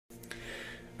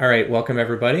All right, welcome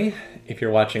everybody. If you're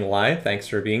watching live, thanks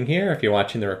for being here. If you're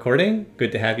watching the recording,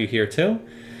 good to have you here too.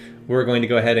 We're going to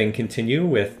go ahead and continue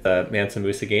with the Mansa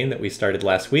Musa game that we started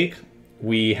last week.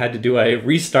 We had to do a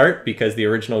restart because the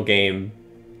original game,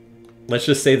 let's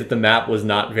just say that the map was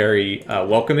not very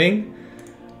welcoming,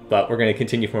 but we're going to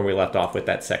continue from where we left off with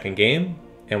that second game.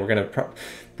 And we're going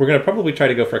to probably try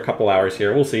to go for a couple hours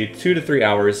here. We'll see, 2 to 3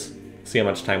 hours. See how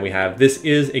much time we have. This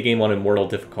is a game on Immortal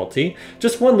difficulty.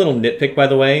 Just one little nitpick, by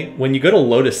the way. When you go to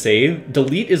load a save,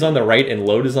 delete is on the right and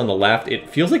load is on the left. It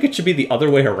feels like it should be the other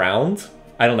way around.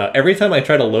 I don't know. Every time I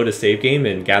try to load a save game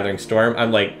in Gathering Storm,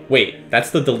 I'm like, wait,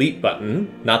 that's the delete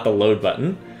button, not the load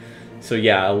button. So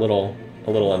yeah, a little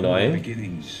annoying. From the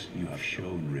beginnings, you have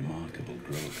shown remarkable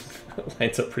growth.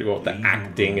 Lines up pretty well with the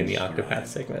acting in the Octopath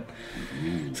segment.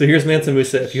 So here's Mansa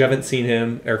Musa. If you haven't seen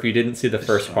him, or if you didn't see the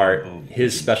first part,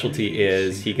 his specialty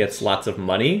is he gets lots of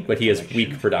money, but he has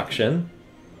weak production.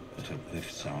 That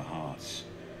uplifts our hearts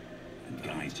and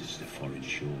guides us to foreign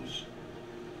shores.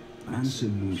 Mansa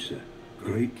Musa,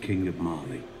 great king of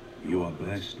Mali, you are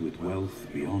blessed with wealth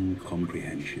beyond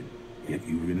comprehension, yet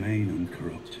you remain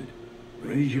uncorrupted.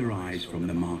 Raise your eyes from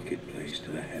the marketplace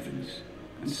to the heavens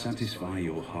and satisfy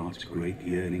your heart's great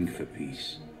yearning for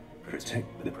peace.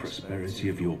 Protect the prosperity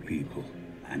of your people,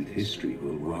 and history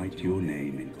will write your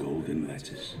name in golden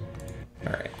letters.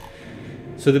 All right.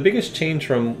 So the biggest change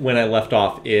from when I left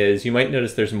off is you might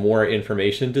notice there's more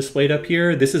information displayed up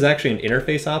here. This is actually an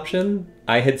interface option.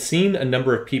 I had seen a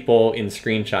number of people in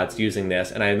screenshots using this,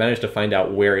 and I managed to find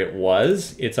out where it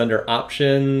was. It's under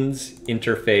Options,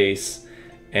 Interface,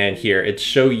 and here it's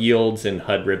Show Yields in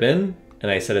HUD ribbon. And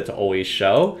I set it to always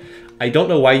show. I don't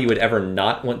know why you would ever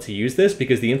not want to use this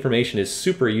because the information is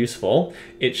super useful.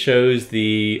 It shows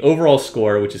the overall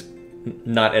score, which is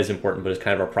not as important, but is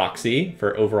kind of a proxy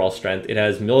for overall strength. It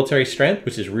has military strength,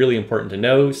 which is really important to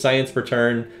know, science per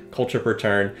turn, culture per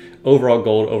turn, overall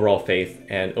gold, overall faith,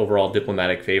 and overall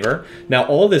diplomatic favor. Now,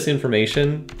 all of this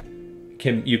information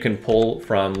you can pull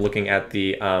from looking at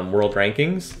the world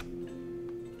rankings.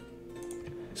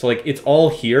 So like it's all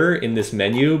here in this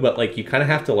menu, but like you kind of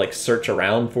have to like search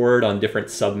around for it on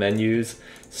different sub menus.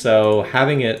 So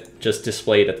having it just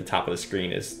displayed at the top of the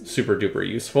screen is super duper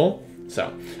useful.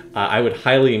 So I would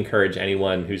highly encourage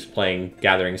anyone who's playing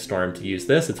Gathering Storm to use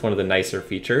this. It's one of the nicer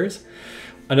features.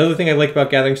 Another thing I like about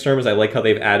Gathering Storm is I like how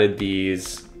they've added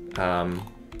these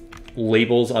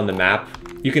labels on the map.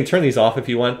 You can turn these off if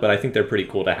you want, but I think they're pretty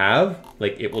cool to have.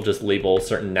 Like it will just label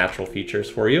certain natural features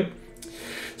for you.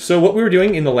 So what we were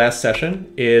doing in the last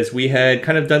session is we had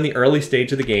kind of done the early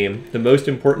stage of the game. The most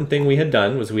important thing we had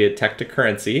done was we had tech to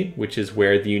currency, which is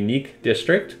where the unique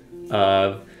district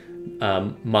of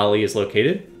Mali is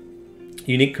located.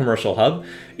 Unique commercial hub.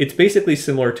 It's basically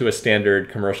similar to a standard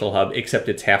commercial hub, except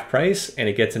it's half price and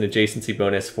it gets an adjacency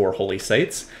bonus for holy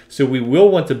sites. So we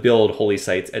will want to build holy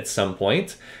sites at some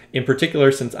point. In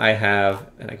particular, since I have,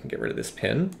 and I can get rid of this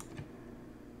pin.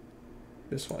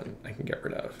 This one I can get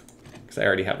rid of, because I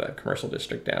already have that commercial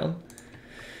district down.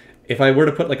 If I were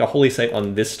to put like a holy site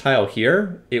on this tile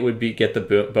here, it would get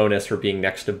the bonus for being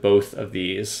next to both of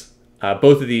these.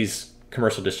 Both of these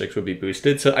commercial districts would be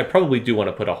boosted. So I probably do want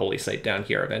to put a holy site down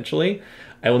here eventually.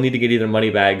 I will need to get either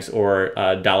Moneybags or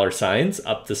dollar signs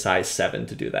up to size 7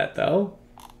 to do that though.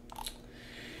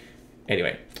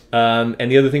 Anyway,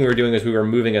 and the other thing we were doing is we were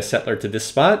moving a settler to this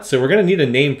spot. So we're going to need a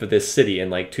name for this city in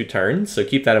like 2 turns. So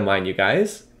keep that in mind, you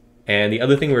guys. And the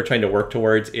other thing we were trying to work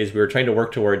towards is we were trying to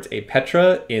work towards a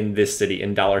Petra in this city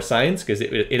in dollar signs because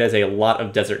it has a lot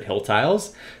of desert hill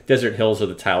tiles. Desert hills are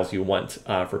the tiles you want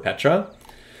for Petra.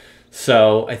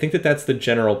 So I think that that's the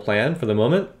general plan for the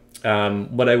moment.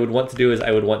 What I would want to do is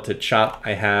I would want to chop.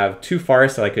 I have 2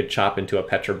 forests that I could chop into a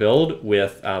Petra build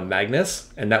with Magnus,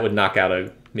 and that would knock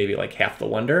out maybe like half the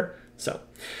wonder. So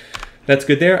that's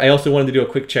good there. I also wanted to do a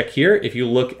quick check here. If you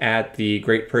look at the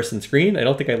great person screen, I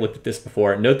don't think I looked at this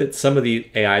before. Note that some of the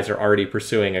AIs are already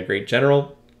pursuing a great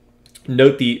general.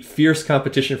 Note the fierce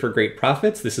competition for great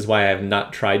profits. This is why I have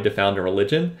not tried to found a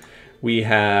religion. We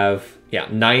have,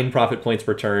 9 profit points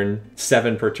per turn,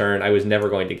 7 per turn. I was never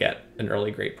going to get an early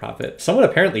great profit. Someone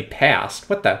apparently passed.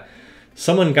 What the?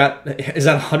 Someone got, is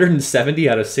that 170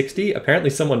 out of 60? Apparently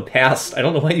someone passed. I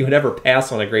don't know why you would ever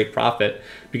pass on a great profit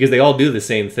because they all do the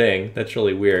same thing. That's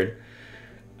really weird.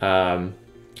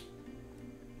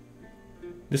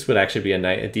 This would actually be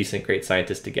a decent great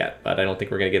scientist to get, but I don't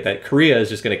think we're going to get that. Korea is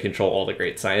just going to control all the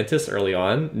great scientists early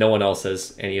on. No one else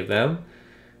has any of them.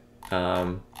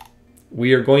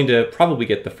 We are going to probably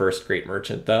get the first great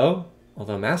merchant though,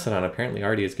 although Macedon apparently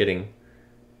already is getting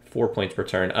 4 points per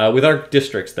turn. With our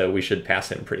districts though, we should pass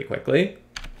him pretty quickly.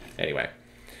 Anyway,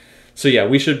 So yeah,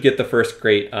 we should get the first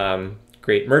great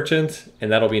great merchant,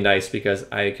 and that'll be nice because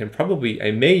I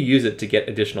may use it to get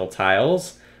additional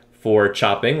tiles for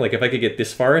chopping. Like if I could get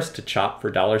this forest to chop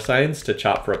for $signs, to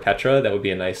chop for a Petra, that would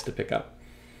be a nice to pick up.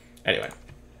 Anyway,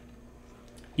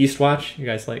 Eastwatch, you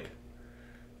guys like?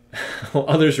 While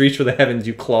others reach for the heavens,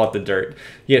 you claw at the dirt.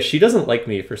 Yeah, she doesn't like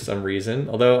me for some reason.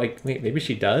 Although, wait, maybe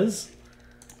she does?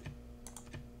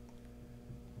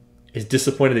 Is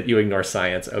disappointed that you ignore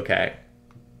science. Okay.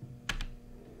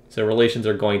 So relations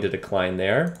are going to decline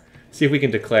there. See if we can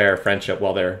declare friendship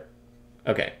while they're...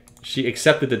 Okay. She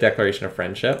accepted the declaration of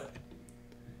friendship.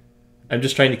 I'm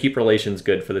just trying to keep relations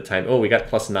good for the time. Oh, we got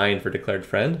 +9 for declared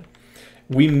friend.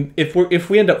 If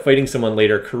we end up fighting someone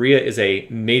later, Korea is a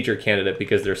major candidate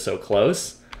because they're so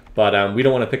close. But we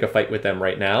don't want to pick a fight with them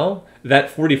right now. That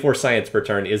 44 science per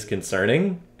turn is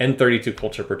concerning, and 32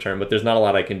 culture per turn, but there's not a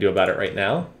lot I can do about it right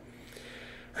now.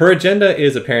 Her agenda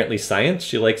is apparently science.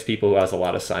 She likes people who has a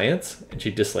lot of science, and she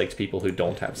dislikes people who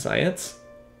don't have science.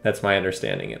 That's my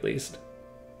understanding, at least.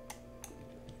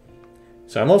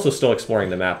 So I'm also still exploring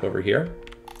the map over here.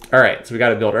 All right, so we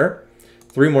got a builder.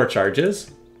 3 more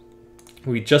charges.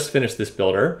 We just finished this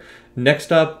builder.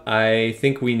 Next up, I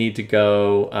think we need to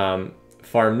go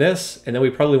farm this, and then we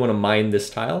probably want to mine this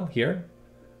tile here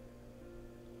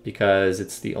because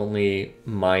it's the only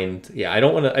mined. Yeah, I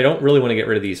don't really want to get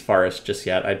rid of these forests just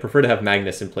yet. I'd prefer to have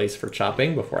Magnus in place for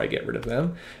chopping before I get rid of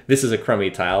them. This is a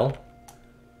crummy tile.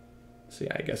 So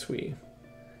yeah, I guess it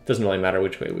doesn't really matter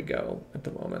which way we go at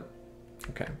the moment.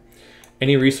 Okay.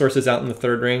 Any resources out in the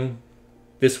 3rd ring?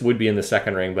 This would be in the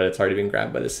 2nd ring, but it's already been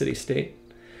grabbed by the city-state.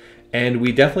 And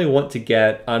we definitely want to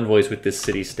get envoys with this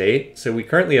city-state. So we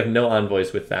currently have no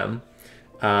envoys with them.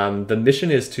 The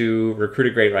mission is to recruit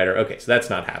a great rider. Okay, so that's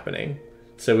not happening.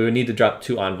 So we would need to drop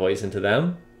 2 envoys into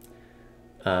them.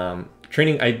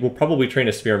 I will probably train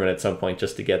a spearman at some point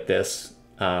just to get this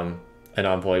an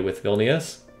envoy with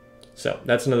Vilnius. So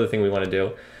that's another thing we want to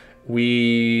do.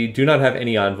 We do not have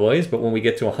any envoys, but when we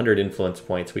get to 100 influence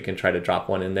points, we can try to drop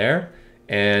one in there.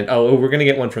 And, oh, we're going to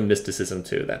get one from Mysticism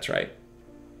too. That's right.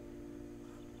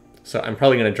 So I'm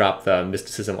probably going to drop the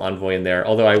Mysticism envoy in there,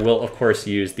 although I will, of course,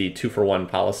 use the 2-for-1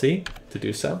 policy to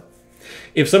do so.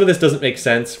 If some of this doesn't make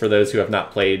sense for those who have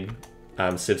not played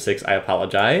Civ 6, I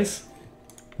apologize.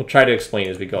 We'll try to explain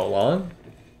as we go along.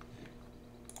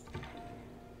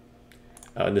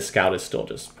 Oh, and the scout is still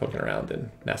just poking around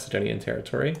in Macedonian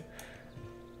territory.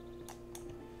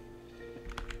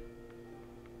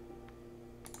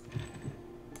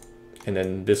 And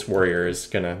then this warrior is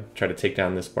going to try to take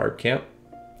down this barb camp.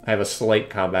 I have a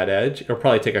slight combat edge. It'll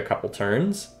probably take a couple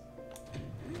turns.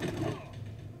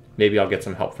 Maybe I'll get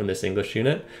some help from this English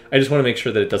unit. I just want to make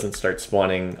sure that it doesn't start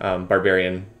spawning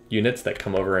barbarian units that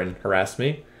come over and harass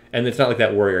me. And it's not like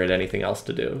that warrior had anything else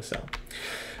to do. So,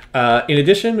 in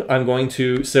addition, I'm going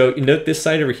to... So note this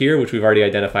side over here, which we've already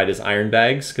identified as iron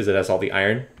bags because it has all the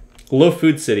iron. Low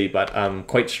food city, but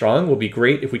quite strong. Will be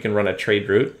great if we can run a trade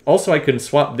route. Also, I can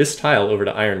swap this tile over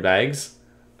to iron bags,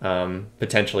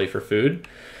 potentially for food.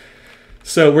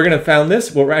 So we're going to found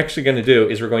this. What we're actually going to do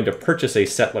is we're going to purchase a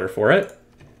settler for it.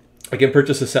 I can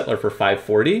purchase a settler for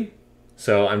 540.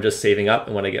 So I'm just saving up,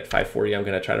 and when I get 540, I'm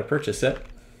going to try to purchase it.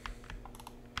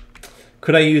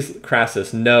 Could I use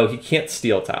Crassus? No, he can't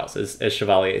steal tiles, as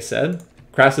Chevalier said.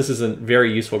 Crassus is a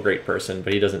very useful, great person,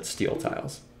 but he doesn't steal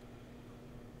tiles.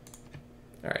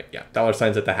 All right, yeah,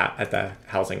 $signs at the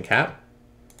housing cap.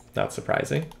 Not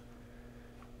surprising.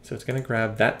 So it's going to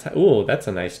grab that tile. Ooh, that's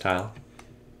a nice tile.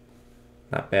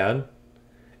 Not bad.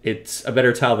 It's a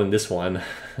better tile than this one.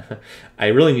 I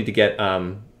really need to get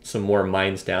some more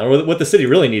mines down. Or what the city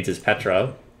really needs is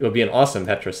Petra. It would be an awesome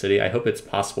Petra city. I hope it's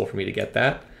possible for me to get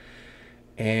that.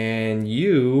 And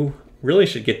you really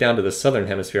should get down to the southern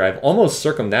hemisphere. I've almost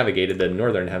circumnavigated the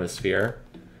northern hemisphere.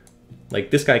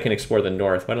 Like, this guy can explore the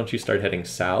north. Why don't you start heading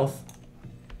south?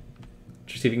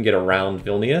 Just see if you can get around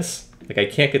Vilnius. Like, I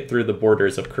can't get through the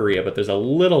borders of Korea, but there's a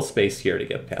little space here to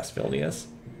get past Vilnius.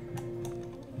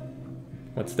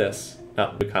 What's this?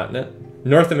 Oh, the continent.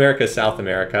 North America, South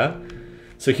America.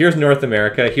 So here's North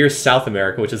America. Here's South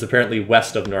America, which is apparently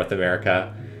west of North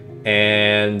America.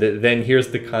 And then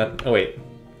here's the oh, wait.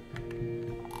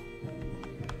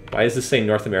 Why does this say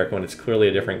North America when it's clearly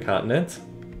a different continent?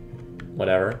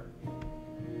 Whatever.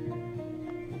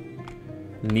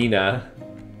 Nina.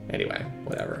 Anyway,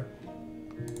 whatever.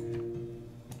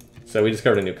 So we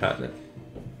discovered a new continent.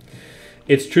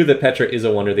 It's true that Petra is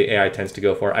a wonder the AI tends to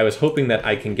go for. I was hoping that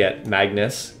I can get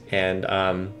Magnus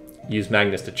and use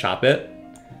Magnus to chop it.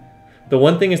 The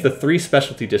one thing is the 3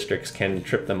 specialty districts can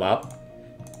trip them up.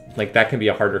 Like, that can be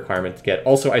a hard requirement to get.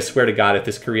 Also, I swear to God, if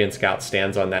this Korean scout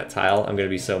stands on that tile, I'm going to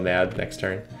be so mad next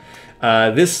turn.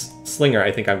 This slinger,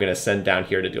 I think I'm going to send down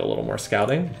here to do a little more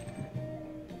scouting.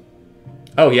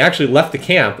 Oh, he actually left the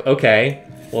camp. Okay.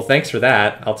 Well, thanks for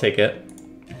that. I'll take it.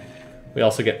 We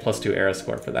also get +2 era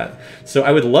score for that. So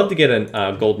I would love to get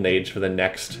a golden age for the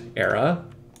next era.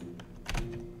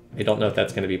 I don't know if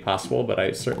that's going to be possible, but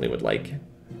I certainly would like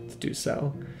to do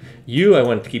so. I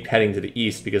want to keep heading to the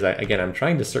east because, again, I'm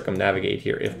trying to circumnavigate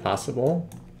here if possible.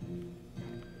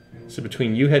 So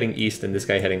between you heading east and this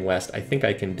guy heading west, I think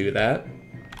I can do that.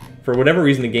 For whatever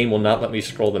reason, the game will not let me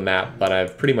scroll the map, but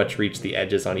I've pretty much reached the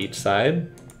edges on each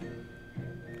side.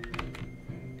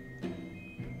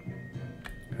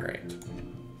 All right.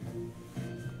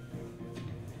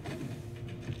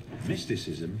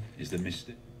 Mysticism is the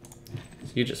mystic.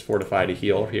 So you just fortify to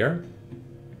heal here.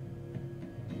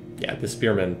 Yeah, the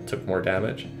spearman took more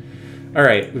damage. All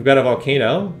right, we've got a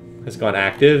volcano. Has gone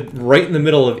active. Right in the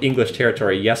middle of English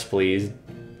territory, yes please.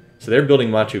 So they're building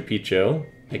Machu Picchu.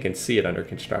 I can see it under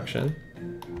construction.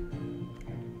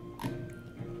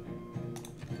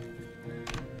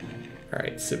 All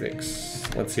right, civics.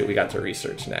 Let's see what we got to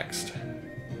research next.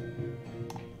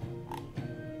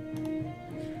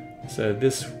 So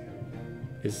this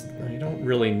is, I don't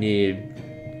really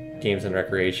need games and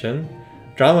recreation.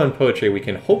 Drama and poetry we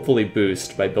can hopefully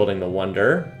boost by building the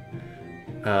Wonder.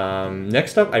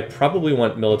 Next up, I probably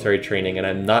want military training, and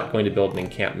I'm not going to build an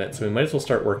encampment, so we might as well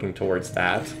start working towards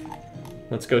that.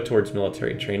 Let's go towards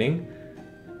military training.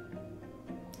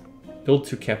 Build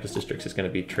 2 campus districts is going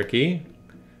to be tricky.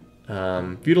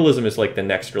 Feudalism is like the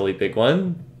next really big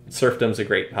one. Serfdom's a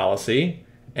great policy.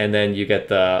 And then you get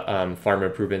the farm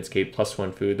improvements gate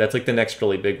 +1 food. That's like the next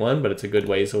really big one, but it's a good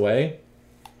ways away.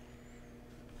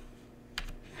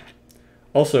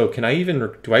 Also, do I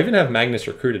even have Magnus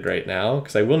recruited right now?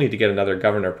 Because I will need to get another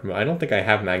governor promoted. I don't think I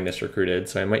have Magnus recruited,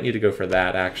 so I might need to go for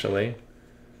that, actually.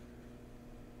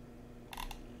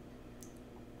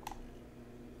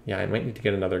 Yeah, I might need to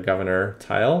get another governor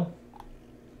tile.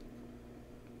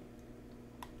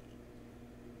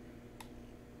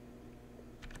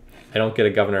 I don't get a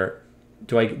governor.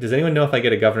 Does anyone know if I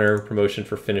get a governor promotion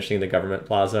for finishing the government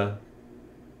plaza?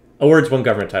 Oh, or it's 1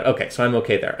 government title. Okay, so I'm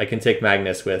okay there. I can take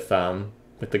Magnus with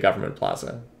the government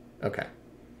plaza. Okay.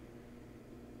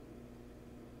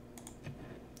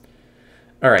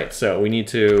 All right, so we need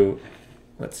to,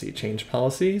 let's see, change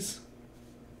policies.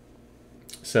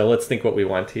 So let's think what we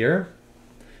want here.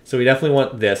 So we definitely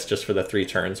want this just for the 3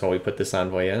 turns while we put this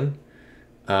envoy in.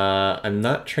 I'm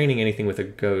not training anything with a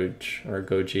Goj or a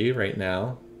Goji right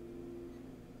now.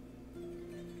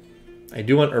 I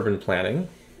do want urban planning.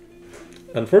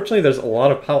 Unfortunately, there's a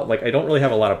lot of I don't really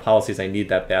have a lot of policies I need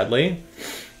that badly.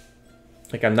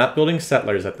 Like, I'm not building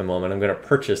settlers at the moment. I'm going to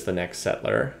purchase the next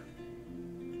settler.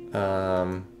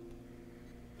 I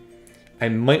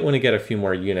might want to get a few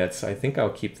more units. I think I'll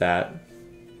keep that.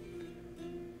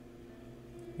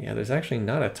 Yeah, there's actually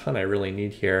not a ton I really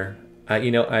need here.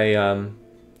 You know, I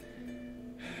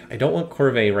don't want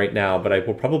Corvée right now, but I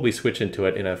will probably switch into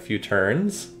it in a few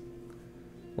turns.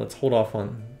 Let's hold off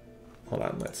on... Hold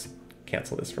on, let's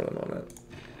cancel this for the moment.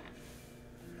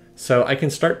 So I can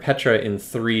start Petra in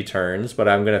 3 turns, but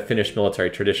I'm going to finish military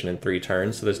tradition in 3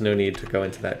 turns, so there's no need to go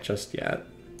into that just yet.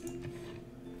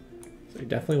 So I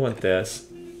definitely want this.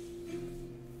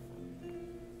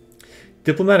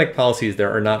 Diplomatic policies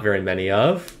there are not very many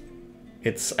of.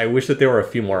 I wish that there were a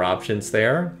few more options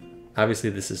there. Obviously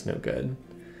this is no good.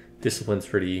 Discipline's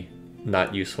pretty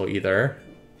not useful either.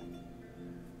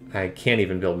 I can't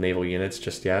even build naval units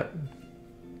just yet.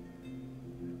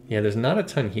 Yeah, there's not a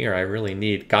ton here I really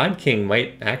need. God King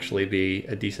might actually be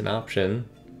a decent option.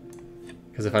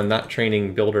 Because if I'm not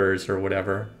training builders or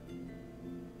whatever.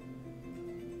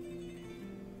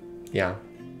 Yeah.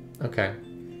 Okay.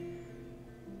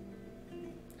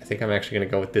 I think I'm actually going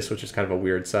to go with this, which is kind of a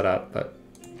weird setup, but...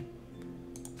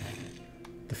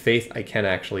 The Faith I can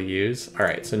actually use.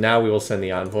 Alright, so now we will send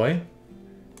the envoy.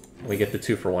 We get the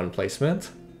 2-for-1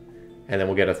 placement. And then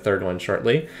we'll get a 3rd one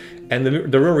shortly. And the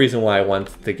real reason why I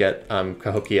want to get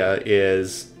Cahokia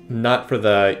is not for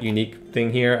the unique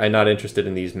thing here. I'm not interested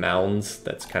in these mounds.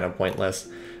 That's kind of pointless.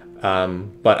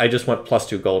 But I just want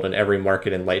 +2 gold in every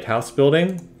market and lighthouse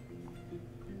building.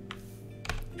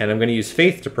 And I'm going to use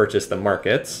Faith to purchase the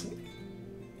markets.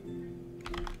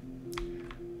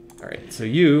 Alright, so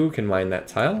you can mine that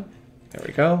tile. There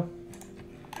we go.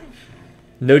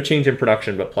 No change in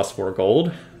production, but +4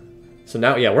 gold. So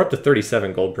now, yeah, we're up to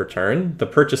 37 gold per turn. The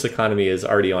purchase economy is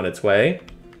already on its way.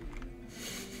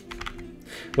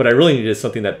 What I really need is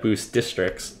something that boosts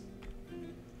districts.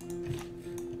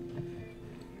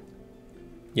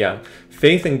 Yeah,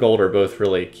 faith and gold are both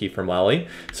really key for Mali.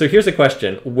 So here's a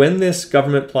question. When this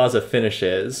government plaza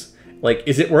finishes, like,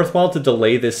 is it worthwhile to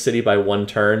delay this city by 1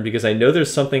 turn? Because I know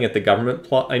there's something at the government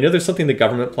I know there's something the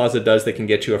government plaza does that can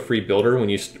get you a free builder when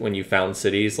you found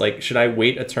cities. Like, should I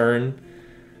wait a turn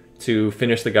to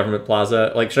finish the government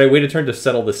plaza? Like, should I wait a turn to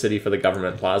settle the city for the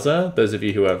government plaza? Those of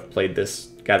you who have played this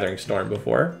Gathering Storm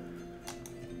before.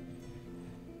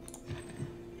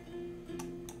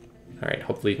 All right,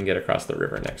 hopefully you can get across the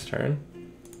river next turn.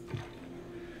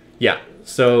 Yeah,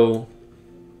 so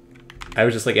I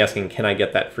was just like asking, can I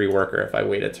get that free worker if I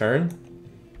wait a turn?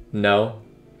 No.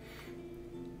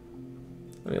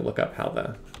 Let me look up how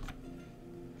the...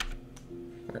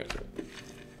 Where is it?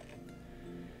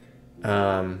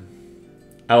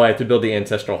 Oh, I have to build the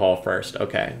Ancestral Hall first.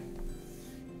 Okay.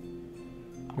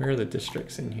 Where are the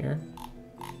districts in here?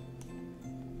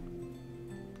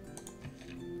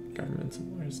 Governments,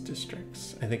 where's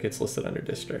districts? I think it's listed under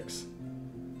districts.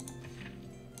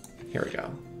 Here we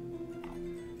go.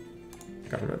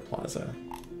 Government Plaza.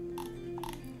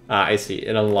 Ah, I see.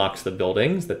 It unlocks the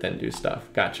buildings that then do stuff.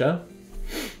 Gotcha.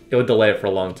 It would delay it for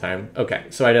a long time. Okay,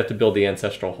 so I'd have to build the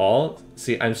Ancestral Hall.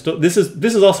 See, I'm still... This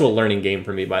is also a learning game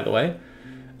for me, by the way.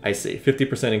 I see.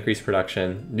 50% increased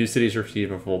production. New cities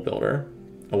receive a full builder.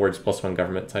 Awards +1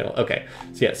 government title. Okay,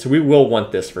 so yeah, so we will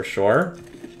want this for sure.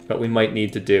 But we might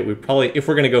need to do... We probably... If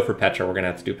we're going to go for Petra, we're going to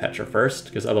have to do Petra first,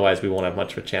 because otherwise we won't have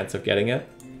much of a chance of getting it.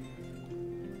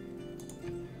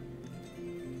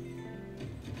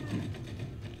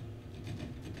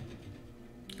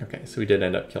 Okay, so we did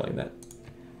end up killing that.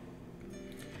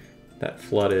 That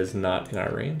flood is not in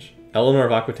our range. Eleanor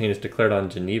of Aquitaine is declared on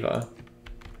Geneva.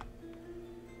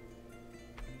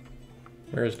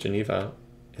 Where is Geneva?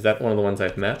 Is that one of the ones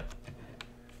I've met?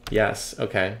 Yes,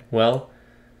 okay. Well...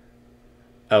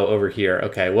 Oh, over here.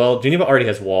 Okay, well, Geneva already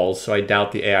has walls, so I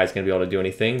doubt the AI is going to be able to do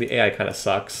anything. The AI kind of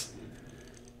sucks.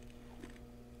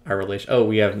 Our relation... Oh,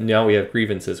 now we have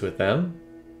grievances with them.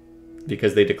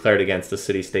 Because they declared against the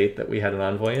city-state that we had an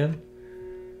envoy in.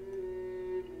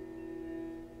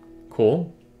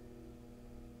 Cool.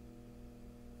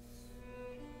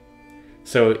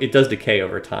 So it does decay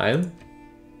over time.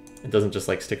 It doesn't just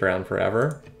like stick around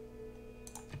forever.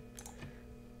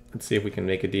 Let's see if we can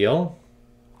make a deal.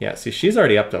 Yeah, see, she's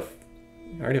already up to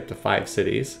 5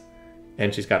 cities,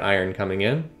 and she's got iron coming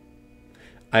in.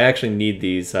 I actually need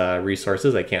these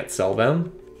resources. I can't sell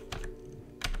them.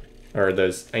 Or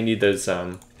those, I need those,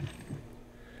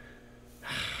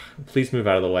 please move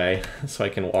out of the way so I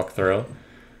can walk through.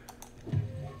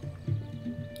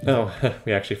 Oh,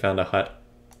 we actually found a hut.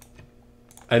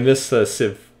 I miss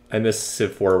Civ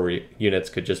 4 where units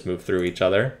could just move through each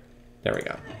other. There we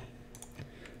go.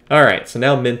 Alright, so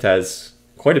now Mint has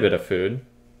quite a bit of food.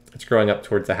 It's growing up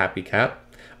towards the happy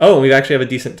cap. Oh, we actually have a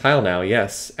decent tile now.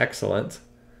 Yes, excellent.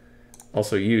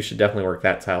 Also, you should definitely work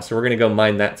that tile. So we're going to go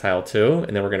mine that tile too,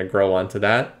 and then we're going to grow onto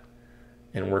that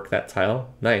and work that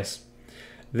tile. Nice.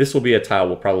 This will be a tile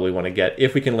we'll probably want to get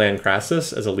if we can land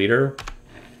Crassus as a leader,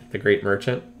 the great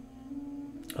merchant.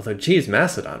 Although, geez,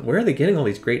 Macedon, where are they getting all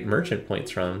these great merchant points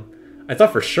from? I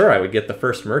thought for sure I would get the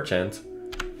first merchant.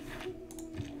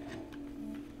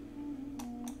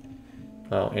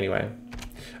 Well, anyway.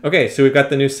 Okay, so we've got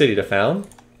the new city to found.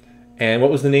 And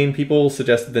what was the name? People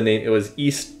suggested the name. It was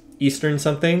Eastern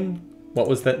something? What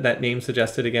was that name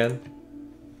suggested again?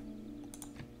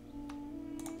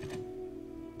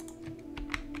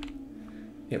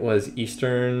 It was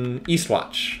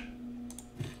Eastwatch.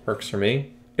 Works for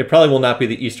me. It probably will not be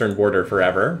the eastern border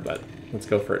forever, but let's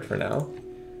go for it for now.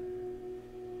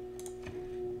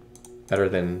 Better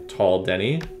than Tall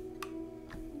Denny.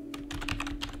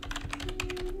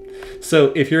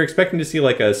 So if you're expecting to see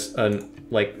like a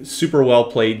super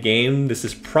well played game, this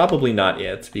is probably not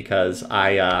it, because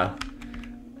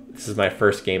this is my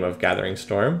first game of Gathering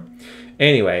Storm.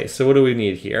 Anyway, so what do we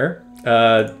need here?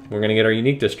 We're gonna get our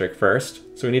unique district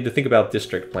first. So we need to think about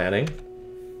district planning.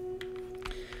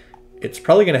 It's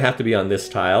probably gonna have to be on this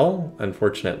tile,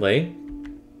 unfortunately.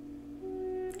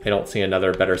 I don't see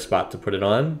another better spot to put it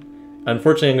on.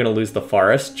 Unfortunately, I'm gonna lose the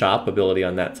forest chop ability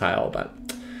on that tile, but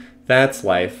that's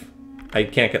life. I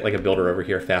can't get like a builder over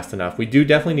here fast enough. We do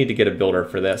definitely need to get a builder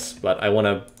for this, but I want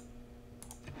to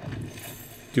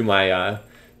do my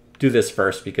do this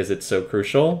first because it's so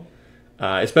crucial.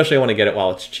 Especially I want to get it while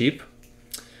it's cheap.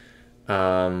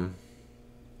 Yeah,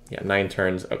 9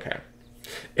 turns. Okay.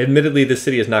 Admittedly, this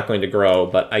city is not going to grow,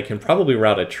 but I can probably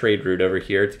route a trade route over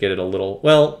here to get it a little...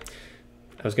 Well,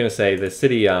 I was going to say the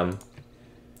city...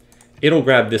 it'll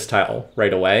grab this tile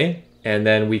right away, and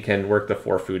then we can work the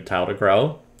 4 food tile to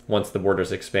grow once the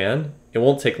borders expand. It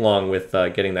won't take long with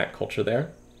getting that culture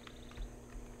there.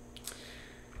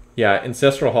 Yeah,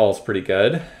 Ancestral Hall is pretty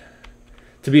good.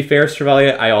 To be fair,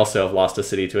 Strevalia, I also have lost a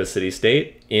city to a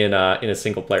city-state in a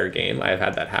single-player game. I have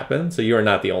had that happen, so you are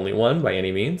not the only one by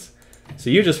any means. So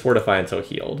you just fortify until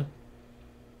healed.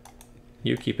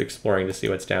 You keep exploring to see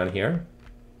what's down here.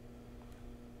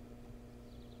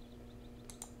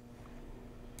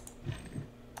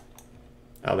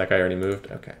 Oh, that guy already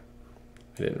moved? Okay.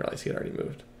 I didn't realize he had already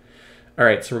moved. All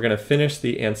right, so we're going to finish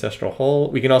the Ancestral Hole.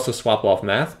 We can also swap off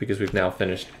Math because we've now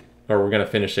finished, or we're going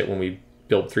to finish it when we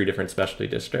build 3 different specialty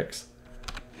districts,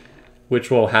 which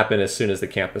will happen as soon as the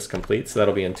campus completes. So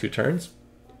that'll be in 2 turns.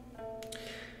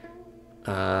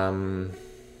 And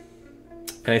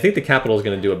I think the capital is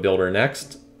going to do a builder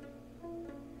next.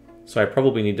 So I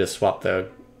probably need to swap the...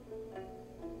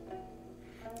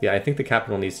 Yeah, I think the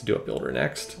capital needs to do a builder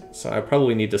next. So I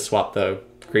probably need to swap the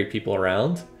great people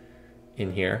around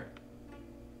in here.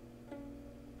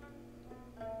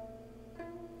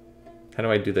 How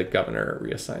do I do the governor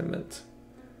reassignment?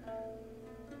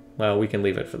 Well, we can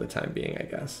leave it for the time being, I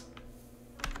guess.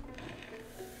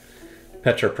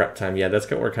 Petra prep time. Yeah, that's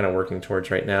what we're kind of working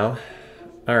towards right now.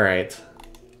 All right.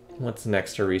 What's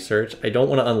next to research? I don't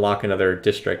want to unlock another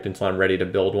district until I'm ready to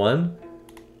build one.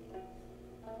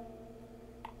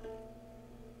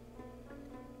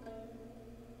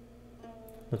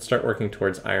 Let's start working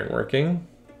towards ironworking.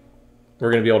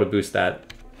 We're going to be able to boost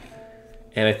that.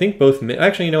 And I think both...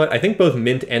 Actually, you know what? I think both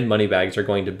Mint and Moneybags are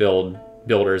going to build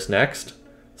builders next.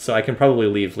 So I can probably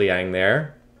leave Liang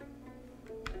there.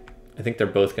 I think they're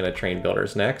both going to train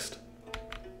builders next.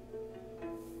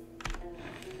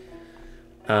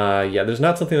 Yeah, there's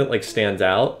not something that like stands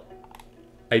out.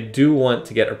 I do want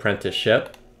to get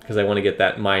apprenticeship because I want to get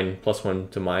that mine +1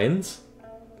 to mines.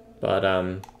 But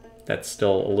that's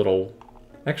still a little...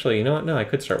 Actually, you know what? No, I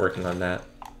could start working on that.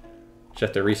 Just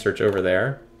have to research over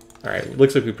there. All right,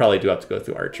 looks like we probably do have to go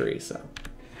through archery, so.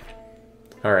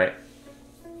 All right.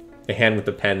 A hand with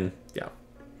the pen, yeah.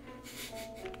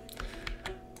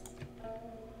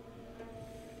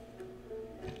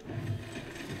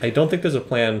 I don't think there's a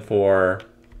plan for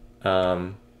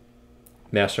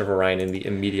Master of Orion in the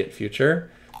immediate future.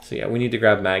 So yeah, we need to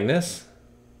grab Magnus.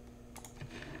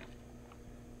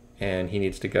 And he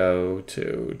needs to go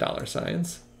to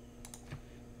 $signs.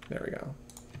 There we go.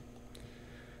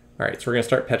 All right, so we're gonna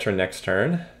start Petra next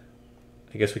turn.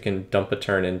 I guess we can dump a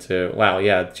turn into, wow,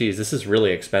 yeah, geez, this is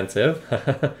really expensive.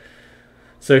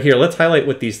 So here, let's highlight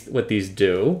what these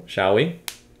do, shall we?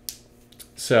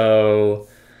 So,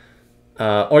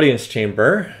 audience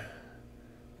chamber,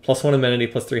 +1 amenity,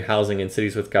 +3 housing in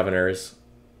cities with governors,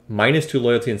 -2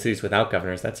 loyalty in cities without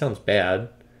governors. That sounds bad.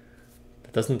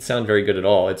 That doesn't sound very good at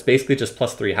all. It's basically just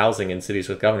 +3 housing in cities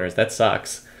with governors. That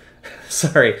sucks.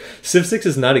 Sorry, Civ 6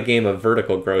 is not a game of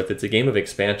vertical growth. It's a game of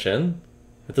expansion.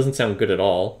 That doesn't sound good at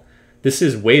all. This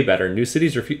is way better. New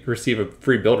cities receive a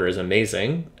free builder is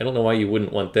amazing. I don't know why you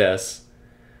wouldn't want this.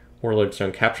 Warlord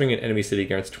Stone. Capturing an enemy city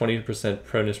guarantees 20%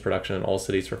 pronus production in all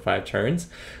cities for 5 turns.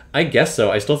 I guess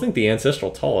so. I still think the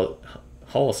Ancestral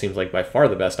Hall seems like by far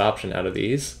the best option out of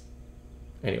these.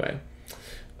 Anyway.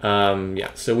 Yeah,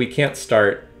 so we can't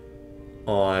start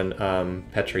on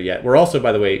Petra yet. We're also,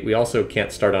 by the way, we also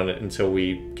can't start on it until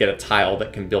we get a tile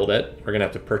that can build it. We're going to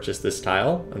have to purchase this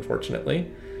tile, unfortunately.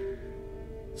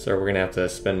 So we're going to have to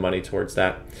spend money towards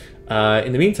that.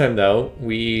 In the meantime, though,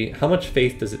 how much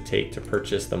faith does it take to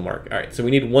purchase the market? All right, so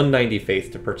we need 190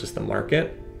 faith to purchase the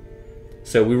market.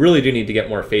 So we really do need to get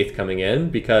more faith coming in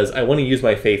because I want to use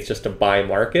my faith just to buy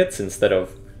markets instead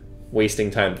of wasting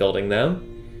time building them.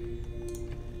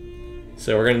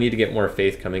 So we're going to need to get more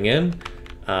faith coming in.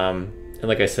 And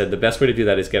like I said, the best way to do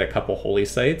that is get a couple holy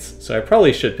sites. So I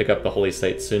probably should pick up the holy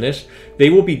sites soonish. They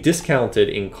will be discounted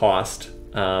in cost.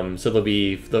 So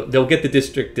they'll get the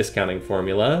district discounting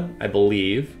formula, I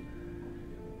believe.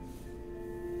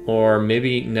 Or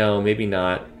maybe, no, maybe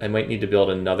not. I might need to build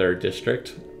another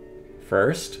district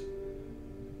first.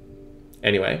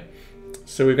 Anyway,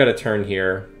 so we've got a turn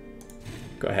here.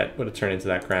 Go ahead, put a turn into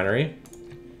that granary.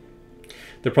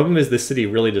 The problem is this city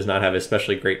really does not have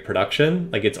especially great production.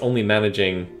 Like it's only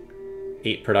managing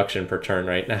 8 production per turn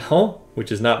right now,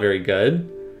 which is not very good.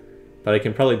 But I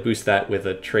can probably boost that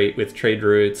with trade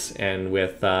routes and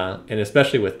with and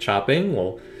especially with chopping.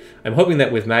 Well, I'm hoping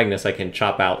that with Magnus I can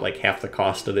chop out like half the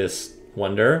cost of this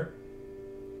wonder.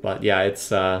 But yeah,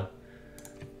 it's not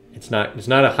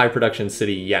a high production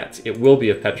city yet. It will be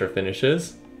if Petra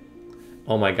finishes.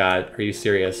 Oh my god, are you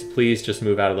serious? Please just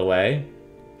move out of the way.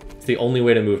 It's the only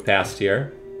way to move past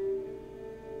here.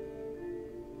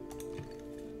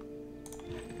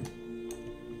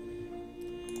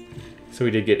 So we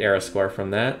did get era score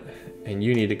from that, and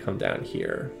you need to come down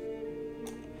here.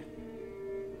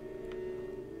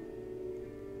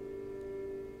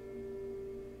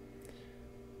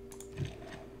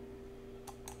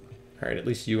 Alright, at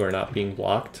least you are not being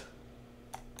blocked.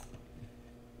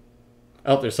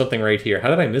 Oh, there's something right here. How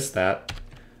did I miss that?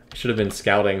 I should have been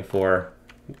scouting for...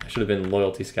 I should have been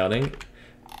loyalty scouting.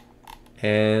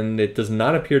 And it does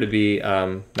not appear to be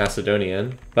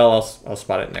Macedonian. Well, I'll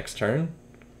spot it next turn.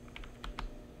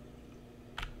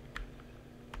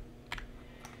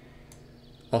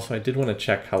 Also, I did want to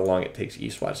check how long it takes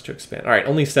eastwards to expand. All right,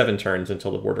 only 7 turns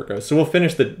until the border goes. So we'll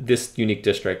finish this unique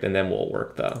district, and then we'll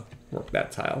work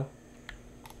that tile.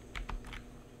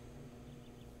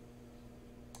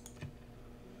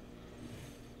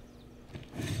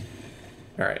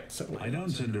 All right, so I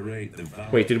don't underrate the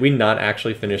value. Wait, did we not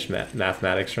actually finish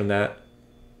mathematics from that?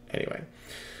 Anyway.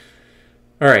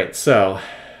 All right, so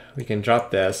we can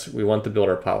drop this. We want the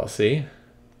builder policy.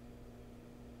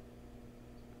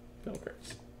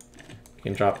 Builders. We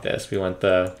can drop this. We want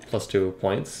the +2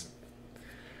 points.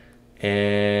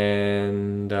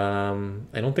 And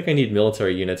I don't think I need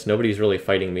military units. Nobody's really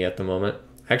fighting me at the moment.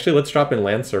 Actually, let's drop in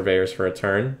land surveyors for a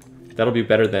turn. That'll be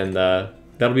better than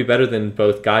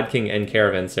both God King and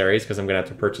Caravansaries, because I'm going to have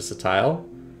to purchase a tile.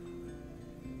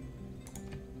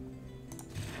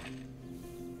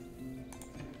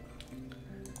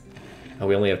 Oh,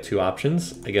 we only have 2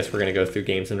 options. I guess we're going to go through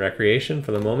games and recreation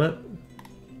for the moment.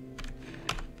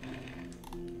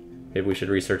 Maybe we should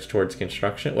research towards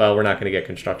construction. Well, we're not going to get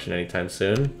construction anytime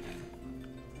soon.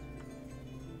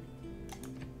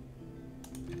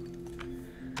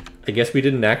 I guess we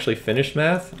didn't actually finish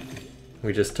math.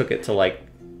 We just took it to, like,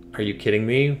 are you kidding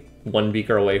me? 1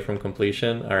 beaker away from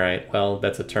completion? All right, well,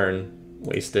 that's a turn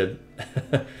wasted.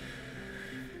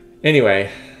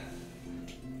 Anyway.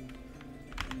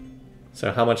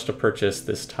 So how much to purchase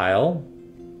this tile?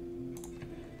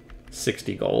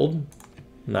 60 gold.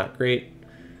 Not great.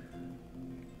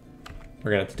 We're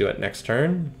going to have to do it next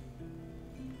turn.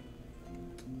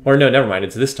 Or no, never mind.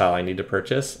 It's this tile I need to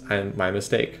purchase. My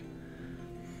mistake.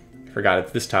 I forgot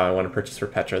it's this tile I want to purchase for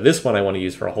Petra. This one I want to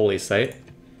use for a holy site.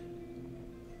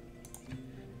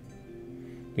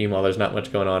 Meanwhile, there's not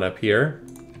much going on up here.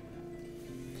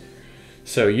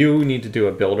 So you need to do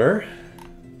a builder.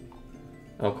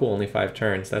 Oh, cool. Only 5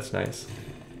 turns. That's nice.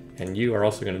 And you are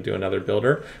also going to do another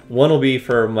builder. One will be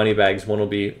for Moneybags. One will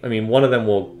be... I mean, one of them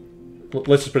will...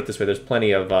 Let's just put it this way. There's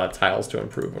plenty of tiles to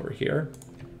improve over here.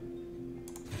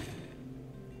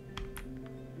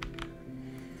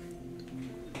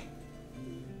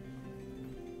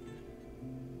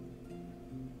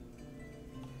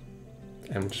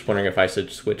 I'm just wondering if I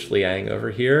should switch Liang over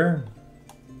here.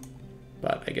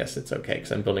 But I guess it's okay,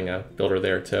 because I'm building a builder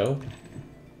there too.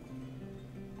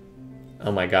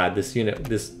 Oh my god, this unit,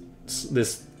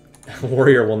 this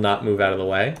warrior will not move out of the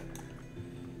way.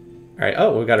 Alright,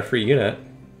 oh, we got a free unit.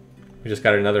 We just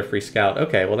got another free scout.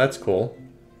 Okay, well that's cool.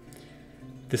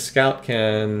 This scout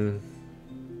can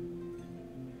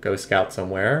go scout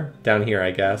somewhere. Down here,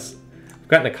 I guess. We've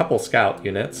gotten a couple scout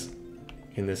units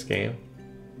in this game.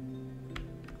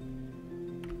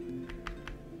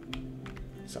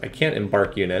 So I can't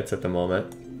embark units at the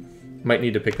moment. Might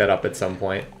need to pick that up at some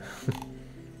point.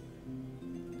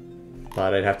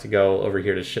 But I'd have to go over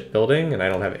here to shipbuilding, and I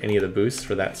don't have any of the boosts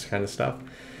for that kind of stuff.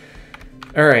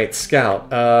 Alright, scout.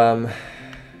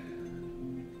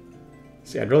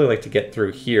 See, I'd really like to get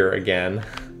through here again.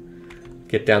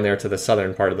 Get down there to the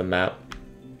southern part of the map.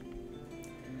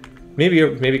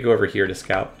 Maybe go over here to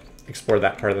scout. Explore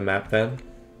that part of the map then.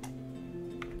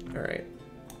 Alright.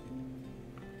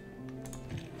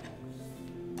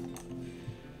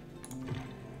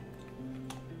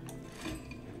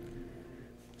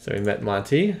 So we met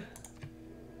Monty.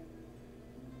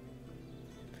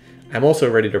 I'm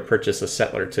also ready to purchase a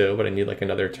settler too, but I need like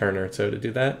another turn or so to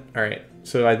do that. All right,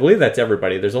 so I believe that's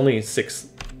everybody. There's only 6.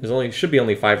 Should be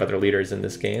only 5 other leaders in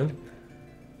this game.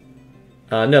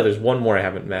 No, there's one more I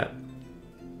haven't met.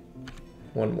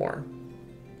 One more.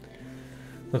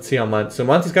 Let's see how Monty. So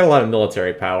Monty's got a lot of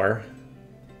military power.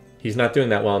 He's not doing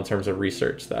that well in terms of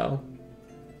research though.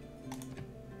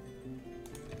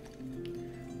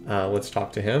 Let's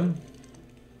talk to him.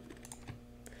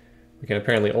 We can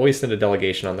apparently always send a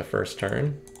delegation on the first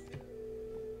turn.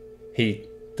 He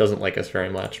doesn't like us very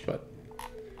much, but...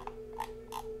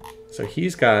 So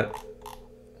he's got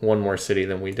one more city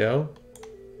than we do.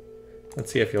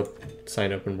 Let's see if he'll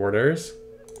sign open borders.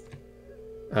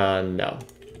 No.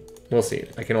 We'll see.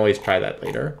 I can always try that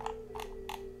later.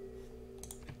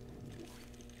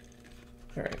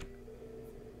 Alright.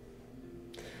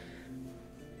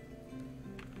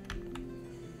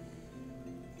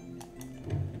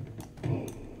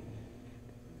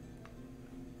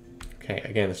 Okay,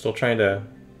 again, still trying to...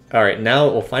 Alright, now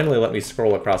it will finally let me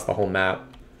scroll across the whole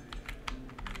map.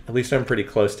 At least I'm pretty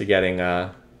close to getting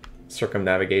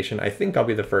circumnavigation. I think I'll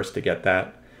be the first to get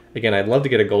that. Again, I'd love to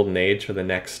get a golden age for the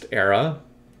next era.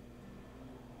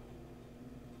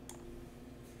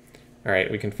 All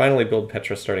right, we can finally build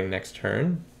Petra starting next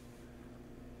turn.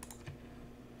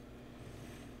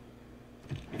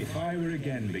 If I were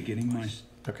again beginning my...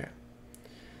 Okay.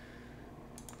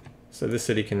 So this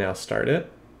city can now start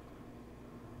it.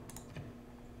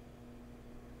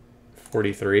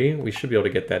 43. We should be able to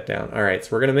get that down. All right,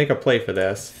 so we're going to make a play for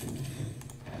this.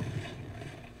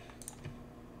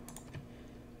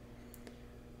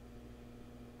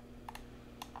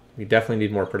 We definitely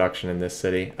need more production in this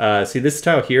city. See, this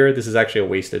tile here, this is actually a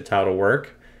wasted tile to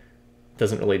work.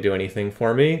 Doesn't really do anything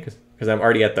for me because I'm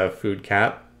already at the food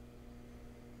cap.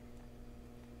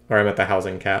 Or I'm at the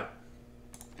housing cap.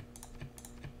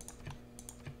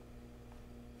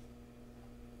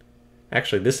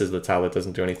 Actually, this is the tile that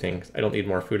doesn't do anything. I don't need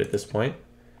more food at this point.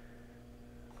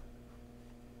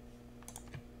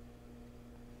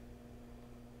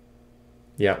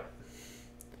 Yep.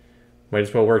 Might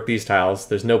as well work these tiles.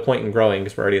 There's no point in growing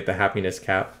because we're already at the happiness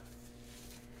cap.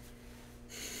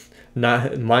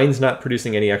 Mine's not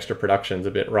producing any extra production. It's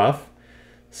a bit rough.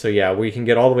 So yeah, we can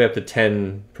get all the way up to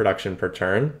 10 production per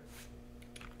turn.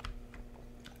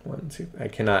 1, 2. I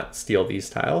cannot steal these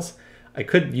tiles. I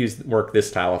could work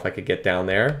this tile if I could get down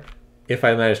there. If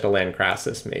I manage to land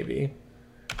Crassus, maybe.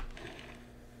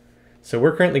 So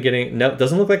we're currently getting... No, it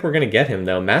doesn't look like we're going to get him,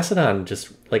 though. Macedon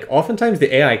just... Like, oftentimes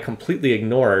the AI completely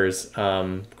ignores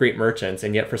Great Merchants,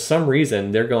 and yet for some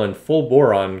reason they're going full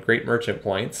bore on Great Merchant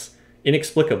points,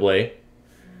 inexplicably,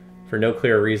 for no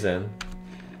clear reason.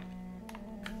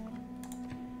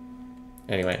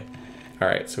 Anyway.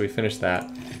 Alright, so we finished that.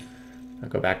 I'll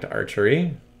go back to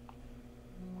archery.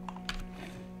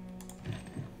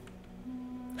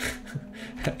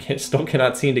 I still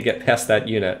cannot seem to get past that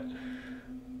unit.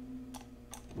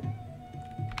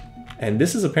 And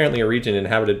this is apparently a region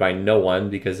inhabited by no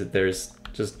one because there's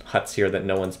just huts here that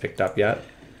no one's picked up yet.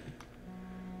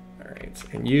 Alright,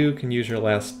 and you can use your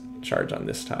last charge on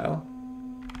this tile.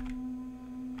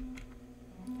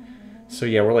 So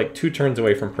yeah, we're like 2 turns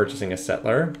away from purchasing a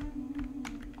settler.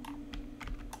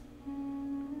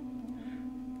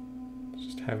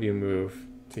 Just have you move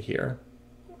to here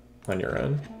on your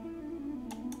own.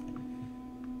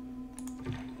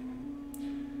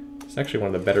 It's actually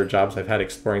one of the better jobs I've had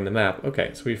exploring the map.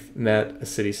 Okay, so we've met a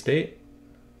city-state.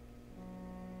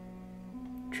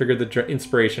 Triggered the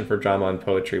inspiration for drama and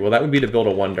poetry. Well, that would be to build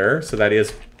a wonder, so that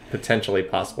is potentially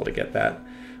possible to get that.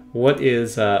 What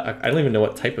is... I don't even know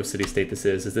what type of city-state this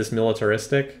is. Is this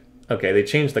militaristic? Okay, they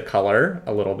changed the color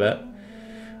a little bit.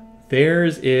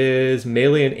 Theirs is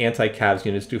melee and anti-cavs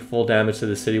units do full damage to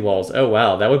the city walls. Oh,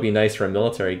 wow, that would be nice for a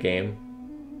military game.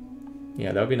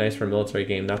 Yeah, that would be nice for a military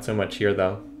game. Not so much here,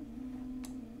 though.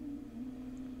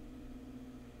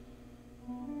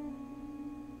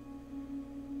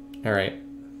 All right.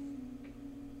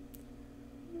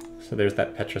 So there's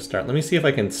that Petra start. Let me see if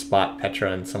I can spot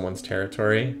Petra in someone's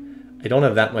territory. I don't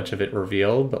have that much of it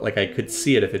revealed, but like I could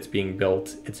see it if it's being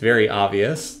built. It's very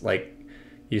obvious. Like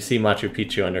you see Machu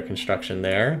Picchu under construction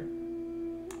there.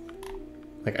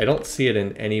 Like I don't see it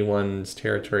in anyone's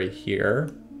territory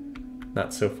here.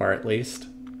 Not so far at least.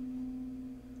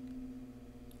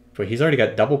 But he's already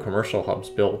got double commercial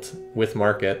hubs built with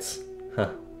markets.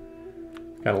 Huh.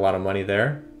 Got a lot of money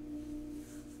there.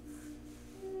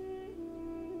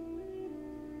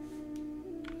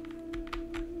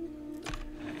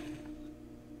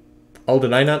 Oh,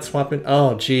 did I not swap in?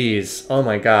 Oh, geez. Oh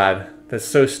my god. That's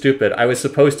so stupid. I was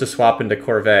supposed to swap into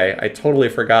Corvée. I totally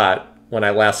forgot when I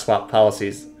last swapped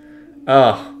policies.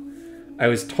 Oh,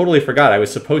 I totally forgot. I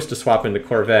was supposed to swap into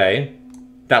Corvée.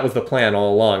 That was the plan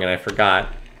all along, and I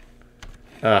forgot.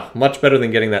 Much better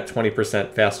than getting that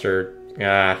 20% faster.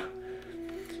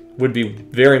 Would be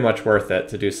very much worth it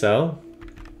to do so.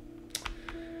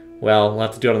 Well, we'll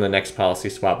have to do it on the next policy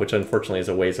swap, which unfortunately is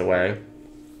a ways away.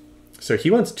 So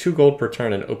he wants 2 gold per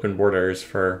turn and open borders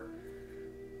for...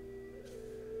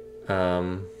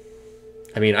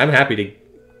 I mean, I'm happy to...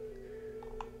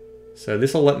 So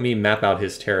this will let me map out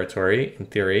his territory, in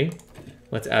theory.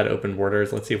 Let's add open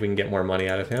borders. Let's see if we can get more money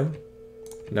out of him.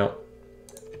 No.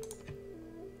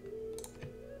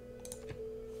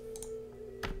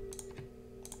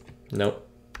 Nope.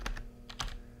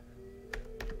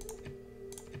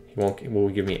 He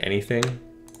won't give me anything.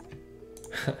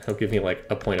 He'll give me like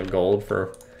a point of gold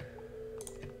for...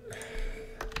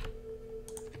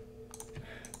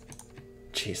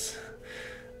 Jeez.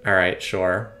 Alright,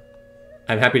 sure.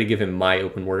 I'm happy to give him my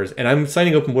open borders. And I'm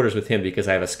signing open borders with him because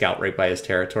I have a scout right by his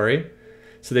territory.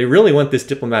 So they really want this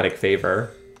diplomatic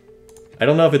favor. I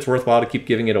don't know if it's worthwhile to keep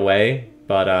giving it away,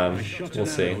 but I shot we'll an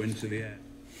see. arrow into the air.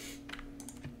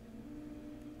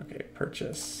 Okay,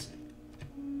 purchase.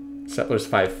 Settlers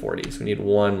 540, so we need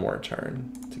one more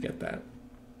turn to get that.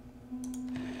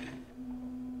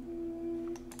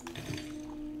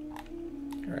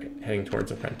 All right, heading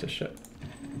towards apprenticeship.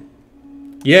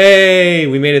 Yay!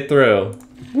 We made it through.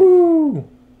 Woo!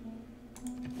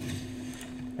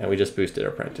 And we just boosted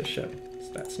apprenticeship,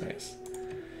 so that's nice.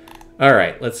 All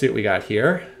right, let's see what we got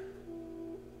here.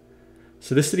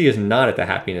 So this city is not at the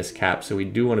happiness cap, so we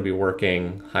do want to be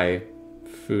working high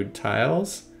food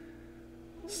tiles.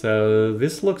 So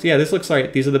this looks, yeah, this looks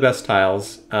like these are the best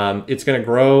tiles. It's going to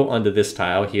grow onto this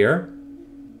tile here.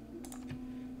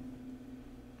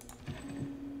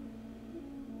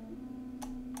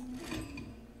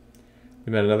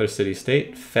 We met another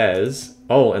city-state, Fez.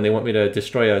 Oh, and they want me to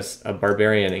destroy a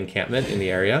barbarian encampment in the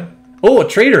area. Oh, a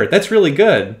trader! That's really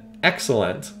good.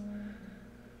 Excellent.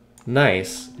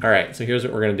 Nice. All right, so here's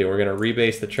what we're going to do. We're going to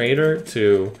rebase the trader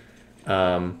to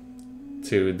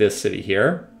this city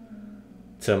here.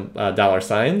 Some dollar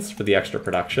signs for the extra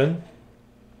production.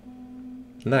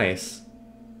 Nice.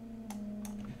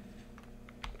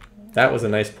 That was a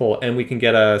nice pull, and we can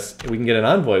get an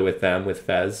envoy with them, with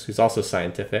Fez, who's also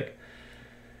scientific.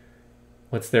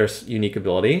 What's their unique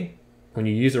ability? When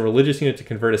you use a religious unit to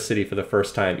convert a city for the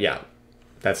first time, yeah,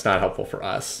 that's not helpful for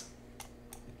us.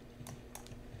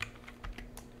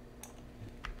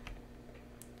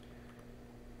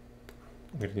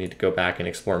 I'm going to need to go back and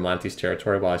explore Monty's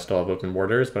territory while I still have open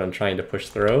borders, but I'm trying to push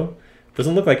through.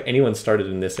 Doesn't look like anyone started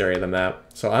in this area of the map,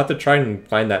 so I'll have to try and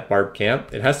find that barb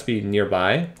camp. It has to be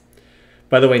nearby.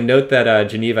 By the way, note that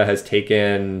Geneva has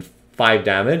taken 5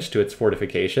 damage to its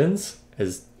fortifications,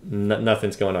 as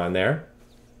nothing's going on there.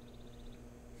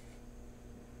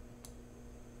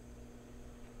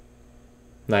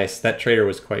 Nice, that trader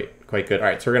was quite good. All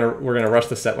right, so we're gonna rush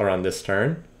the settler on this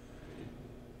turn.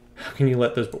 How can you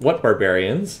let those... What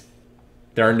barbarians?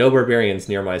 There are no barbarians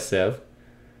near my civ.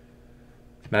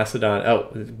 Macedon... Oh,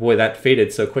 boy, that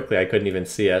faded so quickly I couldn't even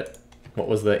see it. What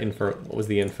was the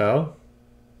info?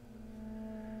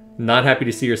 Not happy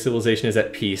to see your civilization is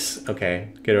at peace. Okay,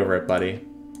 get over it, buddy.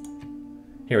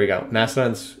 Here we go.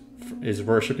 Macedon is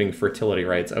worshipping fertility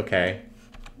rites. Okay.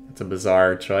 That's a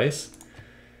bizarre choice.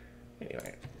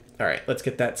 Anyway. Alright, let's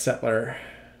get that settler...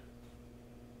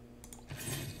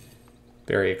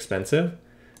 Very expensive.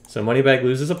 So Moneybag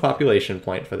loses a population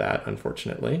point for that,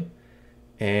 unfortunately.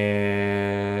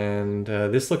 And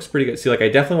this looks pretty good. See, like, I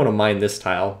definitely want to mine this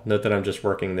tile. Note that I'm just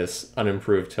working this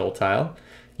unimproved hill tile.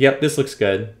 Yep, this looks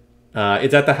good.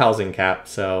 It's at the housing cap,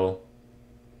 so...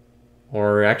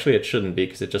 Or actually it shouldn't be,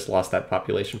 because it just lost that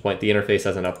population point. The interface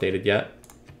hasn't updated yet.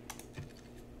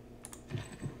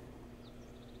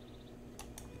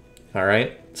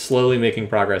 Alright, slowly making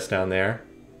progress down there.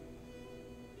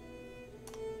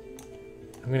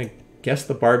 I'm going to guess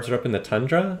the barbs are up in the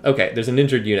tundra. Okay, there's an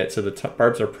injured unit, so the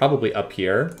barbs are probably up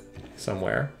here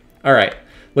somewhere. All right,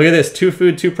 look at this. 2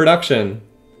 food, 2 production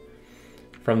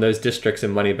from those districts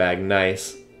in Moneybag.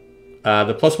 Nice.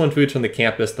 The +1 foods from the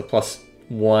campus, the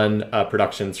 +1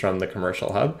 productions from the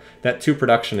commercial hub. That 2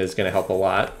 production is going to help a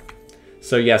lot.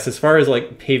 So yes, as far as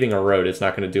like paving a road, it's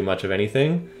not going to do much of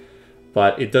anything.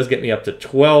 But it does get me up to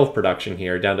 12 production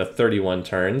here, down to 31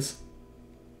 turns.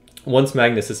 Once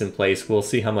Magnus is in place, we'll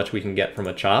see how much we can get from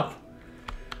a chop.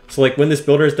 So like when this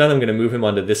builder is done, I'm going to move him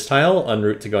onto this tile, en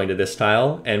route to going to this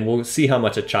tile, and we'll see how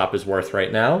much a chop is worth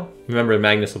right now. Remember,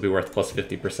 Magnus will be worth plus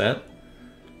 50%.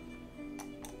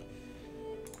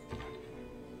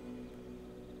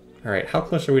 All right, how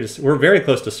close are we to... We're very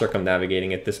close to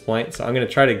circumnavigating at this point, so I'm going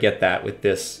to try to get that with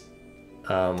this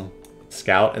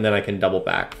scout, and then I can double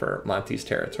back for Monty's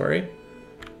territory.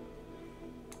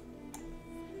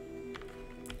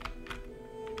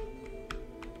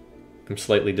 I'm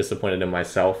slightly disappointed in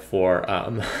myself for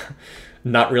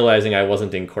not realizing I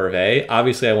wasn't in Corvée.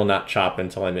 Obviously, I will not chop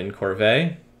until I'm in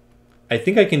Corvée. I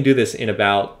think I can do this in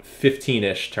about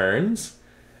 15-ish turns,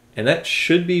 and that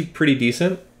should be pretty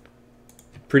decent.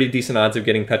 Pretty decent odds of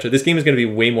getting Petra. This game is going to be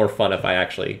way more fun if I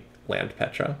actually land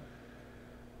Petra.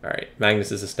 All right, Magnus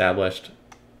is established.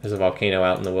 There's a volcano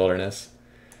out in the wilderness.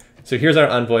 So here's our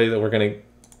envoy that we're going to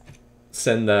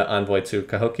send the envoy to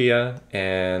Cahokia,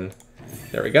 and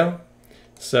there we go.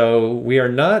 So we are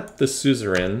not the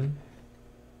suzerain.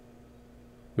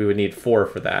 We would need 4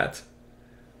 for that.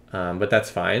 But that's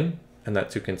fine. I'm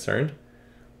not too concerned.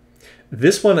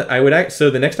 This one, I would so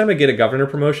the next time I get a governor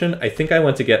promotion, I think I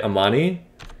want to get Amani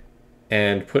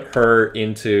and put her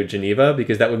into Geneva,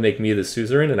 because that would make me the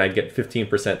suzerain and I'd get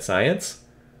 15% science.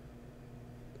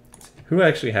 Who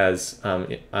actually has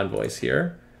envoys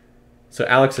here? So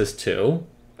Alex has 2.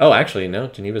 Oh, actually, no.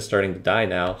 Geneva's starting to die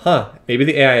now. Huh. Maybe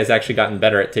the AI has actually gotten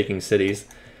better at taking cities.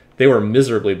 They were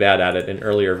miserably bad at it in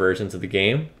earlier versions of the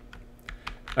game.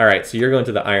 All right, so you're going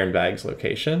to the Iron Bags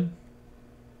location.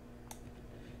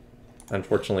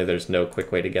 Unfortunately, there's no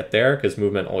quick way to get there because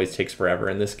movement always takes forever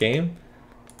in this game.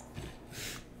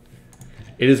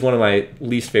 It is one of my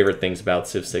least favorite things about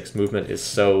Civ 6. Movement is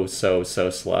so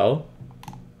slow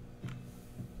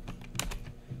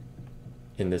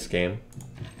in this game.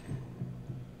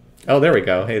 Oh, there we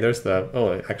go. Hey, there's the...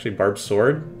 Oh, actually, barbed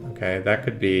sword. Okay, that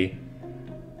could be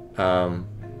a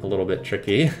little bit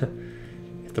tricky.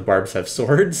 If the barbs have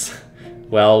swords.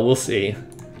 Well, we'll see.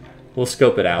 We'll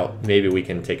scope it out. Maybe we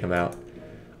can take them out.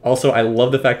 Also, I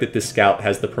love the fact that this scout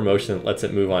has the promotion that lets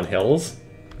it move on hills.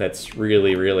 That's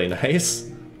really, really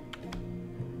nice.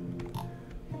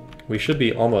 We should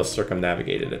be almost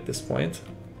circumnavigated at this point.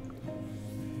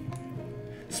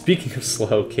 Speaking of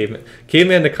slow,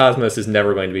 Caveman to Cosmos is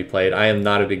never going to be played. I am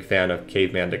not a big fan of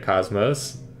Caveman to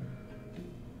Cosmos.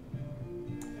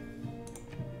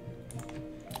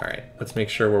 Alright, let's make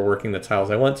sure we're working the tiles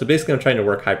I want. So basically I'm trying to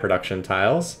work high production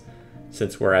tiles,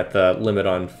 since we're at the limit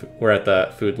on... We're at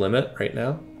the food limit right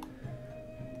now.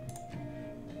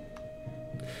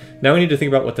 Now we need to think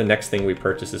about what the next thing we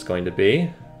purchase is going to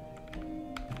be.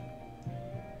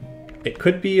 It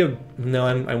could be a... No,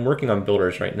 I'm working on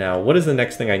builders right now. What is the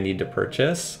next thing I need to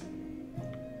purchase?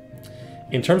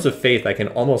 In terms of faith, I can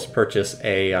almost purchase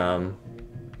a... I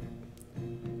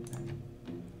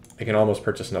can almost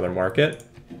purchase another market,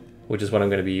 which is what I'm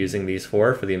going to be using these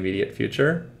for the immediate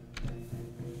future.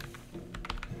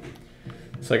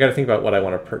 So I got to think about what I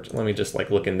want to purchase. Let me just like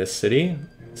look in this city,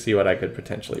 see what I could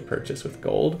potentially purchase with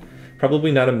gold.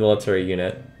 Probably not a military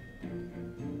unit.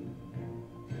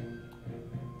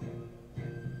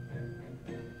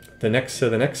 The next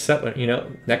settler, you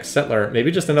know, next settler, maybe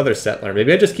just another settler.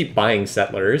 Maybe I just keep buying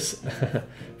settlers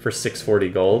for 640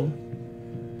 gold.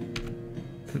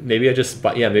 Maybe I just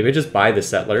buy, yeah, maybe I just buy the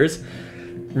settlers.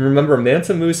 Remember,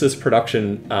 Mansa Musa's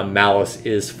production malice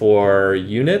is for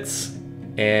units,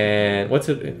 and what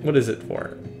is it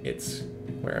for? It's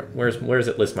where does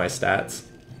it list my stats?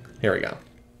 Here we go.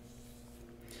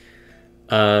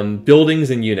 Buildings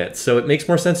and units. So it makes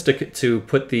more sense to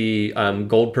put the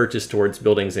gold purchase towards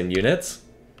buildings and units.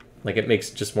 Like, it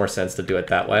makes just more sense to do it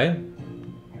that way.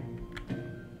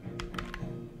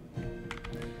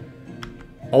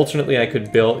 Alternately, I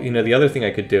could build... You know, the other thing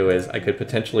I could do is I could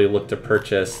potentially look to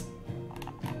purchase...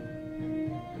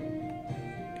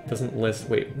 It doesn't list...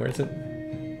 Wait, where is it?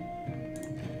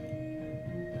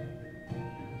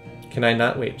 Can I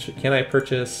not... Wait, can I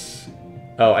purchase...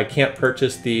 Oh, I can't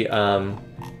purchase the, I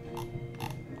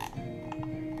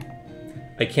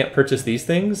can't purchase these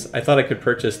things? I thought I could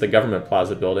purchase the government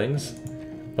plaza buildings,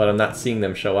 but I'm not seeing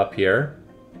them show up here,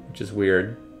 which is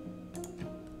weird.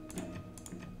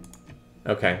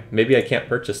 Okay, maybe I can't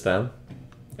purchase them.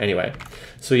 Anyway,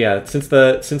 so yeah, since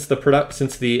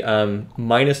the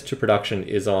minus to production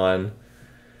is on,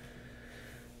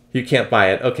 you can't buy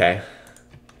it. Okay.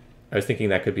 I was thinking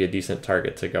that could be a decent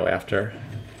target to go after.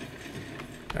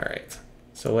 All right,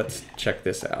 so let's check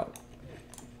this out.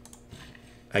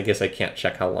 I guess I can't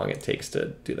check how long it takes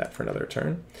to do that for another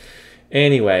turn.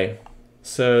 Anyway,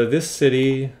 so this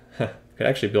city could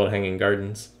actually build hanging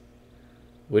gardens.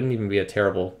 Wouldn't even be a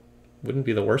terrible, wouldn't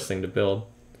be the worst thing to build.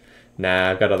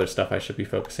 Nah, I've got other stuff I should be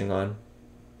focusing on.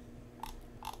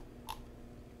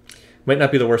 Might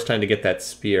not be the worst time to get that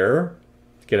spear,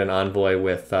 get an envoy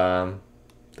with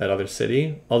that other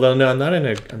city. Although no, I'm not in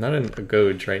a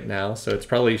Gouge right now, so it's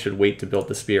probably should wait to build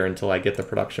the spear until I get the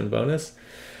production bonus.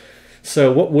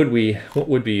 So what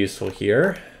would be useful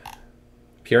here?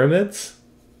 Pyramids?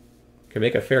 Could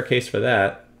make a fair case for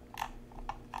that.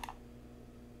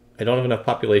 I don't have enough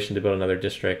population to build another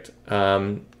district.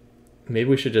 Maybe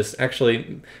we should just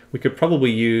actually, we could probably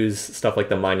use stuff like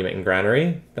the monument and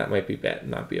granary. That might be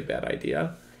not be a bad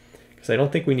idea, because I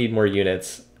don't think we need more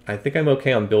units. I think I'm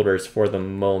okay on builders for the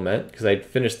moment, because I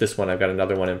finished this one. I've got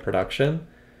another one in production.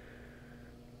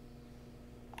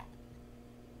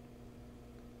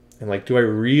 And like, do I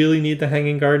really need the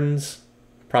hanging gardens?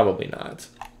 Probably not.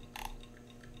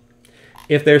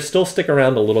 If they're still stick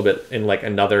around a little bit in like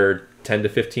another 10 to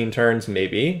 15 turns,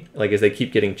 maybe. Like as they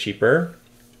keep getting cheaper.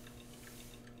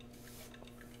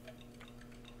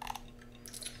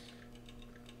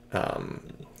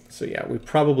 So yeah, we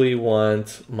probably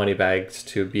want Moneybags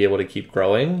to be able to keep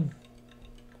growing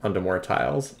onto more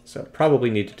tiles. So probably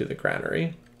need to do the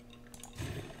granary.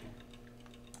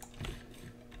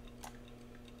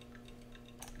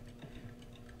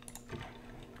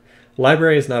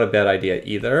 Library is not a bad idea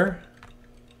either.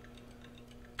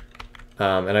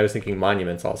 And I was thinking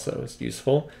monuments also is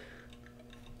useful.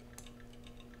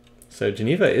 So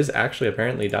Geneva is actually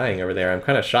apparently dying over there. I'm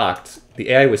kind of shocked. The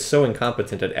AI was so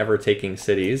incompetent at ever taking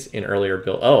cities in earlier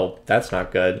build. Oh, that's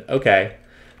not good. Okay.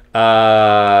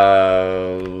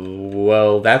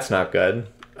 Well, that's not good.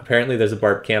 Apparently there's a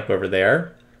barbed camp over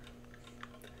there.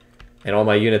 And all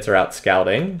my units are out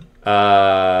scouting.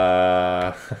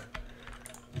 Well,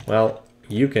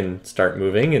 you can start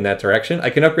moving in that direction. I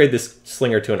can upgrade this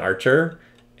slinger to an archer,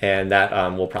 and that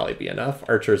will probably be enough.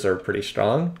 Archers are pretty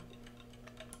strong.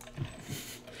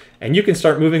 And you can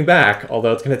start moving back,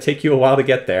 although it's going to take you a while to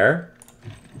get there.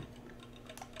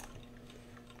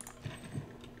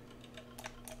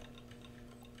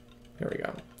 Here we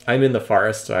go. I'm in the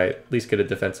forest, so I at least get a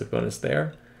defensive bonus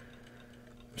there.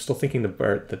 I'm still thinking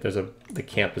that there's the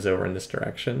camp is over in this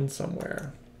direction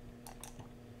somewhere.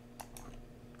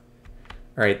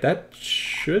 All right, that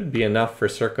should be enough for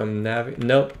circumnavigate.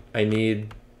 Nope, I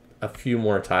need a few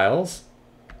more tiles.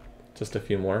 Just a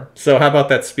few more. So how about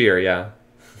that spear? Yeah.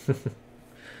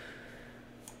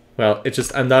 Well, it's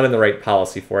just I'm not in the right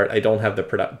policy for it. I don't have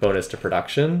the bonus to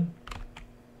production.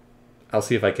 I'll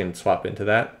see if I can swap into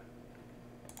that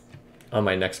on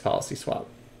my next policy swap.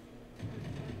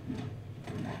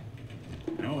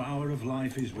 No hour of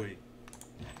life is wait.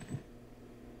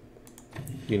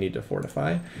 You need to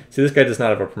fortify. See, this guy does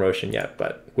not have a promotion yet,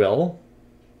 but will.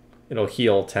 It'll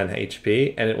heal 10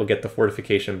 HP, and it will get the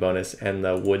fortification bonus and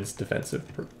the woods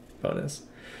defensive bonus.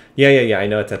 Yeah, I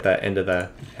know it's at the end of the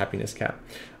happiness cap.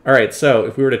 All right, so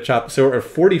if we were to chop, so we're at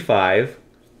 45.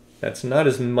 That's not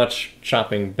as much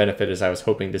chopping benefit as I was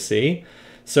hoping to see.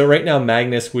 So right now,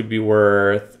 Magnus would be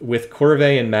worth, with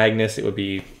Corvée and Magnus, it would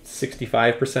be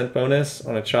 65% bonus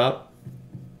on a chop.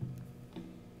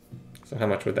 So how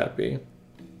much would that be?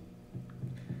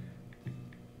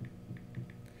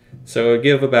 So it would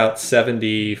give about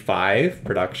 75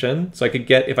 production. So I could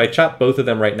get, if I chop both of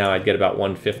them right now, I'd get about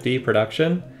 150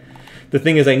 production. The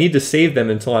thing is, I need to save them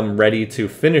until I'm ready to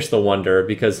finish the wonder,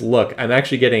 because look, I'm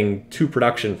actually getting 2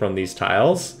 production from these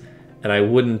tiles, and I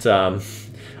wouldn't,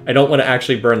 I don't want to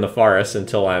actually burn the forest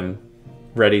until I'm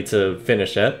ready to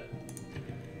finish it.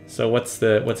 So what's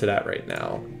it at right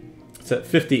now? It's at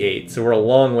 58, so we're a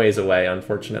long ways away,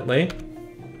 unfortunately.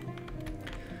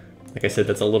 Like I said,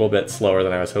 that's a little bit slower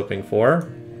than I was hoping for.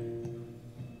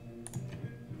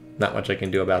 Not much I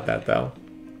can do about that, though.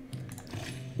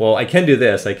 Well, I can do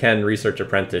this. I can research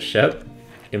apprenticeship,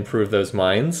 improve those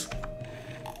mines.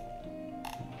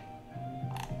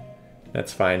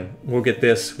 That's fine. We'll get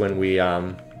this when we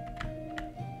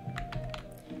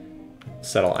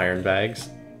settle iron bags.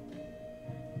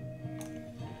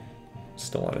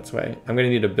 Still on its way. I'm going to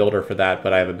need a builder for that,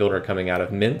 but I have a builder coming out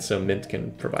of Mint, so Mint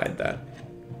can provide that.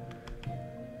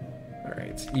 All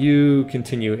right, you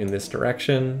continue in this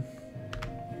direction.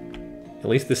 At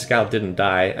least the scout didn't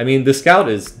die. I mean, the scout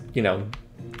is, you know,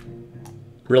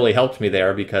 really helped me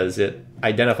there because it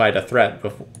identified a threat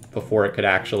before it could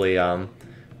actually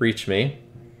reach me.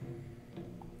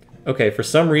 Okay, for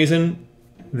some reason,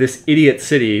 this idiot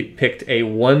city picked a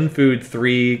 1 food,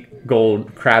 3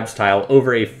 gold crabs tile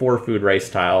over a 4 food rice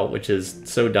tile, which is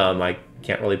so dumb I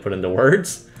can't really put into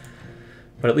words.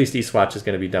 But at least Eastwatch is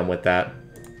going to be done with that.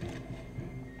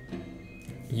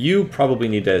 You probably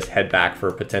need to head back for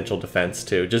potential defense,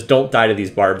 too. Just don't die to these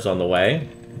barbs on the way.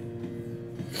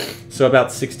 So about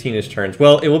 16-ish turns.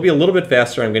 Well, it will be a little bit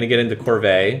faster. I'm going to get into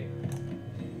Corvée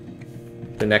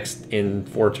the next in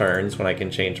 4 turns when I can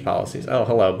change policies. Oh,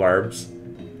 hello, barbs.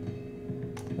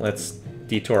 Let's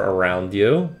detour around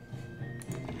you.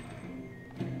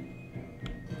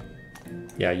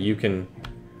 Yeah, you can...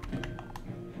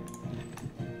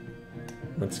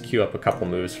 Let's queue up a couple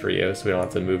moves for you so we don't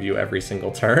have to move you every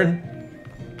single turn.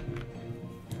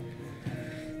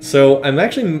 So I'm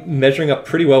actually measuring up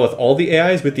pretty well with all the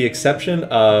AIs with the exception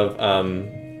of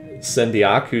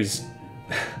Sendiak, whose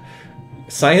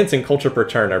science and culture per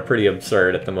turn are pretty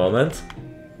absurd at the moment.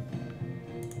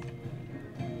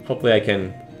 Hopefully I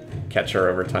can catch her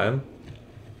over time.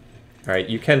 Alright,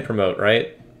 you can promote,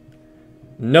 right?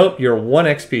 Nope, you're 1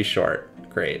 XP short.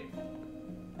 Great.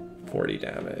 40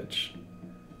 damage.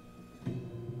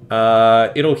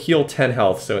 It'll heal 10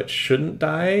 health, so it shouldn't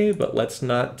die, but let's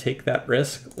not take that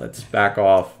risk. Let's back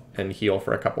off and heal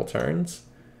for a couple turns.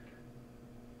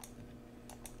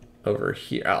 Over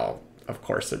here. Oh, of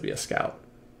course there'd be a scout.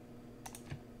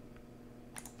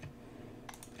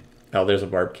 Oh, there's a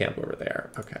barb camp over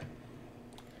there. Okay.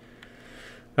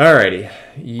 Alrighty.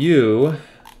 You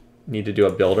need to do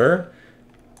a builder.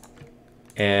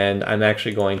 And I'm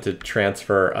actually going to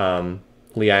transfer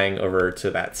Liang over to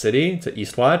that city, to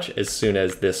Eastwatch, as soon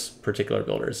as this particular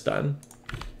builder is done.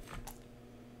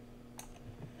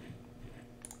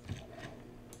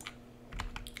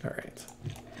 All right.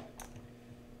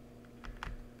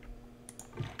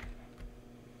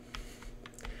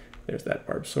 There's that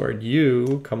barbed sword.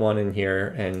 You come on in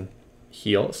here and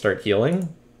heal. Start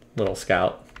healing, little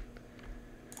scout.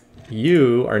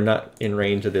 You are not in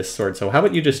range of this sword, so how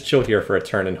about you just chill here for a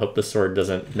turn and hope the sword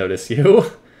doesn't notice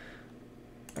you?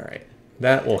 All right,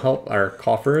 that will help our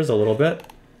coffers a little bit.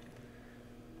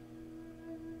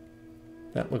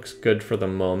 That looks good for the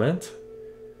moment.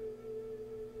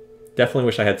 Definitely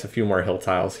wish I had a few more hill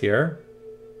tiles here.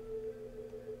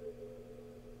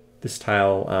 This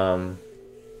tile, I'm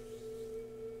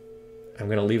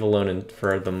going to leave alone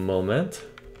for the moment.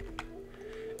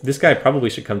 This guy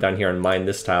probably should come down here and mine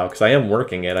this tile, because I am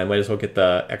working it. I might as well get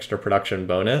the extra production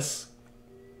bonus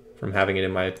from having it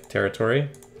in my territory.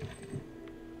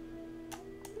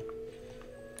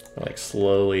 Like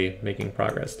slowly making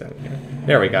progress down here.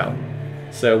 There we go.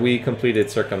 So we completed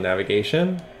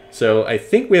circumnavigation. So I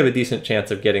think we have a decent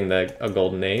chance of getting a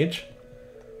golden age,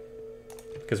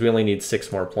 because we only need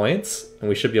 6 more points, and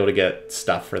we should be able to get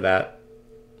stuff for that,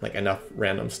 like enough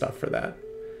random stuff for that.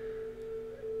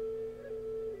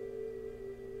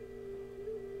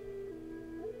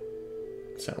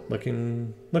 So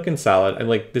looking solid. I'm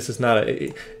like, this is not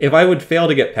a... If I would fail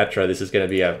to get Petra, this is going to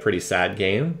be a pretty sad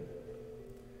game.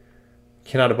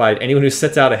 Cannot abide anyone who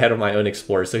sets out ahead of my own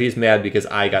explorers. So he's mad because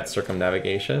I got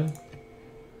circumnavigation.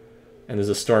 And there's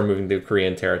a storm moving through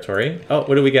Korean territory. Oh,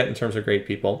 what do we get in terms of great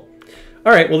people?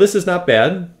 All right, well, this is not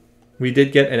bad. We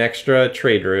did get an extra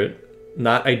trade route.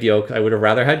 Not ideal. I would have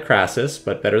rather had Crassus,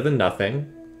 but better than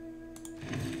nothing.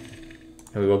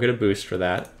 And we will get a boost for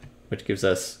that, which gives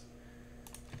us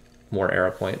more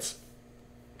era points.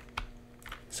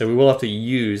 So we will have to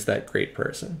use that great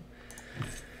person.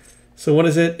 So what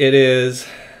is it? It is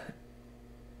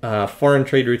foreign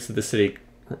trade routes to the city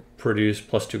produce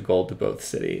 +2 gold to both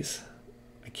cities.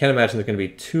 I can't imagine there's going to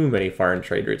be too many foreign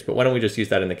trade routes, but why don't we just use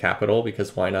that in the capital,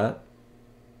 because why not?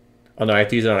 Oh no, I have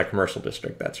to use it on a commercial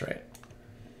district, that's right.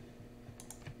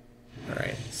 All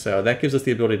right, so that gives us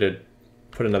the ability to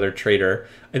put another trader.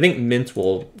 I think Mint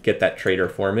will get that trader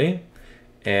for me.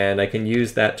 And I can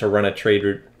use that to run a trade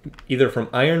route either from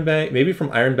Ironbag, maybe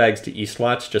from Ironbags to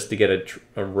Eastwatch, just to get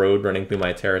a road running through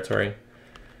my territory.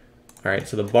 All right,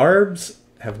 so the Barbs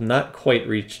have not quite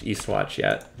reached Eastwatch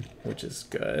yet, which is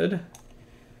good.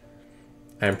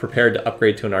 I'm prepared to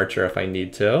upgrade to an archer if I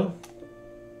need to.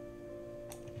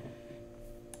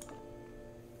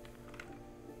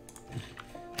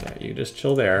 Yeah, you just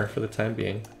chill there for the time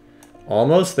being.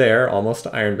 Almost there, almost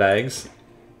to Ironbags.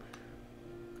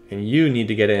 And you need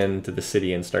to get into the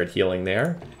city and start healing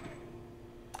there.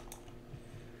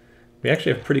 We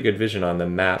actually have pretty good vision on the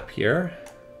map here.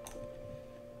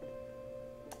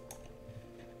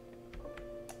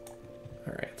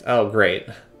 All right. Oh, great.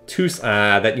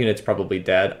 That unit's probably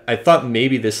dead. I thought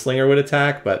maybe this slinger would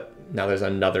attack, but now there's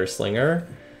another slinger.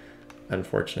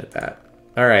 Unfortunate that.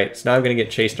 All right, so now I'm going to get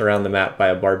chased around the map by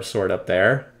a barbed sword up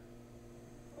there.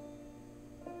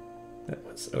 That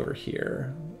was over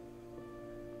here.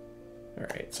 All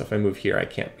right, so if I move here, I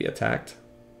can't be attacked.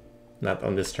 Not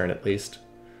on this turn, at least.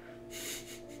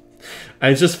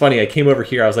 And it's just funny. I came over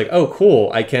here. I was like, "Oh, cool!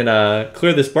 I can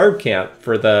clear this barb camp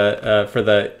for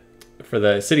the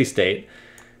city-state."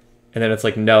 And then it's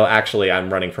like, "No, actually,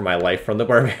 I'm running for my life from the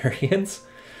barbarians."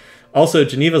 Also,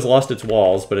 Geneva's lost its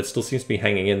walls, but it still seems to be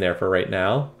hanging in there for right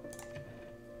now.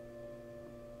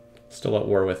 Still at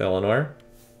war with Eleanor.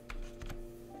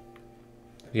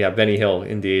 Yeah, Benny Hill,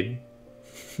 indeed.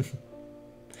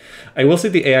 I will say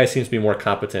the AI seems to be more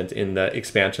competent in the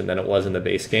expansion than it was in the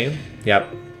base game.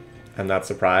 Yep, I'm not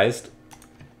surprised.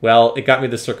 Well, it got me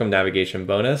the circumnavigation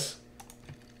bonus,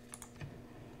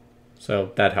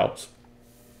 so that helps.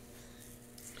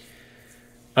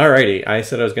 Alrighty, I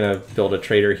said I was going to build a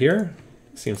trader here.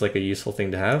 Seems like a useful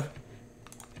thing to have.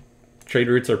 Trade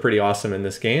routes are pretty awesome in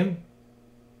this game.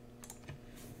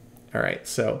 Alright,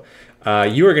 so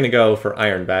you are going to go for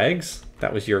iron bags.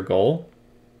 That was your goal.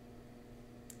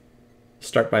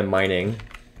 Start by mining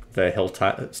the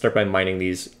start by mining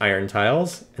these iron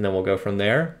tiles, and then we'll go from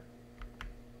there.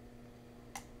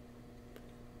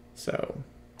 So,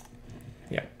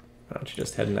 yeah, why don't you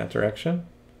just head in that direction?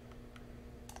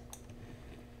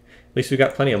 At least we've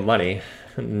got plenty of money.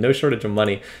 No shortage of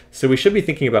money. So we should be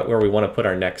thinking about where we want to put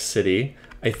our next city.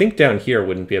 I think down here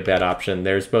wouldn't be a bad option.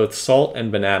 There's both salt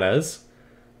and bananas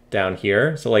down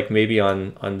here. So like maybe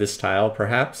on this tile,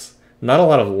 perhaps. Not a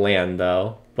lot of land,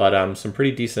 though, but some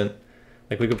pretty decent...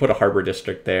 Like we could put a harbor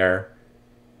district there.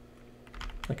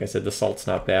 Like I said, the salt's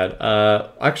not bad.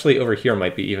 Actually, over here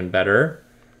might be even better.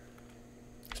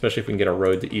 Especially if we can get a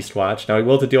road to Eastwatch. Now, we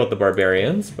will have to deal with the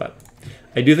barbarians, but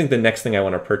I do think the next thing I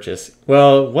want to purchase...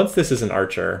 Well, once this is an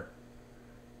archer,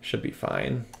 should be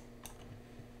fine.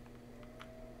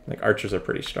 Like, archers are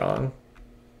pretty strong.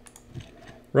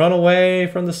 Run away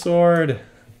from the sword!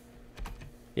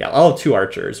 Yeah, I'll have 2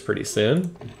 archers pretty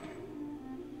soon.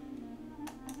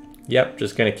 Yep,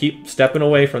 just gonna keep stepping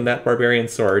away from that barbarian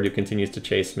sword who continues to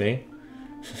chase me.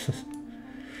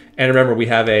 And remember, we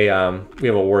have a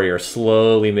warrior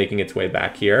slowly making its way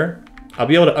back here. I'll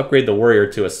be able to upgrade the warrior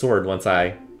to a sword once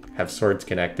I have swords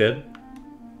connected.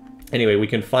 Anyway, we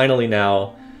can finally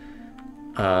now...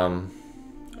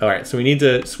 Alright, so we need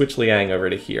to switch Liang over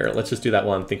to here. Let's just do that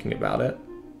while I'm thinking about it.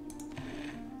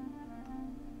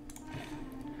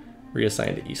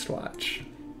 Reassign to Eastwatch.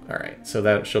 Alright, so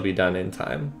that she'll be done in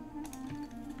time.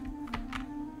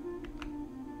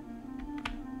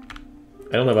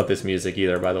 I don't know about this music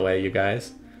either, by the way, you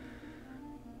guys.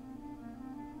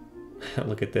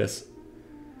 Look at this.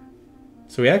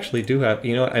 So we actually do have...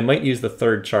 You know what? I might use the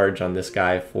 3rd charge on this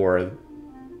guy for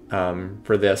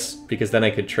this, because then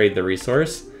I could trade the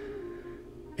resource.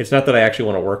 It's not that I actually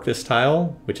want to work this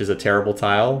tile, which is a terrible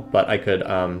tile, but I could...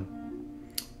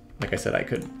 like I said, I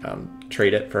could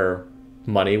trade it for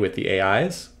money with the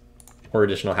AIs or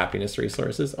additional happiness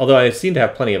resources. Although I seem to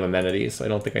have plenty of amenities, so I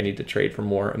don't think I need to trade for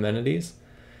more amenities.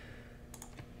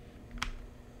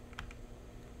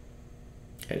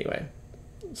 Anyway,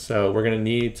 so we're going to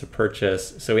need to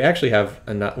purchase... So we actually have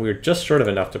enough... We're just short of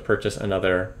enough to purchase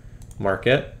another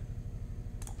market.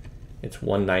 It's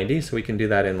 190, so we can do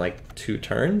that in like 2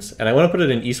 turns. And I want to put it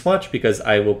in Eastwatch because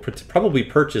I will probably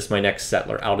purchase my next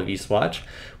settler out of Eastwatch.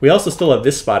 We also still have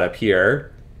this spot up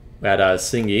here at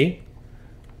Singi,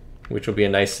 which will be a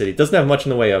nice city. It doesn't have much in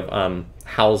the way of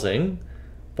housing,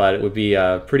 but it would be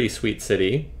a pretty sweet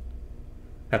city.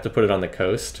 Have to put it on the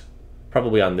coast,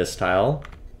 probably on this tile,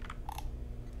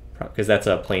 because that's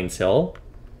a Plains Hill.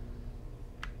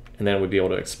 And then it would be able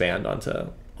to expand onto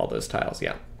all those tiles,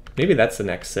 yeah. Maybe that's the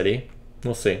next city.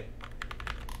 We'll see.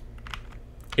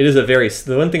 It is a very...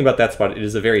 The one thing about that spot, it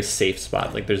is a very safe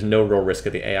spot. Like, there's no real risk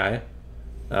of the AI.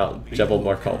 Oh, Jebel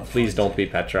Morkal. Please don't be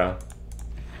Petra.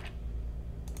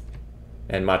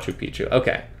 And Machu Picchu.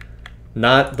 Okay.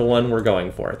 Not the one we're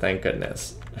going for, thank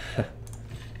goodness.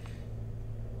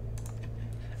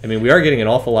 I mean, we are getting an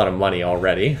awful lot of money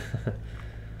already.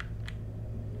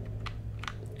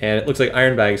 And it looks like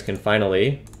Ironbags can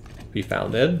finally be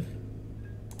founded.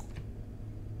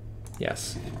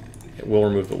 Yes, it will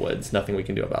remove the woods. Nothing we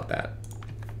can do about that.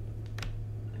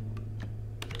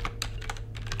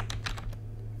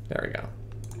 There we go.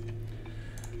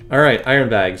 All right,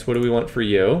 Ironbags, what do we want for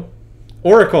you?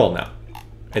 Oracle, no.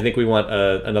 I think we want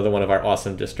another one of our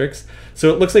awesome districts.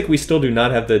 So it looks like we still do not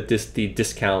have the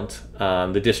discount,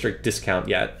 the district discount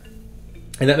yet.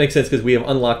 And that makes sense because we have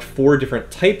unlocked 4 different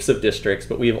types of districts,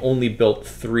 but we have only built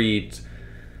 3.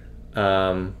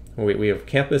 We have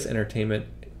campus, entertainment.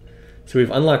 So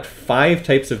we've unlocked 5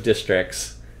 types of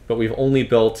districts, but we've only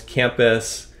built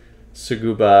campus,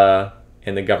 Suguba,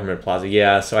 and the government plaza.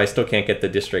 Yeah, so I still can't get the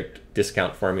district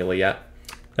discount formula yet.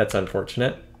 That's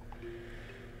unfortunate.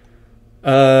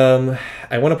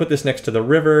 I want to put this next to the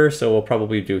river, so we'll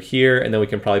probably do here, and then we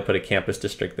can probably put a campus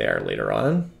district there later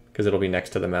on, because it'll be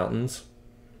next to the mountains.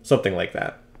 Something like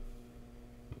that.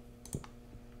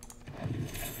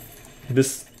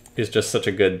 This is just such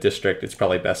a good district, it's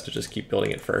probably best to just keep building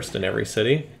it first in every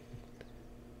city.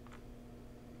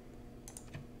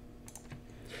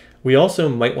 We also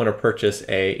might want to purchase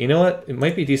a, you know what, it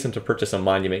might be decent to purchase a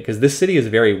monument, because this city is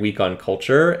very weak on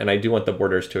culture, and I do want the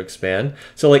borders to expand.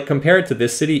 So like compared to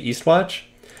this city, Eastwatch,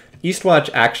 Eastwatch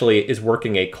actually is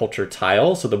working a culture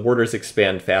tile, so the borders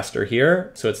expand faster here,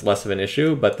 so it's less of an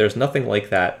issue, but there's nothing like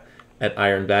that at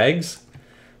Ironbags.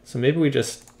 So maybe we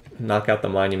just knock out the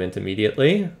monument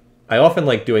immediately. I often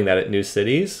like doing that at new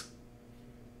cities.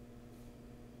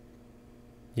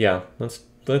 Yeah,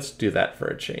 let's do that for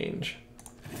a change.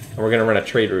 And we're going to run a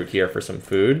trade route here for some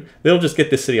food. They'll just get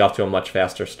this city off to a much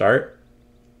faster start.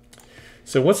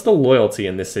 So what's the loyalty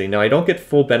in this city? Now, I don't get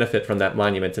full benefit from that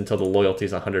monument until the loyalty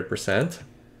is 100%.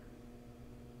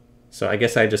 So I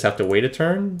guess I just have to wait a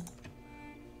turn.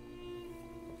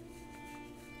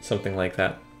 Something like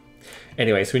that.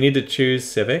 Anyway, so we need to choose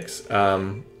civics.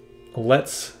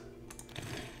 Let's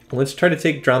try to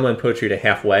take drama and poetry to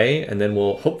halfway, and then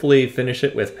we'll hopefully finish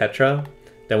it with Petra.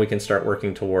 Then we can start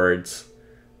working towards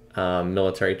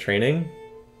military training.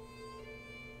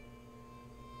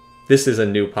 This is a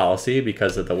new policy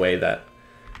because of the way that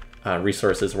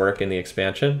resources work in the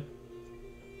expansion.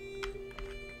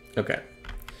 Okay.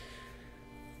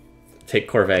 Take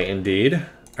Corvée, indeed.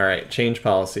 All right, change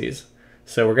policies.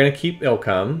 So we're going to keep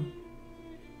Ilkham.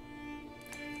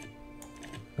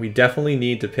 we definitely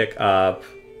need to pick up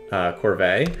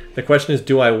Corvée. The question is,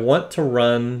 do I want to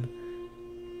run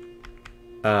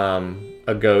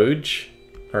a Goj,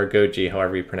 or a Goji,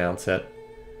 however you pronounce it,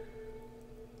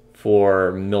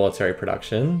 for military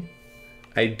production?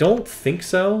 I don't think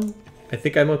so. I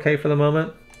think I'm okay for the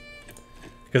moment,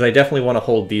 because I definitely want to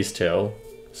hold these two.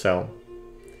 So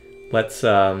let's,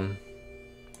 yeah,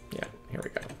 here we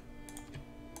go.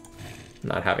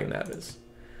 Not having that is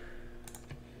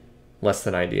less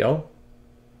than ideal.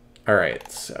 All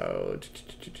right, so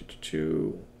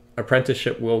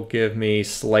apprenticeship will give me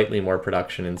slightly more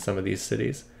production in some of these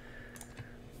cities.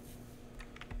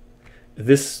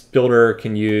 This builder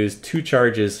can use 2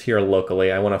 charges here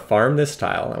locally. I want to farm this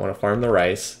tile. I want to farm the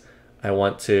rice. I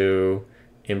want to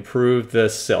improve the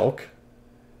silk.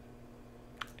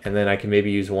 And then I can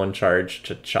maybe use 1 charge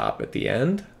to chop at the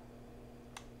end.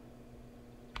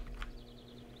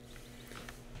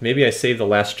 Maybe I save the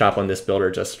last chop on this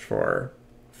builder just for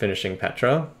finishing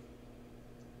Petra.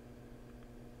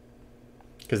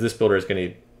 Because this builder is going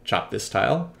to chop this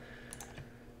tile.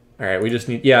 All right, we just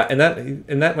need, yeah, and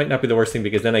that might not be the worst thing,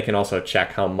 because then I can also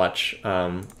check how much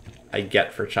I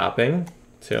get for chopping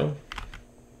too.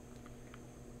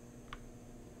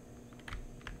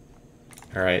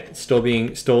 All right, still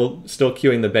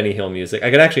queuing the Benny Hill music. I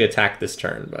could actually attack this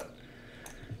turn, but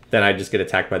then I just get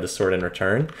attacked by the sword in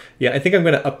return. Yeah, I think I'm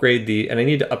going to upgrade and I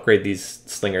need to upgrade these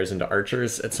slingers into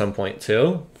archers at some point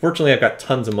too. Fortunately, I've got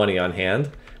tons of money on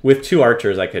hand. With 2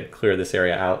 archers, I could clear this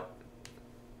area out.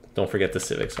 Don't forget the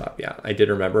civic swap. Yeah, I did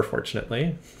remember,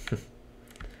 fortunately.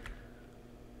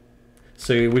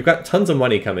 So we've got tons of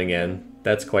money coming in.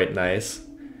 That's quite nice.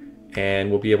 And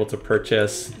we'll be able to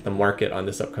purchase the market on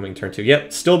this upcoming turn too.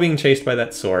 Yep, still being chased by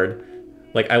that sword.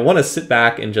 Like, I want to sit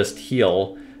back and just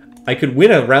heal. I could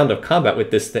win a round of combat with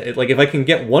this. Like, if I can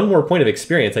get 1 more point of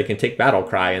experience, I can take Battle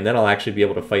Cry, and then I'll actually be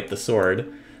able to fight the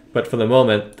sword. But for the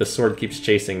moment, the sword keeps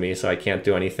chasing me, so I can't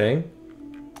do anything.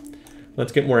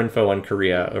 Let's get more info on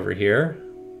Korea over here.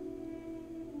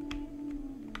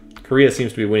 Korea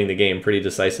seems to be winning the game pretty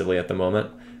decisively at the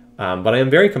moment. But I am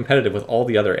very competitive with all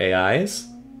the other AIs,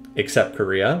 except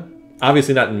Korea.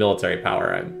 Obviously not in military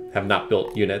power. I have not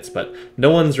built units, but no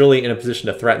one's really in a position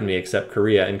to threaten me except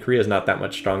Korea, and Korea is not that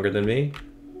much stronger than me.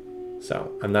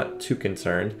 So I'm not too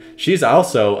concerned. She's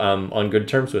also on good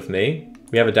terms with me.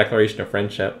 We have a declaration of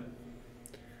friendship.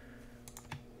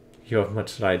 You have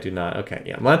much that I do not. Okay,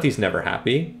 yeah, Monty's never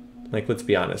happy. Like, let's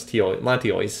be honest.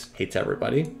 Monty always hates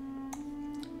everybody.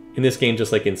 In this game,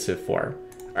 just like in Civ 4.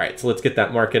 All right, so let's get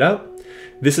that market up.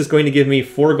 This is going to give me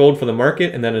 4 gold for the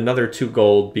market, and then another 2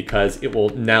 gold because it will,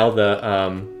 now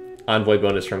the envoy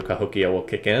bonus from Cahokia will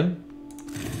kick in.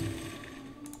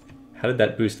 How did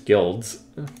that boost guilds?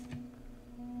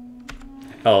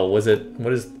 Oh, was it,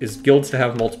 is guilds to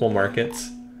have multiple markets?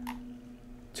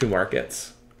 2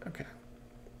 markets, okay.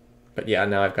 But yeah,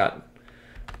 now I've got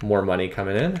more money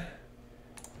coming in.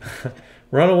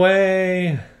 Run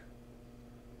away!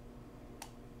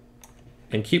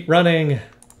 And keep running!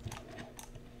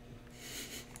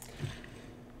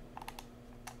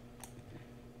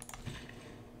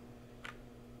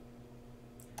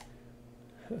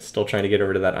 Still trying to get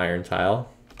over to that iron tile.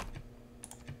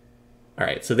 All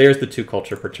right, so there's the 2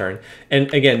 culture per turn.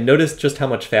 And again, notice just how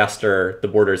much faster the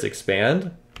borders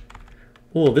expand.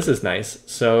 Oh, this is nice.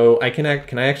 So can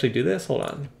I actually do this? Hold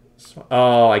on.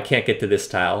 Oh, I can't get to this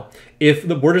tile. If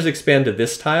the borders expand to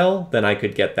this tile, then I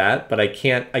could get that, but I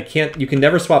can't, you can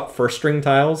never swap first string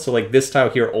tiles. So like this tile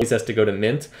here always has to go to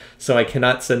mint. So I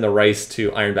cannot send the rice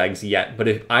to Ironbags yet. But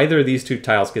if either of these 2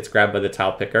 tiles gets grabbed by the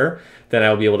tile picker, then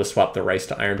I'll be able to swap the rice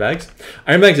to Ironbags.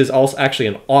 Ironbags is also actually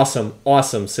an awesome,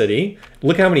 awesome city.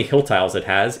 Look how many hill tiles it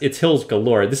has. It's hills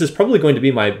galore. This is probably going to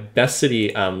be my best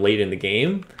city late in the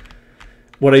game.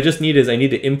 What I just need is I need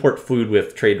to import food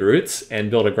with trade routes and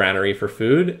build a granary for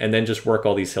food and then just work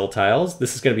all these hill tiles.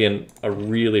 This is going to be a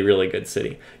really, really good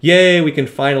city. Yay, we can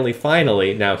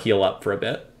finally now heal up for a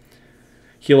bit.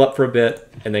 Heal up for a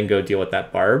bit and then go deal with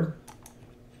that barb.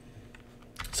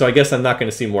 So I guess I'm not going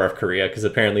to see more of Korea because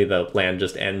apparently the land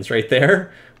just ends right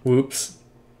there. Whoops.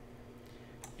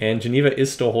 And Geneva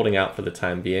is still holding out for the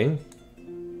time being.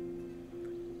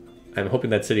 I'm hoping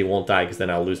that city won't die because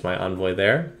then I'll lose my envoy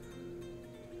there.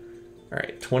 All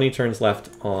right, 20 turns left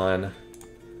on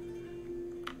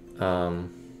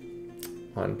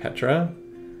Petra.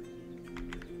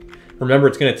 Remember,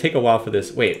 it's going to take a while for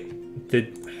this. Wait,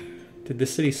 did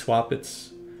this city swap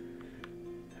its...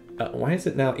 why is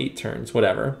it now 8 turns?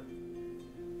 Whatever.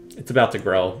 It's about to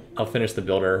grow. I'll finish the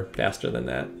builder faster than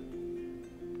that.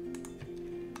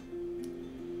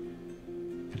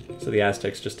 So the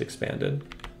Aztecs just expanded.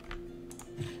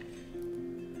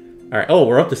 All right. Oh,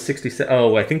 we're up to 67.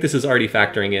 Oh, I think this is already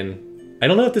factoring in. I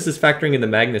don't know if this is factoring in the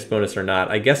Magnus bonus or not.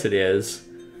 I guess it is.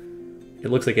 It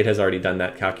looks like it has already done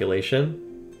that calculation.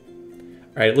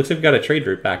 All right, it looks like we've got a trade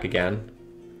route back again.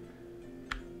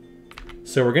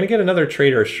 So we're going to get another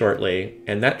trader shortly,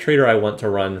 and that trader I want to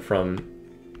run from...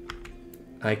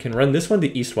 I can run this one to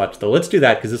Eastwatch, though. Let's do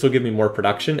that, because this will give me more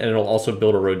production, and it'll also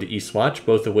build a road to Eastwatch,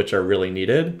 both of which are really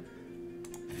needed.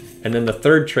 And then the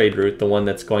third trade route, the one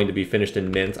that's going to be finished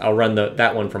in Mint, I'll run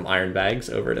that one from Iron Bags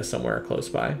over to somewhere close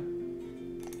by.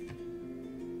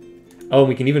 Oh, and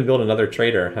we can even build another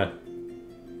trader, huh?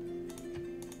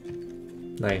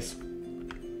 Nice.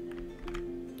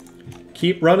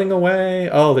 Keep running away.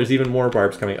 Oh, there's even more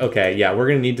barbs coming. Okay, yeah, we're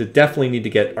going to definitely need to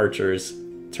get archers,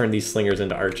 turn these slingers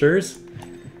into archers.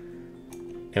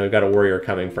 And we've got a warrior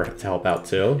coming to help out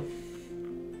too.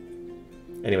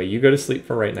 Anyway, you go to sleep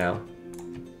for right now.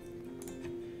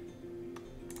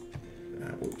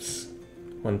 Oops.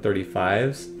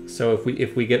 135s. So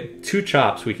if we get 2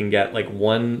 chops, we can get like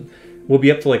one... We'll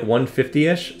be up to like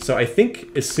 150-ish. So I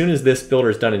think as soon as this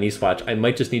builder's done in Eastwatch, I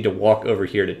might just need to walk over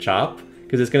here to chop.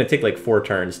 Because it's going to take like 4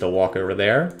 turns to walk over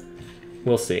there.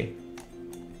 We'll see.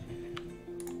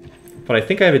 But I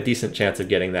think I have a decent chance of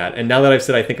getting that. And now that I've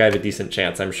said I think I have a decent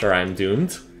chance, I'm sure I'm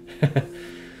doomed.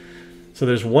 So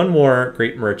there's one more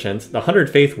Great Merchant. The 100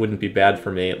 Faith wouldn't be bad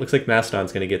for me. It looks like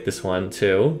Mastodon's going to get this one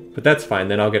too. But that's fine.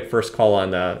 Then I'll get first call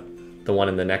on the one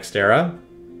in the next era.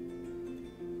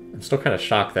 I'm still kind of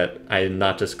shocked that I'm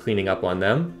not just cleaning up on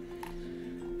them.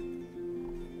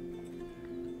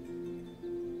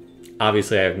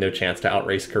 Obviously, I have no chance to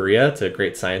outrace Korea to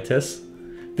great scientists.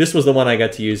 This was the one I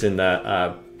got to use in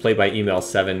the Play by Email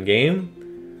 7 game.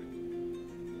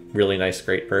 Really nice,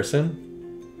 great person.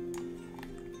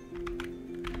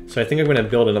 So I think I'm going to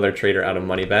build another trader out of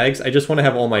Moneybags. I just want to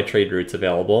have all my trade routes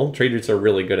available. Trade routes are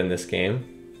really good in this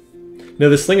game. No,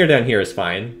 the slinger down here is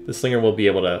fine. The slinger will be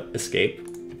able to escape.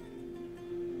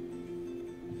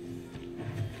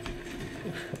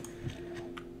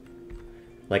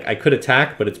 Like, I could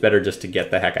attack, but it's better just to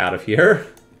get the heck out of here.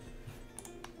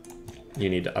 You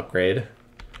need to upgrade.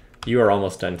 You are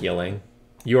almost done healing.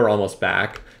 You are almost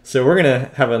back. So we're going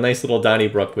to have a nice little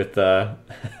Donnybrook with the,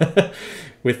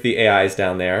 with the AIs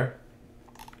down there.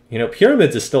 You know,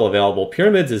 Pyramids is still available.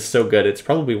 Pyramids is so good, it's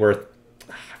probably worth...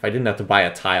 If I didn't have to buy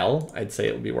a tile, I'd say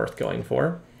it would be worth going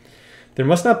for. There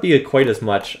must not be quite as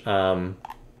much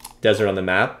desert on the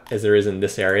map as there is in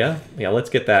this area. Yeah, let's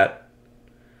get that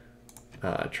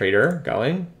trader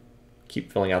going.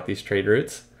 Keep filling out these trade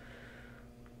routes.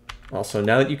 Also,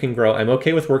 now that you can grow, I'm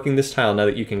okay with working this tile now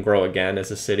that you can grow again as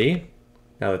a city.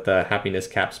 Now that the happiness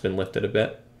cap's been lifted a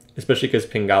bit. Especially because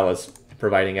Pingala's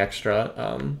providing extra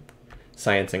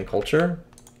science and culture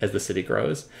as the city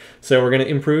grows. So we're going to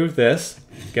improve this,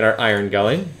 get our iron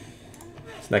going.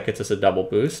 So that gets us a double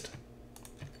boost.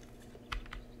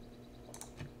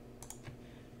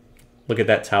 Look at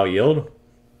that tile yield.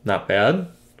 Not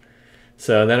bad.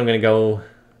 So then I'm going to go,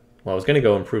 well, I was going to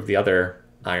go improve the other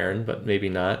iron, but maybe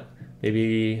not.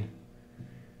 Maybe,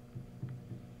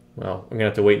 well, we're going to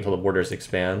have to wait until the borders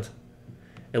expand.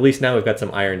 At least now we've got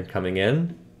some iron coming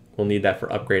in. We'll need that for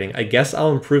upgrading. I guess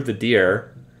I'll improve the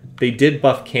deer. They did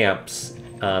buff camps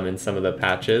in some of the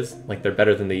patches. Like, they're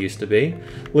better than they used to be.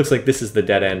 Looks like this is the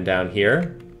dead end down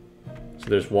here. So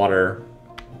there's water.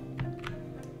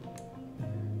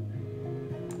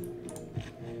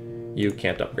 You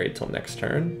can't upgrade till next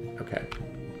turn. Okay.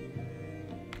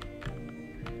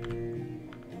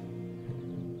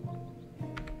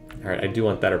 Alright, I do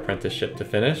want that apprenticeship to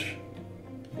finish.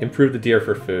 Improve the deer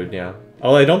for food, yeah.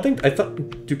 Oh, I don't think... I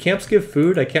thought... Do camps give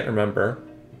food? I can't remember.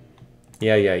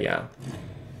 Yeah.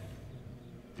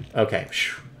 Okay.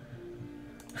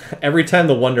 Every time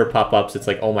the wonder pop-ups, it's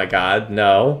like, oh my god,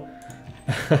 no.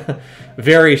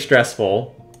 Very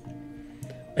stressful.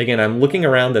 Again, I'm looking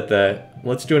around at the...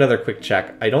 Let's do another quick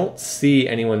check. I don't see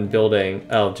anyone building...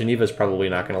 Oh, Geneva's probably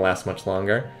not going to last much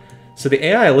longer. So the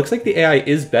AI, it looks like the AI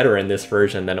is better in this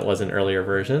version than it was in earlier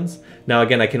versions. Now,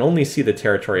 again, I can only see the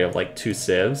territory of like 2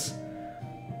 civs.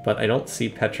 But I don't see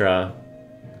Petra.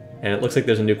 And it looks like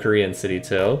there's a new Korean city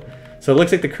too. So it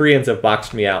looks like the Koreans have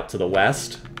boxed me out to the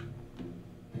west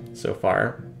so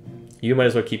far. You might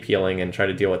as well keep healing and try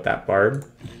to deal with that barb.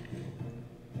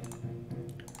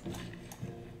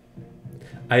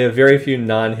 I have very few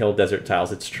non-hill desert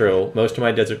tiles, it's true. Most of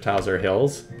my desert tiles are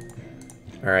hills.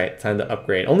 Alright, time to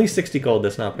upgrade. Only 60 gold,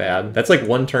 that's not bad. That's like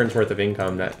 1 turn's worth of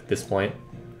income at this point.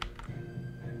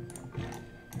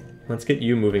 Let's get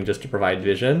you moving just to provide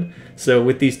vision. So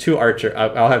with these 2 archers,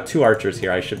 I'll have 2 archers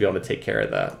here. I should be able to take care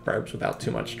of the barbs without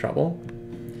too much trouble.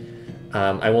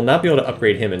 I will not be able to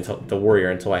upgrade him until the warrior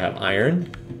until I have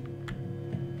iron.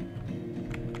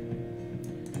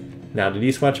 Now, did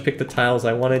Eastwatch pick the tiles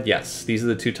I wanted? Yes, these are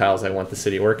the 2 tiles I want the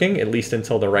city working, at least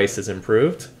until the rice is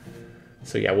improved.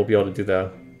 So yeah, we'll be able to do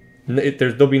the...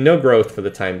 There'll be no growth for the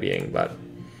time being, but...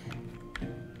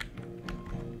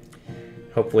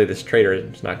 hopefully this trader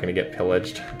is not going to get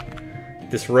pillaged.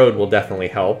 This road will definitely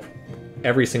help.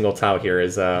 Every single tile here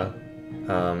is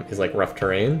like rough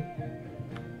terrain.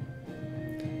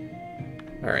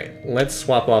 Alright, let's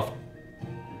swap off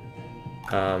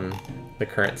the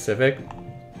current civic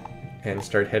and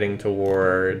start heading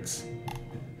towards...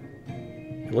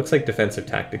 It looks like defensive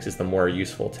tactics is the more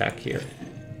useful tech here,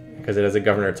 because it has a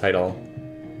governor title.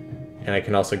 And I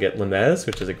can also get Lemez,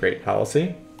 which is a great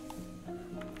policy.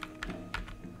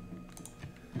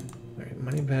 Alright,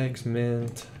 Moneybags,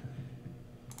 mint.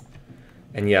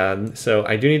 And yeah, so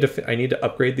I need to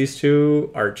upgrade these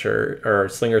 2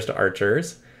 slingers to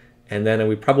archers. And then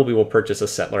we probably will purchase a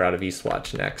settler out of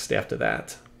Eastwatch next after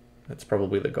that. That's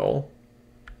probably the goal.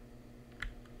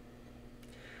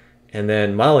 And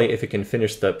then Mali, if it can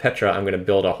finish the Petra, I'm going to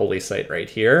build a holy site right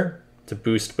here to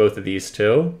boost both of these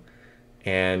 2.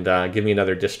 And give me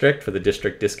another district for the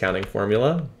district discounting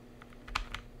formula.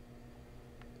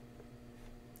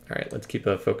 All right, let's keep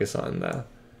a focus on the...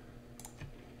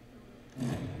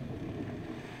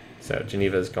 So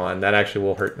Geneva's gone. That actually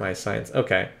will hurt my science.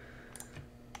 Okay.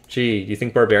 Gee, do you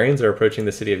think barbarians are approaching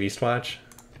the city of Eastwatch?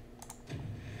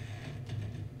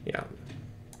 Yeah.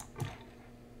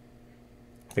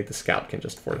 I think the scout can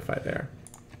just fortify there.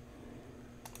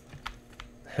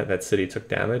 That city took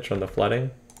damage from the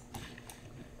flooding.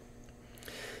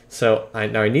 So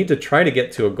now I need to try to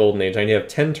get to a golden age. I need to have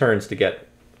 10 turns to get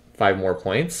 5 more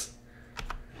points.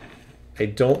 I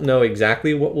don't know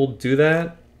exactly what will do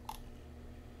that.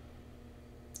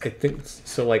 I think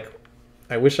so, like,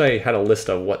 I wish I had a list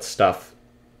of what stuff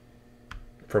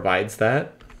provides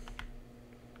that.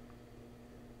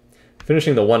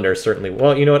 Finishing the Wonder certainly...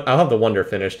 Well, you know what? I'll have the Wonder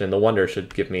finished, and the Wonder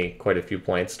should give me quite a few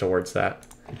points towards that.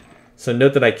 So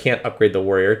note that I can't upgrade the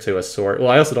Warrior to a sword.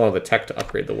 Well, I also don't have the tech to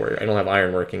upgrade the Warrior. I don't have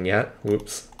iron working yet.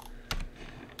 Whoops.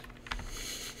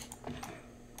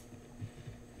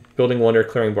 Building Wonder,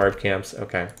 clearing barb camps.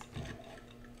 Okay.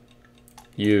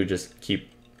 You just keep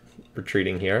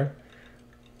retreating here.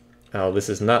 Oh, this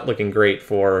is not looking great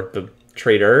for the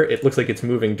trader. It looks like it's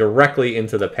moving directly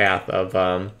into the path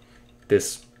of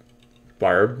this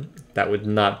barb. That would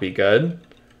not be good.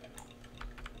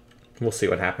 We'll see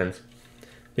what happens.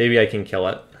 Maybe I can kill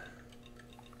it.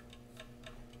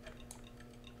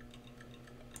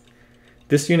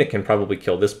 This unit can probably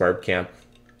kill this barb camp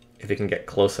if it can get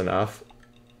close enough.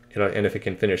 And if it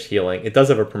can finish healing. It does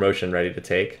have a promotion ready to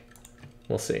take.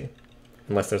 We'll see.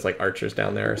 Unless there's like archers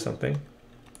down there or something.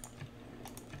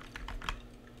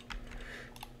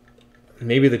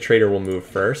 Maybe the trader will move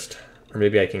first. Or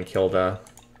maybe I can kill the...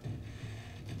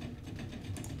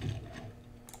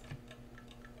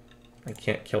 I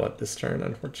can't kill it this turn,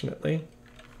 unfortunately.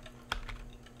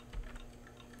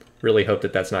 Really hope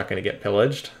that that's not going to get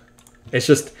pillaged. It's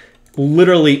just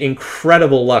literally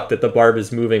incredible luck that the barb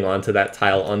is moving onto that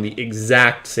tile on the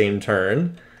exact same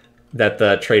turn that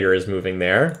the trader is moving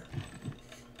there.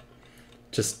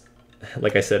 Just,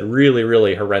 like I said, really,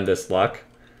 really horrendous luck.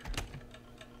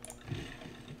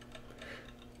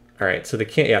 All right, so the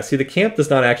camp, yeah, see, the camp does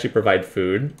not actually provide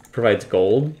food, it provides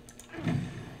gold.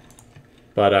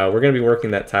 But we're going to be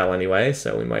working that tile anyway,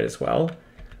 so we might as well.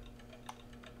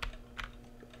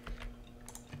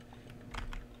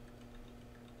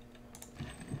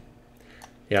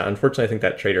 Yeah, unfortunately, I think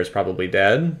that trader is probably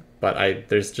dead, but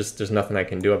there's nothing I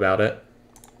can do about it.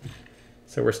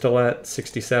 So we're still at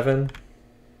 67,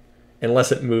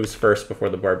 unless it moves first before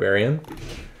the barbarian.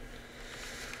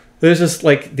 There's just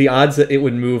like the odds that it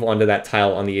would move onto that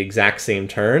tile on the exact same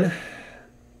turn.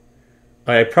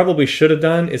 What I probably should have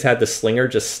done is had the slinger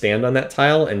just stand on that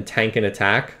tile and tank an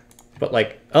attack. But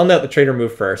like, oh no, the trader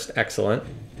moved first. Excellent.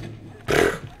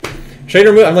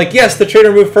 Trader move. I'm like, yes, the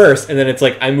trader moved first. And then it's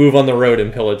like, I move on the road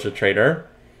and pillage the trader.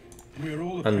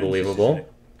 Unbelievable.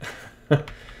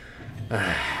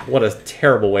 What a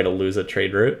terrible way to lose a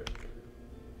trade route.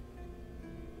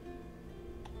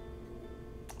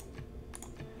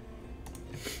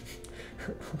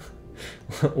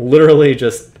 Literally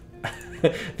just...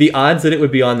 the odds that it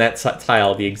would be on that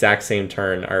tile the exact same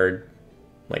turn are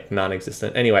like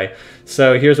non-existent. Anyway,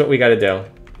 so here's what we got to do.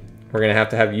 We're going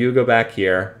to have you go back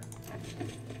here.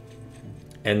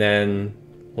 And then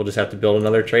we'll just have to build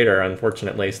another trader,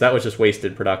 unfortunately. So that was just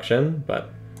wasted production, but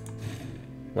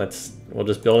we'll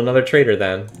just build another trader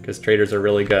then, because traders are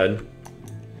really good.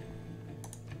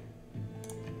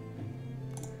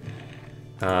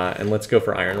 And let's go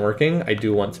for ironworking. I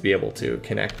do want to be able to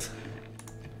connect,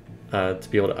 to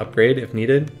be able to upgrade if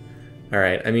needed. All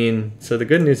right, I mean, so the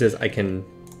good news is I can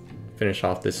finish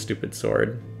off this stupid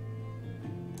sword.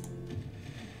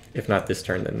 If not this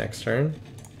turn, then next turn.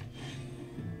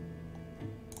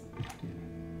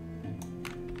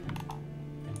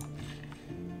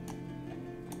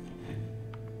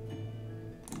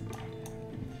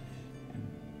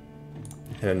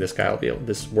 And then this guy will be able,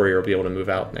 this warrior will be able to move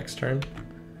out next turn.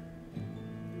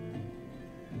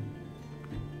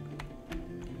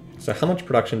 So how much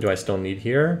production do I still need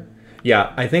here?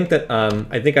 Yeah, I think that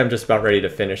I'm just about ready to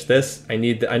finish this. I'm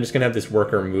just gonna have this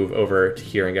worker move over to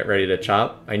here and get ready to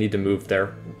chop. I need to move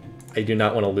there. I do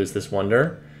not want to lose this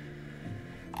wonder.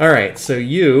 All right, so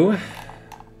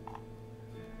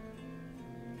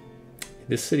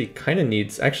this city kind of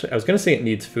needs, actually, I was gonna say it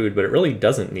needs food, but it really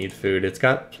doesn't need food. It's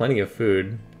got plenty of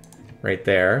food right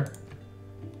there.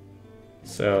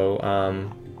 So,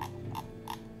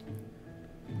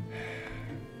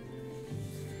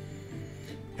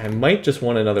 I might just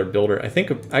want another builder. I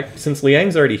think since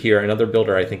Liang's already here, another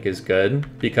builder I think is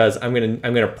good because I'm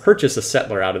gonna purchase a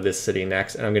settler out of this city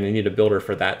next, and I'm gonna need a builder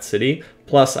for that city.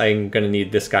 Plus, I'm gonna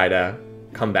need this guy to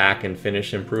come back and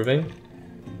finish improving.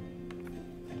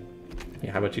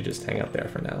 Yeah, how about you just hang out there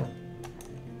for now?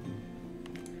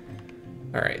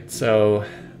 All right, so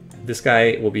this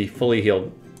guy will be fully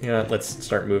healed. You know, let's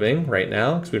start moving right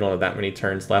now because we don't have that many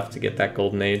turns left to get that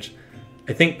golden age.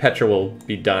 I think Petra will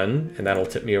be done, and that'll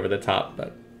tip me over the top.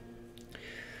 But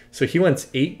so he wants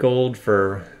 8 gold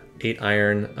for 8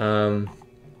 iron.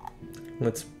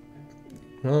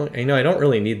 Well, you know, I don't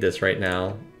really need this right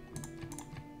now.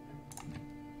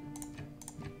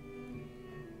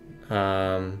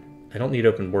 I don't need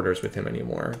open borders with him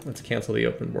anymore. Let's cancel the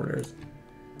open borders.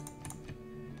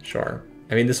 Sure.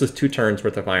 I mean, this was 2 turns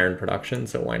worth of iron production,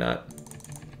 so why not?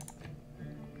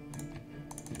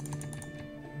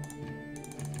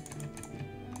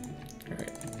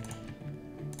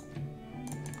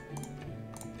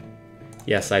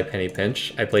 Yes, I penny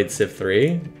pinch. I played Civ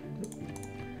 3.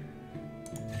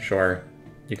 Sure.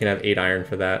 You can have 8 iron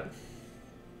for that.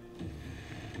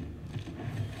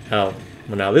 Oh,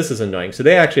 well now this is annoying. So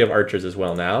they actually have archers as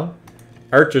well now.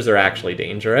 Archers are actually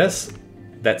dangerous.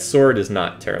 That sword is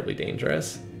not terribly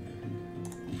dangerous.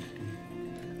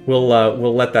 We'll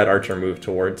let that archer move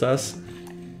towards us.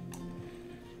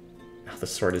 Oh, the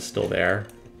sword is still there.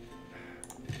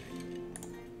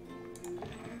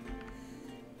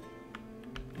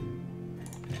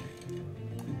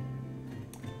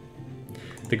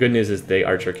 The good news is the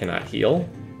archer cannot heal.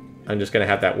 I'm just going to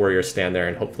have that warrior stand there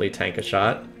and hopefully tank a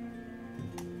shot.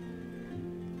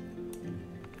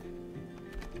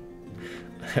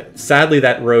 Sadly,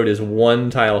 that road is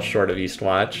 1 tile short of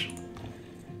Eastwatch.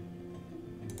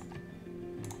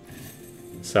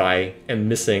 So I am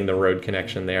missing the road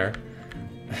connection there.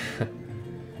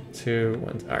 2,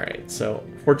 1. All right, so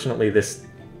fortunately this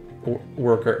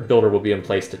builder will be in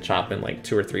place to chop in like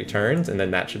 2 or 3 turns, and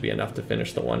then that should be enough to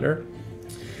finish the wonder.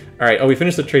 All right, oh, we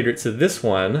finished the trade route. So this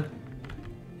one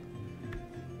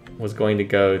was going to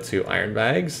go to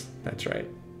Ironbags. That's right.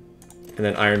 And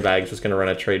then Ironbags was going to run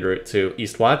a trade route to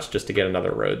Eastwatch just to get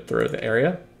another road through the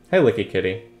area. Hey, Licky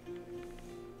Kitty.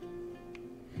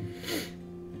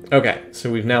 Okay, so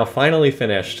we've now finally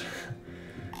finished.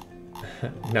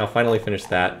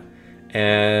 That.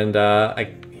 And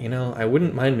I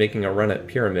wouldn't mind making a run at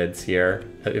pyramids here.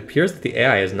 It appears that the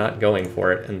AI is not going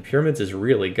for it, and pyramids is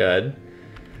really good.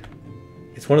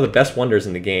 It's one of the best wonders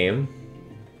in the game.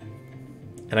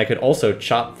 And I could also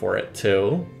chop for it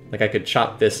too. Like I could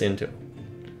chop this into.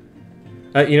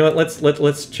 You know what?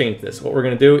 Let's change this. What we're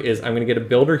gonna do is I'm gonna get a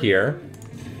builder here.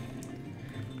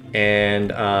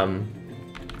 And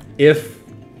if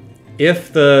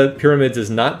the pyramids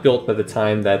is not built by the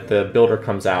time that the builder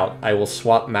comes out, I will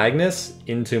swap Magnus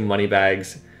into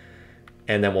Moneybags,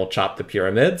 and then we'll chop the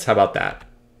pyramids. How about that?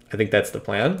 I think that's the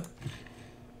plan.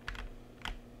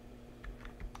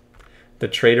 The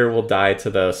trader will die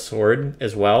to the sword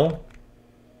as well.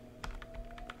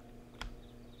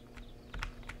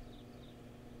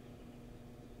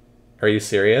 Are you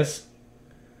serious?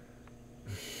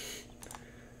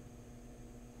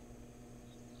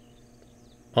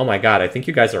 Oh my god, I think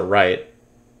you guys are right.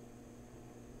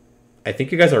 I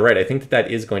think that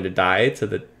is going to die to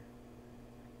the...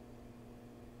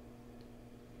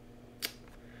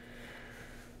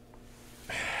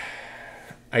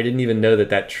 I didn't even know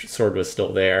that sword was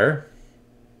still there.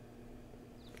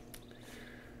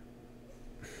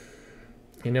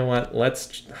 You know what?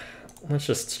 Let's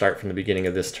just start from the beginning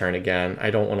of this turn again.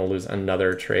 I don't want to lose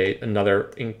another trade.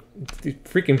 The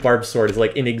freaking barbed sword is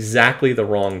like in exactly the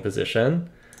wrong position.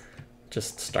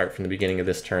 Just start from the beginning of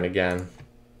this turn again.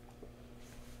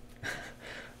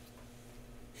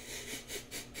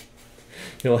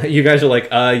 You guys are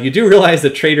like, you do realize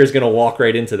the trader's going to walk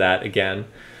right into that again.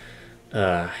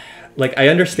 Like, I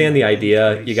understand the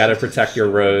idea. You got to protect your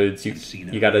roads.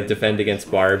 You got to defend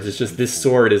against barbs. It's just this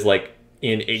sword is like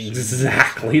in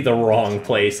exactly the wrong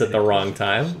place at the wrong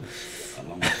time.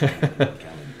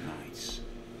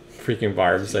 Freaking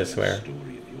barbs, I swear.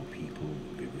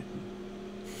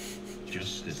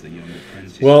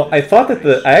 Well, I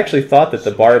actually thought that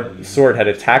the barbed sword had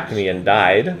attacked me and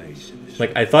died.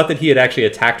 Like, I thought that he had actually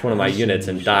attacked one of my units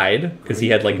and died because he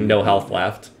had like no health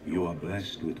left. You are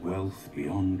blessed with wealth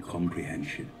beyond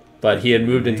comprehension. But he had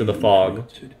moved into the fog.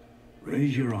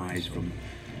 Raise your eyes from.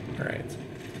 All right.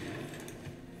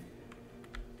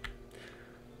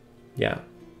 Yeah.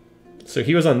 So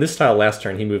he was on this tile last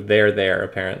turn. He moved there,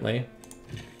 apparently.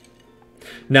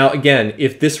 Now, again,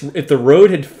 if the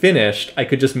road had finished, I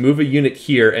could just move a unit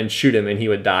here and shoot him and he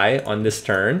would die on this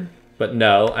turn. But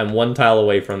no, I'm one tile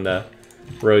away from the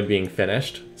road being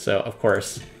finished. So, of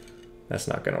course, that's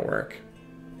not going to work.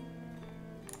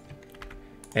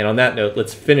 And on that note,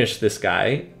 let's finish this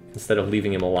guy instead of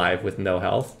leaving him alive with no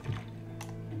health.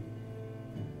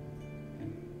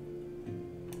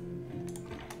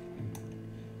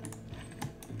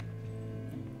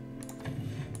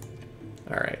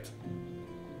 All right.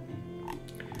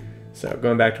 So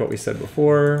going back to what we said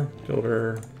before,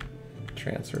 builder,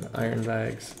 transfer to iron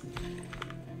bags.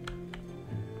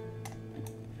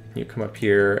 You come up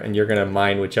here and you're going to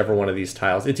mine whichever one of these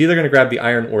tiles. It's either going to grab the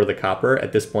iron or the copper.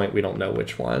 At this point, we don't know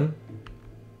which one.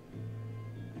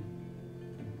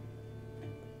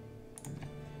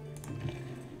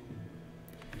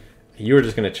 You are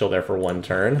just going to chill there for one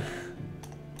turn.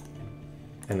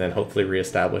 And then hopefully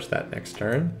reestablish that next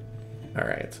turn. All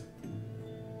right.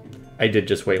 I did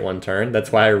just wait one turn.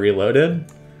 That's why I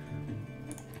reloaded.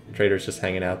 Trader's just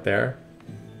hanging out there.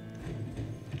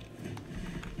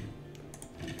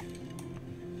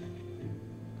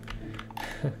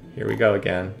 Here we go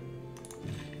again.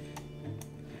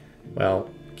 Well,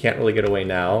 can't really get away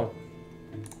now.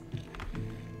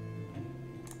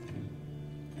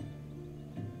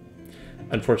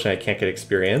 Unfortunately, I can't get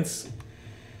experience.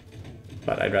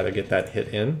 But I'd rather get that hit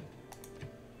in.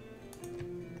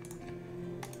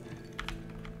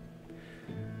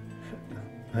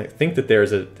 I think that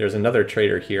there's another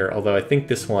trader here, although I think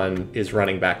this one is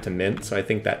running back to mint, so I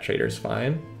think that trader's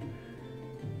fine.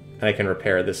 And I can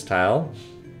repair this tile.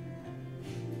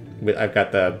 I've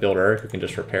got the builder who can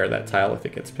just repair that tile if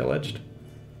it gets pillaged.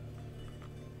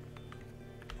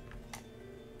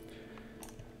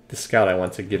 The scout I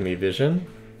want to give me vision.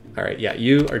 All right, yeah,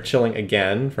 you are chilling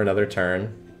again for another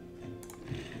turn.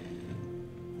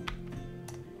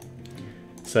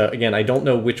 So again, I don't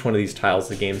know which one of these tiles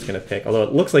the game's going to pick, although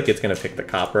it looks like it's going to pick the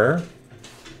copper.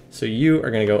 So you are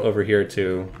going to go over here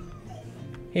to...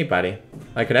 Hey, buddy.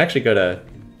 I could actually go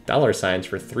to $signs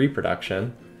for 3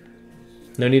 production.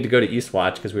 No need to go to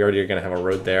Eastwatch because we already are going to have a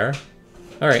road there.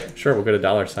 All right, sure, we'll go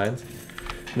to $signs.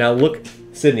 Now look,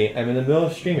 Sydney, I'm in the middle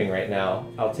of streaming right now.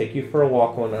 I'll take you for a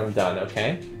walk when I'm done,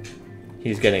 okay?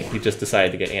 He just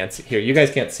decided to get antsy. Here, you guys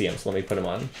can't see him, so let me put him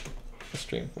on the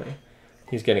stream for you.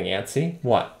 He's getting antsy.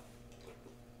 What?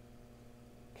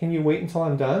 Can you wait until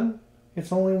I'm done? It's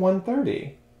only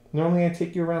 1:30. Normally I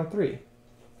take you around 3.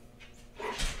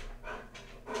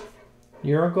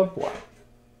 You're a good boy.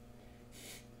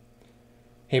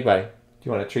 Hey, buddy. Do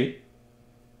you want a treat?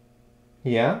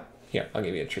 Yeah? Here, I'll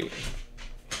give you a treat.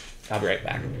 I'll be right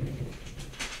back.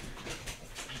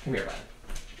 Come here, buddy.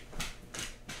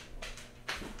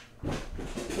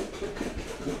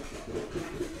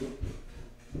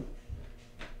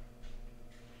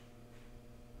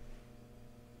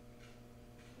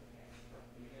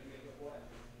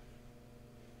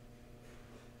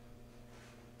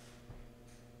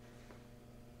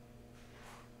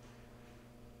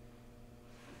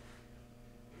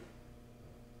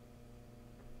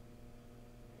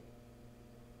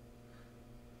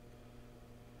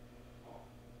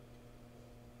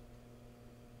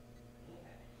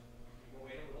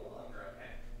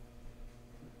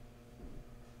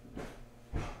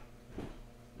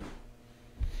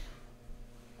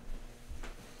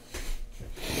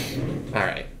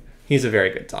 Alright, he's a very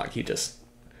good dog. He just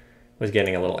was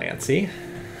getting a little antsy.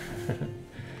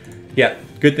 Yeah,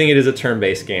 good thing it is a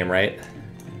turn-based game, right?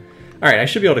 Alright, I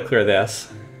should be able to clear this.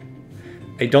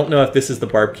 I don't know if this is the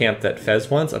barb camp that Fez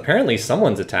wants. Apparently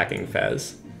someone's attacking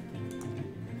Fez.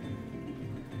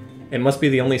 It must be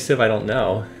the only civ I don't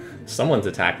know. Someone's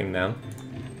attacking them.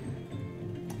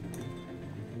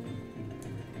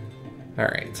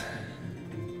 Alright.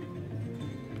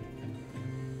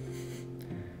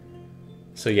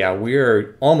 So yeah,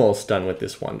 we're almost done with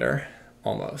this wonder.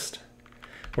 Almost.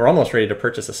 We're almost ready to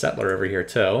purchase a settler over here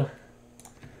too.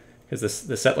 Because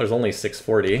the settler's only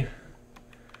 640.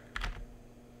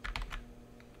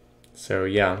 So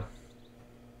yeah.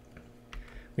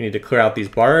 We need to clear out these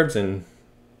barbs and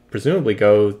presumably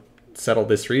go settle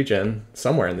this region,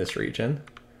 somewhere in this region.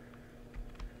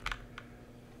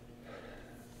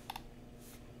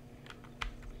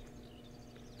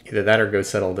 Either that or go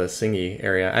settle the Singi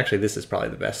area. Actually, this is probably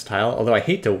the best tile. Although I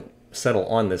hate to settle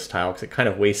on this tile because it kind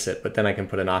of wastes it, but then I can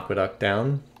put an aqueduct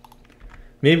down.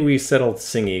 Maybe we settle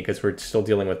Singi because we're still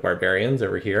dealing with barbarians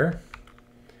over here.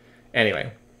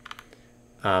 Anyway,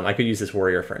 I could use this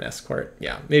warrior for an escort.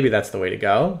 Yeah, maybe that's the way to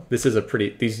go. This is a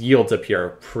pretty, these yields up here are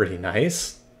pretty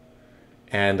nice.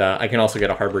 And I can also get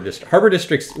a harbor district. Harbor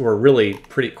districts were really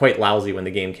quite lousy when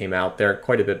the game came out. They're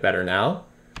quite a bit better now.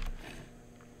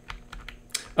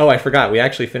 Oh, I forgot. We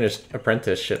actually finished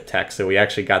apprenticeship tech, so we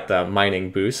actually got the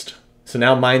mining boost. So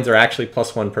now mines are actually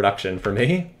 +1 production for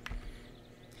me.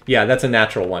 Yeah, that's a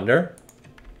natural wonder.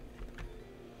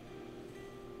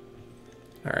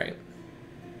 All right.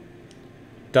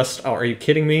 Dust. Oh, are you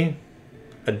kidding me?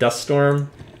 A dust storm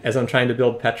as I'm trying to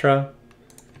build Petra?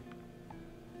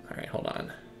 All right, hold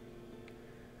on.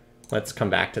 Let's come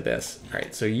back to this. All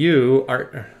right, so you,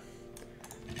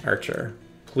 Archer,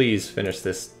 please finish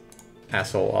this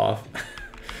asshole off.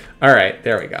 All right,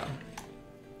 there we go.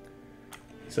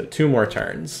 So 2 more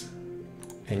turns.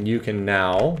 And you can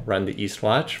now run the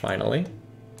Eastwatch, finally.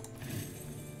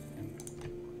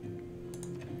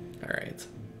 All right.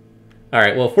 All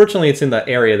right, well, fortunately, it's in the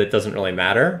area that doesn't really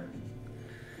matter.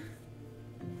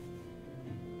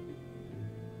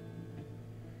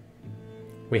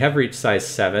 We have reached size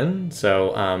 7,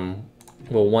 so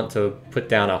we'll want to put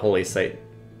down a holy site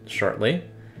shortly.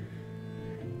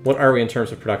 What are we in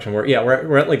terms of production?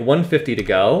 We're at like 150 to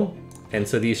go, and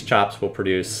so these chops will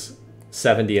produce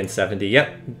 70 and 70.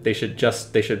 Yep, they should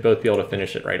both be able to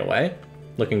finish it right away.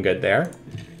 Looking good there.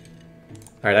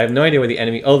 All right, I have no idea where the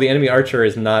enemy... Oh, the enemy archer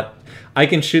is not... I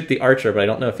can shoot the archer, but I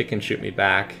don't know if it can shoot me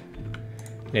back.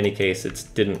 In any case, it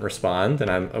didn't respond, and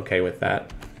I'm okay with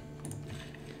that.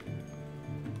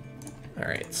 All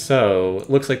right, so it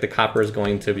looks like the copper is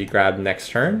going to be grabbed next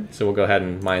turn, so we'll go ahead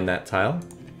and mine that tile.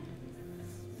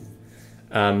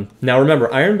 Now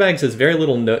remember, Iron Bags has very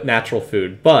little natural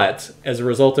food, but as a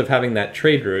result of having that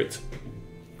trade route,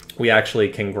 we actually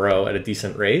can grow at a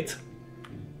decent rate.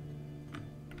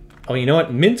 Oh, you know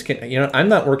what? Mint can... You know, I'm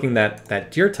not working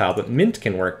that deer tile, but Mint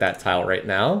can work that tile right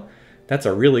now. That's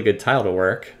a really good tile to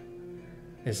work.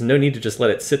 There's no need to just let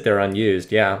it sit there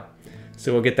unused, yeah.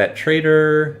 So we'll get that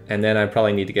trader, and then I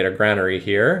probably need to get a granary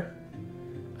here.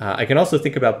 I can also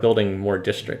think about building more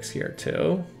districts here,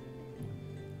 too.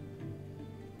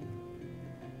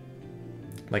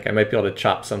 Like, I might be able to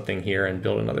chop something here and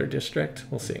build another district.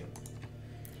 We'll see.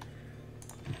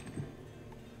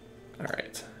 All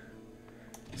right.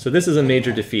 So this is a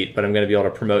major defeat, but I'm going to be able to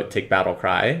promote Take Battle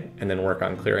Cry, and then work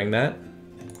on clearing that.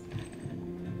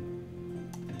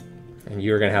 And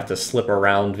you're going to have to slip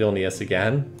around Vilnius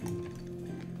again.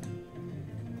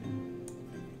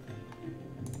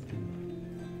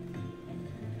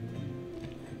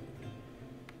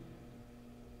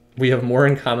 We have more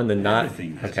in common than not.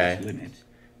 Okay.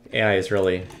 AI is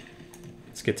really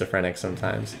schizophrenic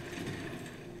sometimes.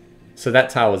 So that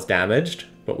tile was damaged,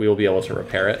 but we will be able to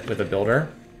repair it with a builder.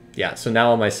 Yeah, so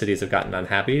now all my cities have gotten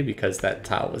unhappy because that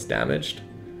tile was damaged.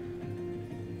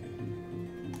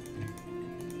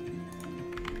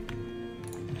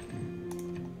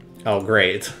 Oh,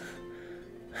 great.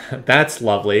 That's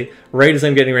lovely. Right as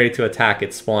I'm getting ready to attack,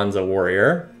 it spawns a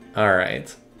warrior. All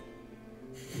right.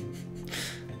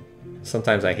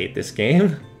 Sometimes I hate this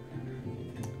game.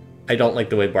 I don't like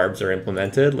the way barbs are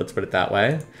implemented, let's put it that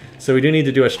way. So we do need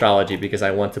to do astrology because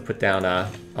I want to put down a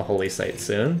holy site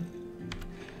soon.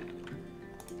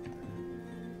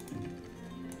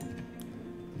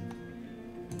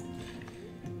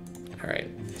 Alright,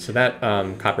 so that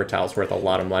copper tile is worth a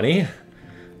lot of money.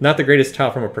 Not the greatest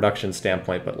tile from a production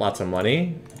standpoint, but lots of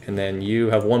money. And then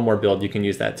you have one more build, you can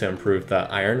use that to improve the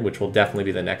iron, which will definitely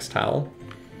be the next tile.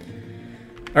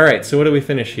 Alright, so what do we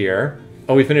finish here?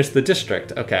 Oh, we finished the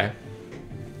district. Okay.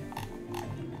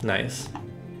 Nice.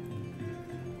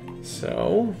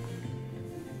 So...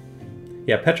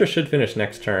 yeah, Petra should finish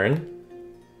next turn.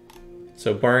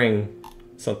 So barring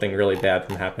something really bad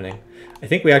from happening. I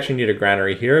think we actually need a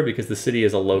granary here because the city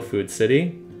is a low food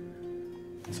city.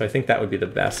 So I think that would be the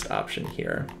best option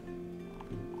here.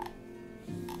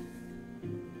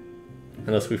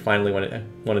 Unless we finally want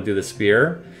to do the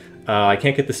spear. I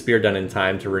can't get the spear done in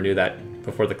time to renew that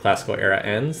before the classical era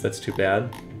ends. That's too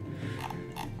bad.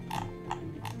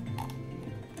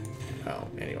 Oh,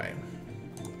 anyway.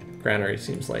 Granary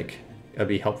seems like it'll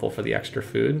be helpful for the extra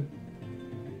food.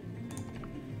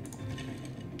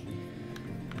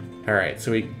 Alright,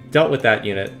 so we dealt with that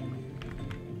unit.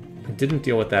 We didn't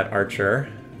deal with that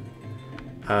archer.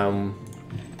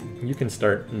 You can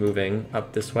start moving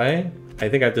up this way. I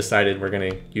think I've decided we're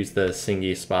going to use the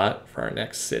Singi spot for our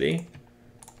next city.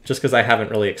 Just because I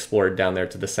haven't really explored down there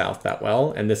to the south that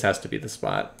well, and this has to be the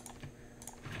spot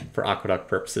for aqueduct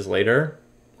purposes later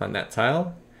on that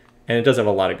tile. And it does have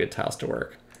a lot of good tiles to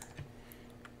work.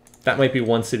 That might be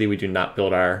one city we do not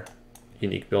build our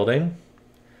unique building.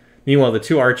 Meanwhile, the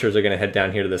two archers are going to head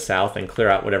down here to the south and clear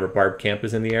out whatever barbed camp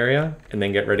is in the area, and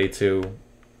then get ready to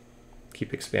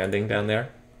keep expanding down there.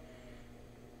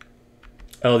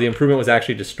 Oh, the improvement was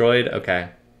actually destroyed? Okay.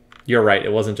 You're right,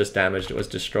 it wasn't just damaged, it was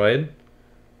destroyed.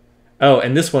 Oh,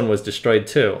 and this one was destroyed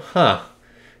too. Huh.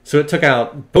 So it took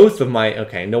out both of my...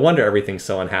 Okay, no wonder everything's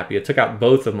so unhappy. It took out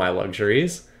both of my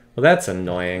luxuries. Well, that's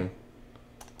annoying.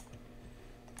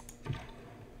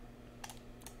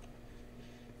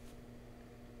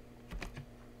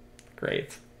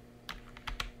 Great.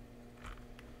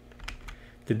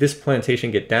 Did this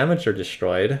plantation get damaged or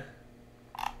destroyed?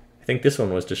 I think this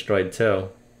one was destroyed too.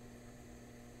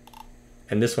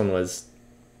 And this one was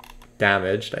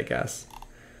damaged, I guess.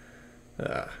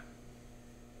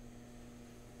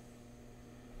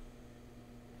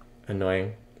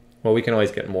 Annoying. Well, we can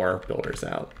always get more builders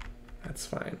out. That's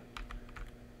fine.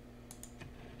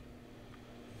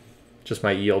 Just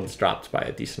my yields dropped by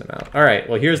a decent amount. All right,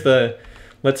 well, here's the...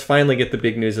 Let's finally get the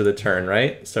big news of the turn,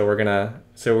 right? So we're gonna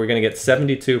get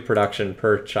 72 production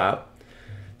per chop.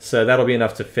 So that'll be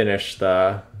enough to finish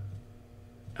the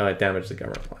damage the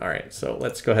government. All right, so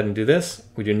let's go ahead and do this.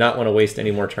 We do not want to waste any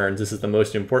more turns. This is the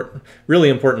most important, really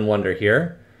important wonder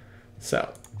here.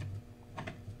 So,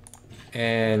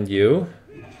 and you.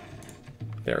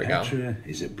 There we go. Petra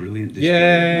is a brilliant display of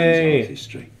man's art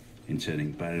history in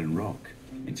turning barren rock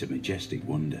into majestic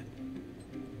wonder.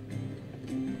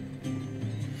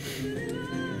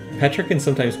 Petra can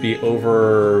sometimes be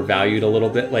overvalued a little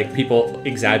bit. Like, people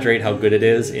exaggerate how good it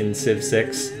is in Civ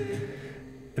 6.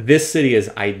 This city is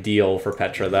ideal for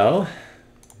Petra, though.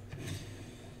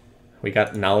 We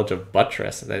got knowledge of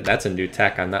buttress. That's a new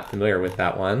tech. I'm not familiar with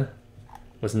that one.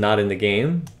 Was not in the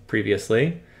game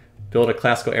previously. Build a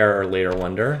classical era or later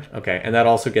wonder. Okay, and that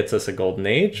also gets us a golden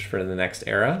age for the next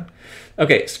era.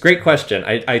 Okay, so great question.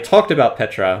 I talked about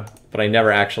Petra, but I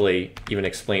never actually even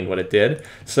explained what it did.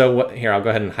 So what, here, I'll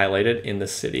go ahead and highlight it in the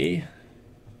city.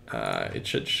 It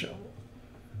should show.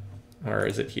 Or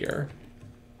is it here?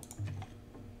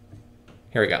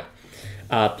 Here we go.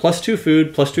 +2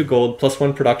 food, +2 gold,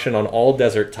 +1 production on all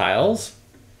desert tiles.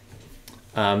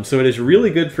 So it is really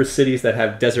good for cities that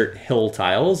have desert hill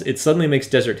tiles. It suddenly makes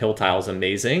desert hill tiles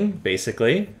amazing,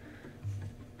 basically.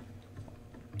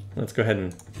 Let's go ahead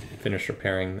and finish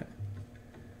repairing.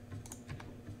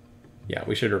 Yeah,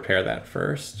 we should repair that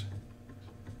first.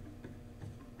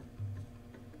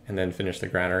 And then finish the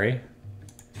granary.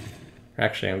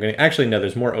 Actually, no,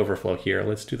 there's more overflow here.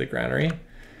 Let's do the granary.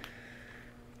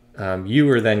 You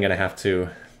are then going to have to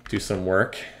do some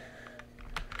work.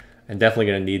 And definitely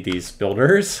going to need these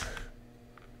builders.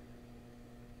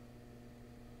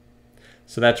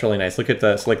 So that's really nice. Look at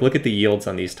the look at the yields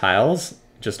on these tiles.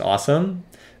 Just awesome.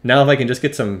 Now if I can just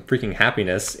get some freaking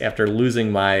happiness after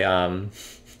losing my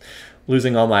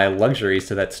losing all my luxuries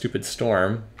to that stupid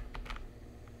storm.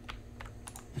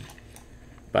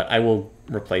 But I will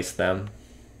replace them.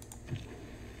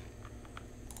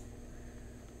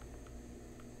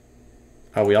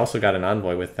 Oh, we also got an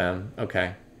envoy with them.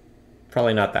 Okay.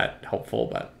 Probably not that helpful,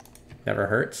 but never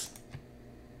hurts.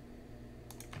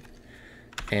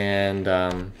 And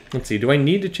let's see, do I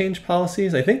need to change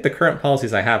policies? I think the current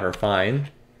policies I have are fine.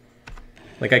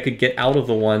 Like, I could get out of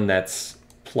the one that's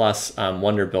plus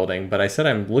wonder building, but I said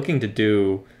I'm looking to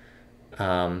do,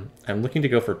 I'm looking to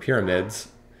go for pyramids.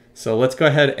 So let's go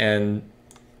ahead and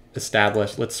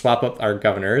establish, let's swap up our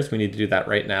governors. We need to do that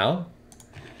right now.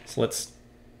 So let's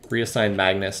reassign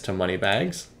Magnus to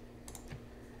Moneybags.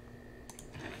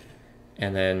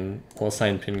 And then we'll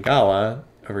assign Pingala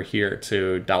over here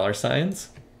to $signs.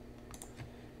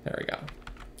 There we go.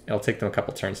 It'll take them a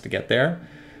couple turns to get there.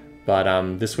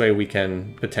 But this way we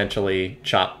can potentially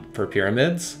chop for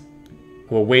pyramids.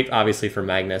 We'll wait, obviously, for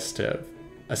Magnus to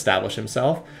establish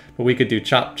himself. But we could do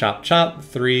chop, chop, chop,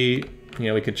 3. You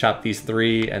know, we could chop these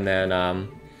 3 and then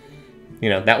You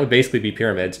know, that would basically be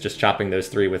pyramids, just chopping those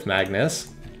 3 with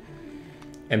Magnus.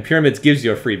 And pyramids gives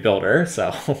you a free builder,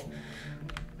 so...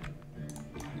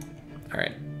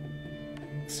 Alright.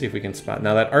 Let's see if we can spot...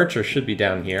 Now that archer should be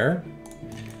down here.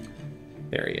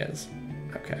 There he is.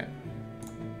 Okay.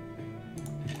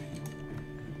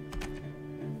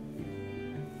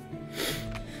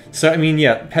 So, I mean,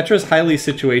 yeah, Petra's highly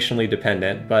situationally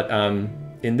dependent, but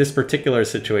in this particular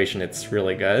situation, it's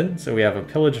really good. So we have a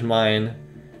pillaged mine,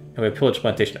 and we have pillaged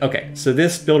plantation. Okay, so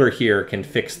this builder here can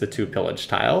fix the 2 pillaged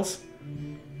tiles.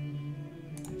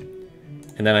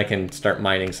 And then I can start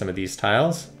mining some of these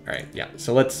tiles. All right, yeah,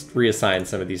 so let's reassign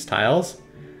some of these tiles.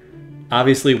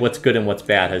 Obviously, what's good and what's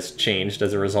bad has changed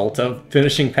as a result of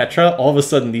finishing Petra. All of a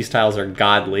sudden, these tiles are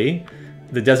godly.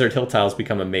 The desert hill tiles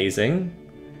become amazing.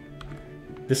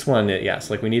 This one, yes,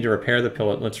 like we need to repair the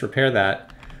pillar. Let's repair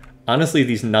that. Honestly,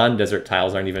 these non-desert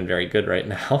tiles aren't even very good right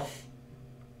now.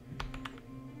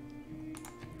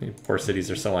 Poor cities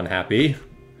are so unhappy.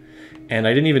 And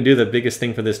I didn't even do the biggest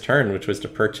thing for this turn, which was to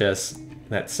purchase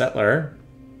that settler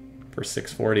for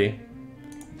 640.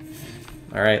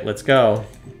 All right, let's go.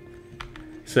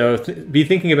 So be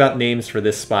thinking about names for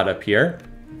this spot up here.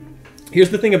 Here's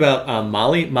the thing about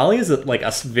Mali. Mali is like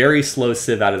a very slow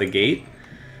civ out of the gate.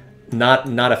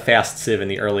 Not a fast civ in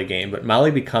the early game, but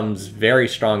Mali becomes very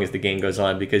strong as the game goes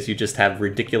on because you just have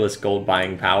ridiculous gold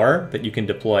buying power that you can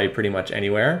deploy pretty much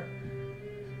anywhere.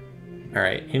 All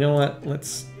right, you know what?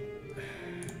 Let's...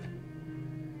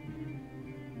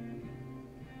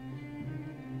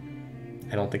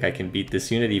 I don't think I can beat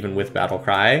this unit even with Battle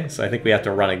Cry, so I think we have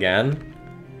to run again.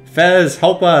 Fez,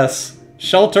 help us!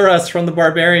 Shelter us from the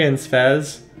barbarians,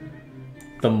 Fez!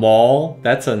 The Maul,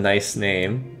 that's a nice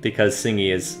name, because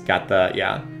Singy has got the,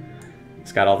 yeah,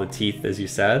 it's got all the teeth, as you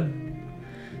said.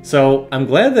 So, I'm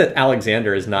glad that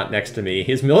Alexander is not next to me.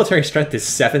 His military strength is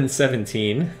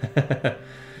 717.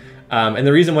 And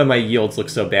the reason why my yields look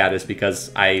so bad is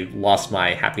because I lost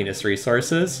my happiness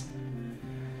resources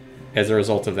as a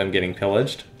result of them getting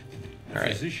pillaged. All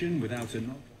right.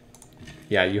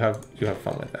 Yeah, you have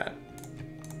fun with that.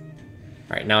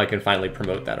 All right, now I can finally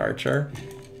promote that archer.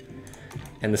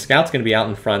 And the scout's going to be out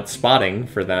in front spotting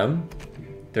for them.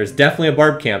 There's definitely a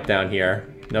barb camp down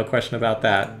here. No question about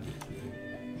that.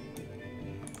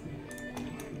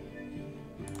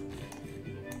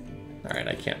 All right,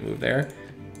 I can't move there.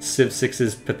 Civ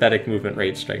 6's pathetic movement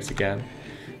rate strikes again.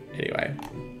 Anyway.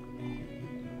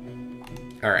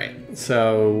 All right,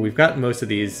 so we've got most of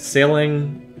these.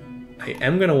 Sailing, I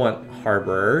am going to want a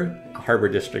harbor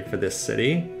district for this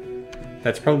city.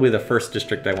 That's probably the first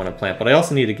district I want to plant, but I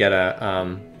also need to get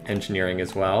a engineering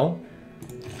as well.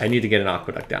 I need to get an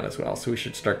aqueduct down as well, so we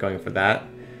should start going for that.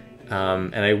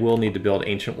 And I will need to build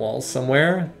ancient walls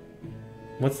somewhere.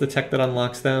 What's the tech that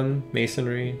unlocks them?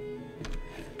 Masonry.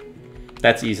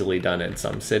 That's easily done in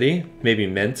some city. Maybe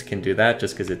Mint can do that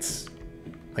just because it's,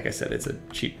 like I said, it's a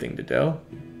cheap thing to do.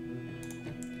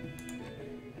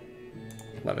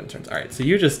 11 turns. All right, so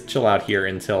you just chill out here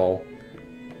until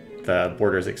the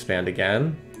borders expand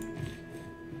again.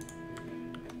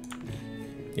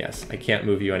 Yes, I can't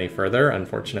move you any further,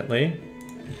 unfortunately.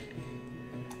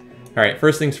 All right,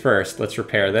 first things first, let's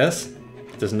repair this.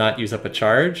 It does not use up a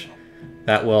charge.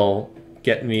 That will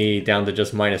get me down to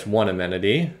just -1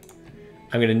 amenity.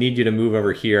 I'm going to need you to move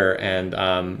over here and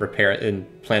repair it in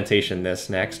plantation this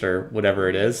next, or whatever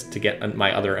it is, to get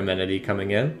my other amenity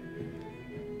coming in.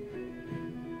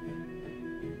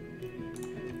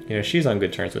 You know, she's on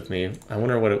good terms with me. I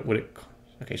wonder what it would.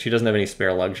 Okay, she doesn't have any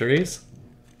spare luxuries.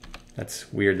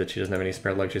 That's weird that she doesn't have any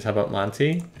spare luxuries. How about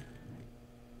Monty?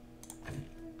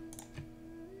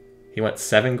 He wants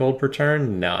 7 gold per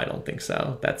turn? No, I don't think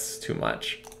so. That's too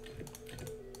much.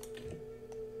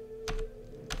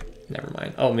 Never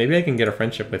mind. Oh, maybe I can get a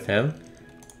friendship with him.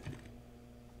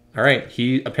 All right,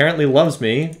 he apparently loves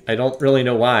me. I don't really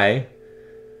know why.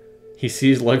 He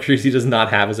sees luxuries he does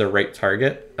not have as a right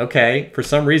target. Okay, for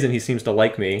some reason he seems to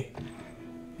like me.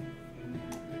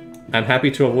 I'm happy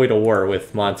to avoid a war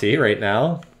with Monty right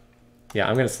now. Yeah,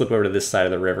 I'm going to slip over to this side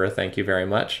of the river. Thank you very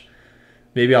much.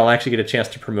 Maybe I'll actually get a chance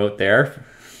to promote there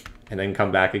and then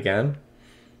come back again.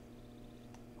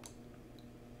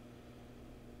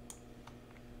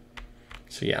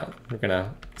 So yeah, we're going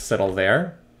to settle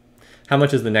there. How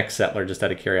much is the next settler, just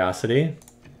out of curiosity?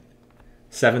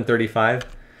 735.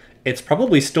 It's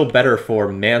probably still better for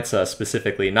Mansa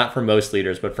specifically, not for most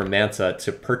leaders, but for Mansa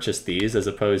to purchase these as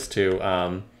opposed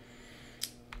to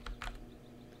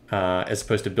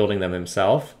building them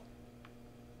himself.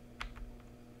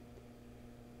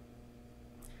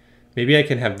 Maybe I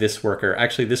can have this worker.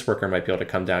 Actually, this worker might be able to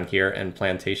come down here and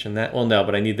plantation that. Well, no,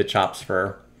 but I need the chops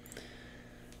for.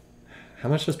 How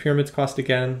much does pyramids cost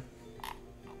again?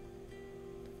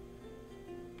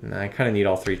 Nah, I kind of need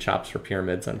all 3 chops for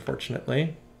pyramids,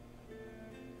 unfortunately.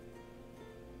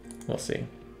 We'll see.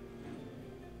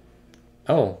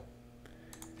 Oh.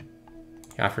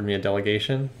 He offered me a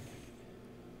delegation.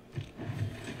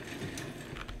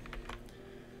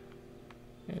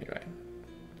 Anyway.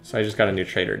 So I just got a new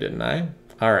trader, didn't I?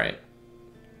 All right.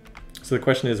 So the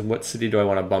question is, what city do I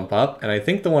want to bump up? And I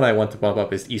think the one I want to bump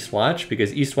up is Eastwatch,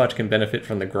 because Eastwatch can benefit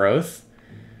from the growth.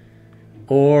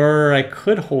 Or I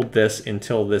could hold this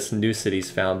until this new city's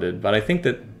founded, but I think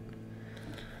that...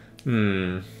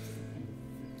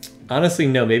 Honestly,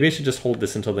 no. Maybe I should just hold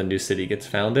this until the new city gets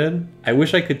founded. I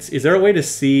wish I could... Is there a way to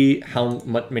see how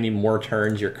many more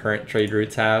turns your current trade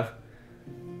routes have?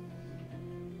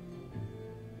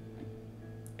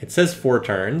 It says 4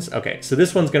 turns. Okay, so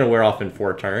this one's going to wear off in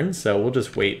 4 turns, so we'll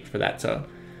just wait for that to...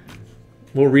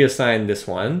 We'll reassign this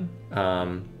one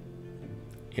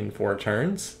in 4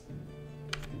 turns.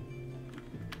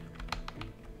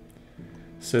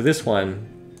 So this one,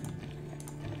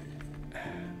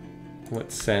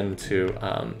 let's send to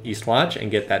Eastwatch and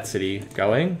get that city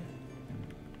going.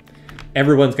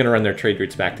 Everyone's going to run their trade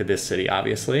routes back to this city,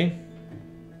 obviously.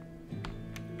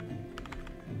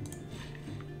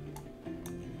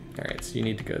 All right, so you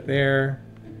need to go there.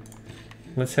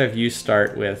 Let's have you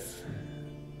start with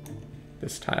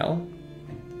this tile.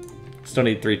 Still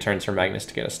need 3 turns for Magnus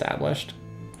to get established.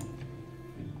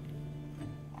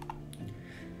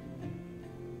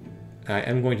 I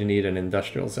am going to need an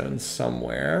industrial zone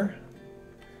somewhere.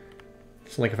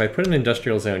 So like if I put an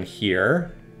industrial zone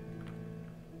here,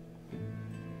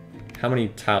 how many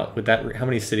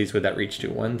cities would that reach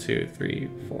to? 1, 2, 3,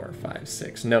 4, 5,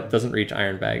 6. Nope, doesn't reach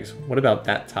iron bags. What about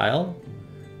that tile?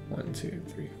 1, 2,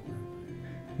 3, 4.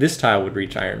 This tile would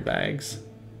reach iron bags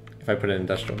if I put an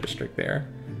industrial district there.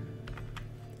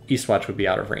 Eastwatch would be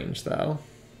out of range though.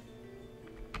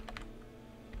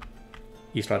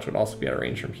 Eastwatch would also be out of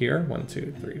range from here. 1,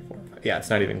 2, 3, 4, 5. Yeah, it's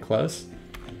not even close.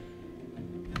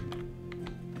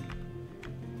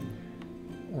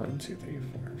 1, 2, 3, 4,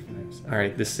 5. 6. All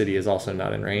right, this city is also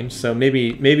not in range. So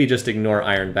maybe just ignore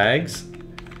iron bags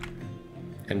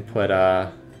and put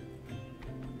an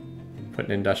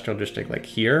industrial district like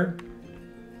here.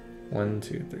 1,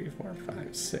 2, 3, 4,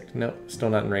 5, 6. Nope, still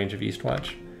not in range of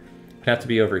Eastwatch. It'd have to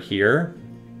be over here.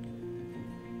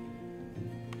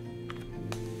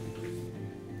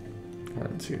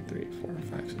 1, 2, 3, 4,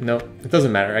 5. Nope, it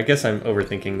doesn't matter. I guess I'm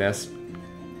overthinking this.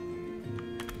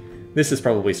 This is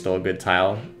probably still a good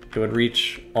tile. It would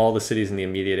reach all the cities in the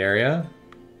immediate area.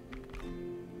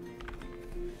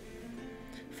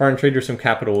 Foreign trade or some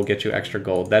capital will get you extra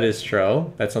gold. That is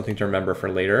true. That's something to remember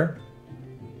for later.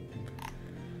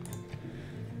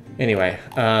 Anyway,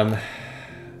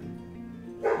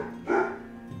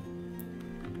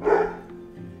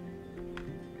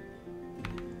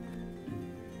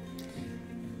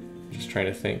 trying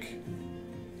to think.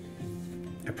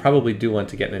 I probably do want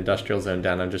to get an industrial zone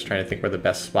down. I'm just trying to think where the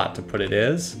best spot to put it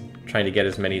is. Trying to get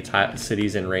as many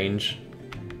cities in range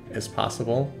as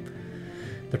possible.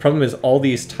 The problem is all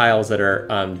these tiles that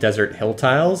are desert hill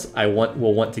tiles,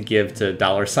 will want to give to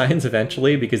dollar signs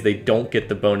eventually because they don't get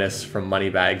the bonus from money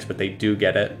bags, but they do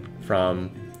get it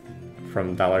from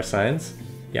dollar signs.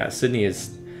 Yeah, Sydney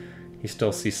is, he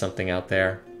still sees something out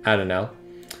there. I don't know.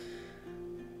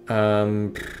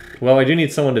 Well, I do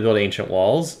need someone to build ancient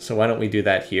walls, so why don't we do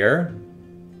that here?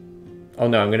 Oh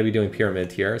no, I'm going to be doing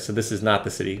pyramid here, so this is not the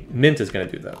city. Mint is going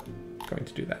to do that.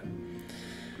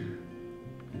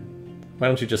 Why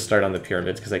don't you just start on the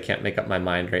pyramids, because I can't make up my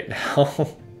mind right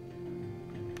now.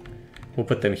 We'll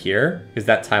put them here, because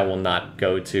that tile will not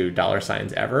go to dollar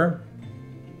signs ever.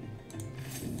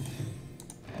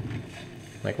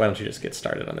 Like, why don't you just get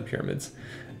started on the pyramids?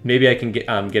 Maybe I can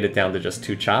get it down to just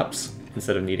 2 chops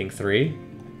instead of needing 3.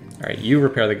 All right, you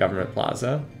repair the government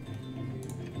plaza.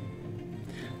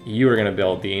 You are going to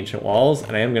build the ancient walls,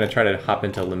 and I am going to try to hop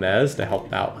into Lemez to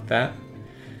help out with that.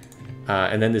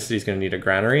 And then this city's going to need a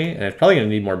granary, and it's probably going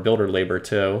to need more builder labor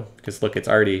too, because look, it's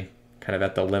already kind of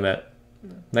at the limit.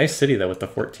 Nice city though with the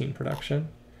 14 production.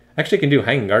 Actually, I can do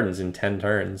hanging gardens in 10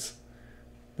 turns.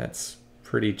 That's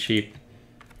pretty cheap.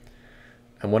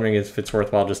 I'm wondering if it's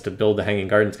worthwhile just to build the hanging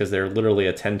gardens because they're literally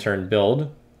a 10-turn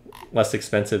build. Less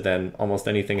expensive than almost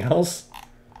anything else.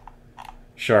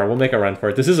 Sure, we'll make a run for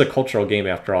it. This is a cultural game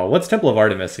after all. What's Temple of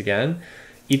Artemis again?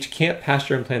 Each camp,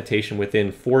 pasture, and plantation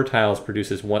within 4 tiles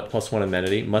produces 1+1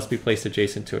 amenity. Must be placed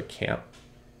adjacent to a camp.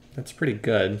 That's pretty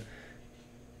good.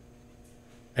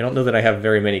 I don't know that I have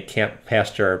very many camp,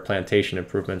 pasture, or plantation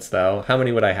improvements though. How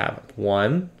many would I have?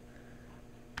 1.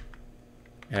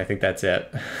 And I think that's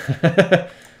it.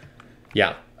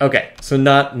 Yeah. Okay. So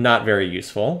not very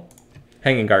useful.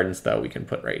 Hanging Gardens, though, we can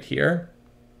put right here.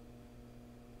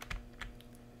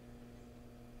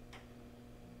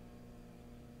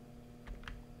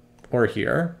 Or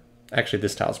here. Actually,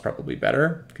 this tile's probably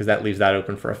better because that leaves that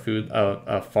open for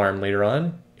a farm later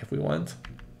on if we want.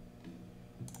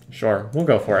 Sure, we'll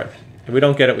go for it. If we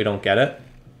don't get it, we don't get it.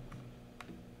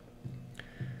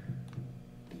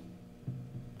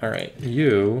 All right,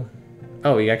 you...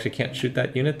 Oh, you actually can't shoot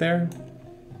that unit there?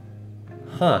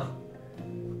 Huh.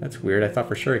 That's weird. I thought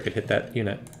for sure he could hit that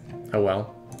unit. Oh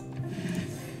well.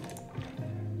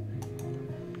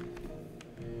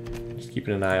 Just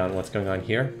keeping an eye on what's going on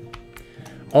here.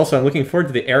 Also, I'm looking forward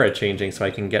to the era changing so I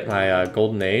can get my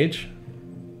Golden Age.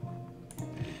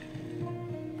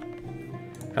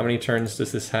 How many turns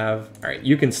does this have? All right,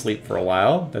 you can sleep for a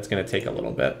while. That's going to take a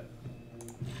little bit.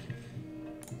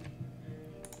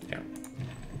 Yeah.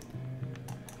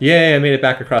 Yay, I made it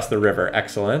back across the river.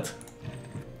 Excellent.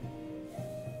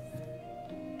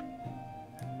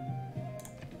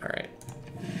 All right.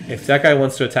 If that guy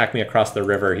wants to attack me across the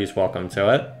river, he's welcome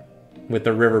to it. With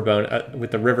the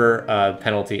river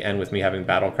penalty and with me having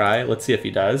battle cry. Let's see if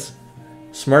he does.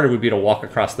 Smarter would be to walk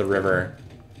across the river.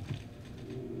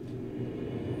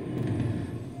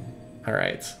 All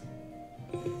right.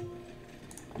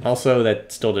 Also,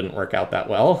 that still didn't work out that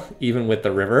well, even with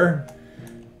the river.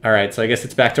 All right, so I guess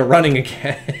it's back to running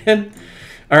again.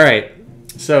 All right,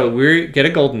 so we get a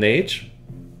Golden Age.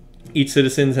 Each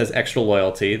citizen has extra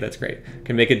loyalty. That's great.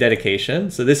 Can make a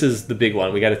dedication. So this is the big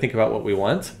one. We got to think about what we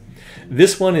want.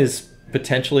 This one is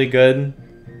potentially good.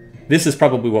 This is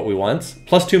probably what we want.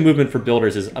 +2 movement for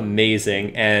builders is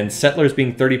amazing. And settlers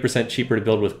being 30% cheaper to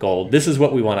build with gold. This is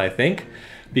what we want, I think.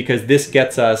 Because this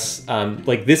gets us,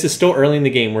 like this is still early in the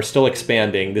game. We're still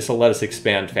expanding. This will let us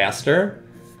expand faster.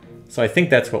 So I think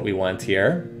that's what we want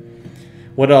here.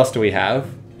 What else do we have?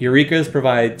 Eureka's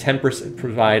provide 10%,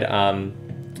 provide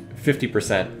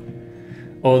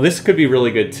 50%. Oh, this could be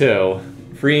really good too.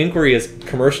 Free inquiry as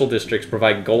commercial districts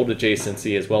provide gold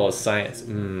adjacency as well as science.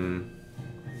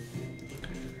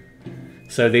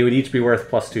 So they would each be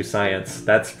worth +2 science.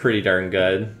 That's pretty darn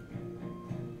good.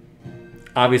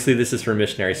 Obviously, this is for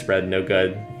missionary spread, no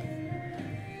good.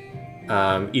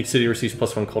 Each city receives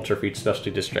 +1 culture for each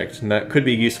specialty district, and that could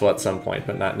be useful at some point,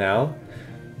 but not now.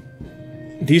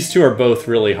 These two are both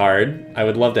really hard. I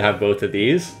would love to have both of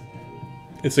these.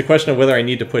 It's a question of whether I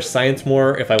need to push science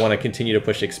more, if I want to continue to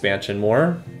push expansion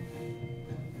more.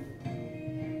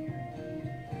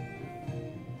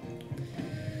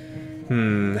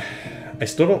 I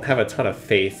still don't have a ton of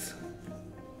faith.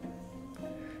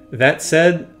 That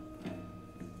said,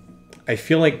 I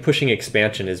feel like pushing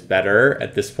expansion is better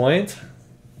at this point.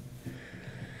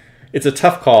 It's a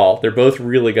tough call. They're both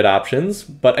really good options,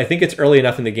 but I think it's early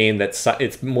enough in the game that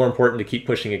it's more important to keep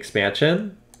pushing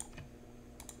expansion.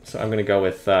 So I'm going to go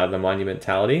with the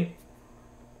monumentality.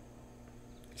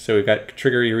 So we've got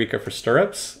trigger Eureka for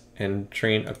stirrups and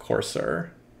train a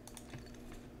courser.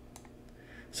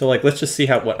 So like, let's just see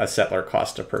what a settler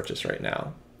costs to purchase right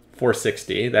now.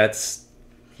 460. That's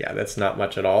not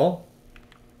much at all.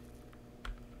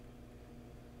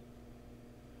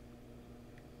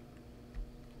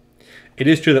 It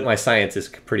is true that my science is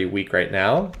pretty weak right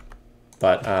now,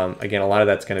 but again, a lot of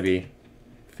that's going to be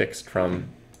fixed from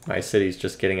my cities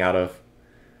just getting out of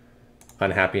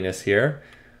unhappiness here.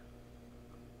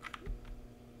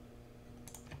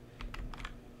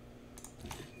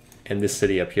 And this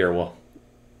city up here will,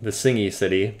 the Singy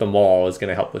city, the mall, is going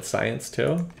to help with science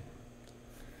too.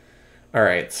 All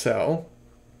right, so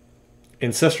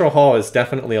Ancestral Hall is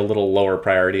definitely a little lower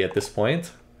priority at this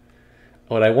point.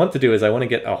 What I want to do is I want to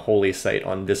get a holy site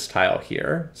on this tile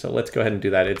here. So let's go ahead and do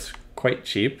that. It's quite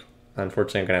cheap.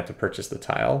 Unfortunately, I'm going to have to purchase the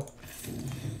tile.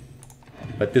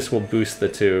 But this will boost the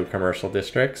 2 commercial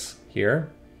districts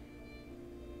here.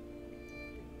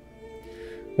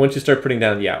 Once you start putting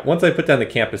down, once I put down the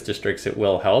campus districts, it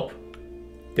will help.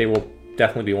 They will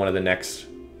definitely be one of the next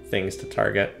things to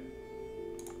target.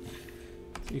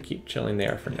 So you keep chilling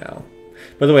there for now.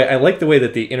 By the way, I like the way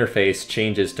that the interface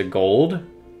changes to gold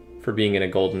for being in a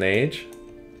golden age.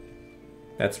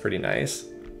 That's pretty nice.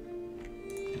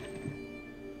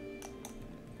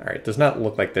 All right, does not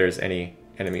look like there's any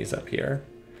enemies up here.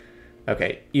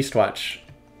 Okay, Eastwatch.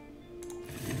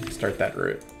 Start that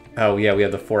route. Oh yeah, we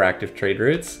have the 4 active trade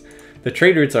routes. The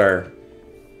trade routes are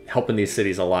helping these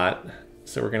cities a lot.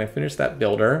 So we're gonna finish that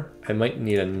builder. I might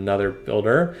need another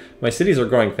builder. My cities are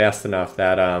growing fast enough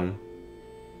that,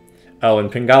 oh,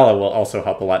 and Pingala will also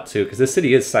help a lot too, because this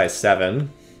city is size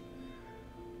 7.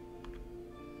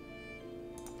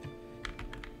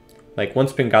 Like,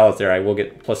 once Pingala's there, I will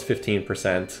get plus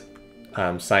 15%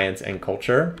 science and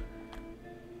culture.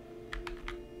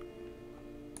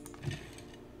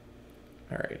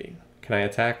 Alrighty. Can I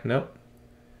attack? Nope.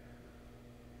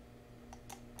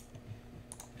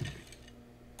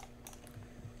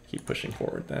 Keep pushing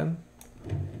forward then.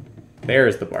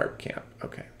 There's the barb camp.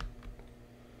 Okay.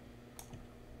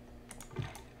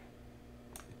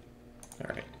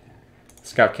 Alright.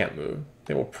 Scout can't move.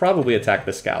 They will probably attack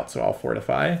the scout, so I'll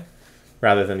fortify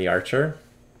rather than the archer.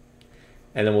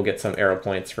 And then we'll get some arrow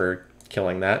points for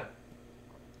killing that.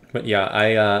 But yeah,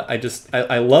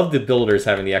 I love the builders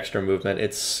having the extra movement.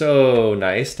 It's so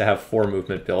nice to have 4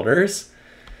 movement builders.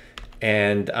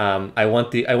 And I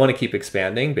want to keep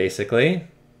expanding, basically.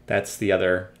 That's the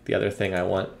other thing I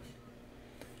want.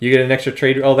 You get an extra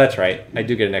trade route. Oh, that's right. I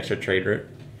do get an extra trade route.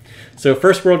 So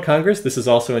First World Congress, this is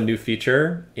also a new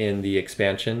feature in the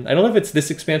expansion. I don't know if it's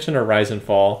this expansion or Rise and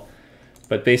Fall,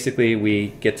 but basically we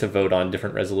get to vote on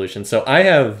different resolutions. So I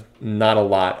have not a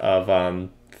lot of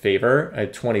favor. I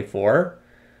had 24.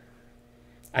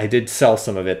 I did sell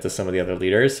some of it to some of the other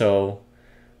leaders. So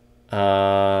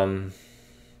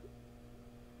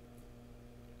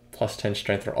plus 10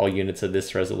 strength for all units of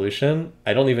this resolution.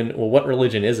 I don't even, well, what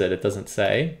religion is it? It doesn't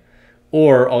say.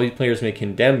 Or all players may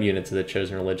condemn units of the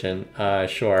chosen religion.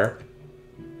 Sure.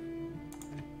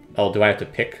 Oh, do I have to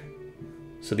pick?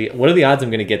 So what are the odds I'm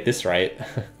going to get this right?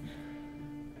 I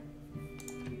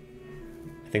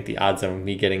think the odds of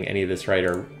me getting any of this right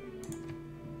are...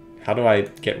 How do I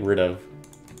get rid of...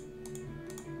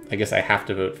 I guess I have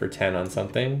to vote for 10 on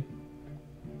something.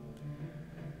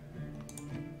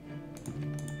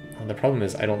 Well, the problem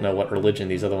is I don't know what religion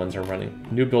these other ones are running.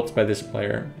 New built by this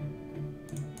player.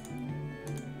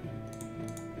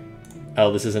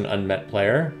 Oh, this is an unmet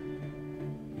player.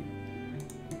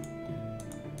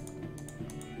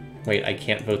 Wait, I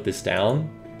can't vote this down?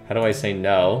 How do I say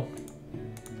no?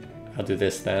 I'll do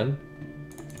this then.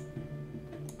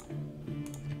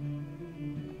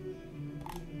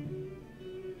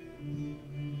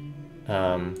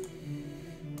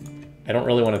 I don't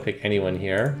really want to pick anyone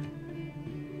here.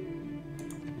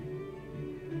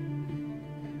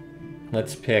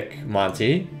 Let's pick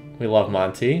Monty. We love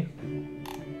Monty.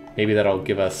 Maybe that'll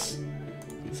give us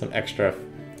some extra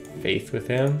faith with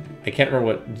him. I can't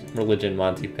remember what religion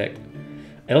Monty picked.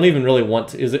 I don't even really want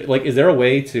to... Is there a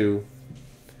way to...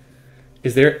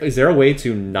 Is there a way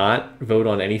to not vote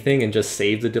on anything and just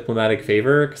save the diplomatic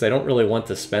favor? Because I don't really want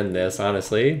to spend this,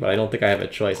 honestly, but I don't think I have a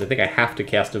choice. I think I have to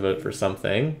cast a vote for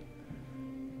something.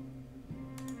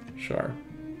 Sure.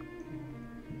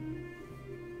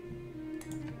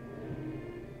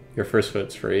 Your first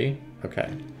vote's free.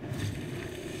 Okay.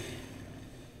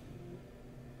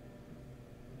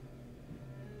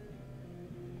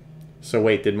 So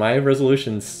wait, did my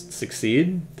resolutions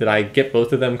succeed? Did I get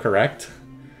both of them correct?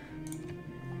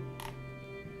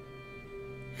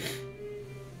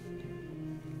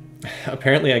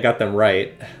 Apparently I got them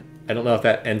right. I don't know if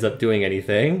that ends up doing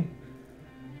anything.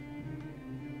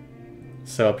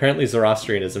 So apparently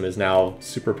Zoroastrianism is now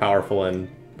super powerful in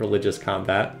religious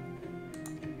combat.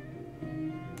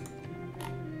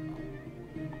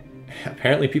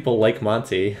 Apparently people like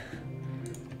Monty.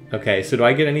 Okay, so do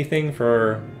I get anything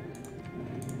for...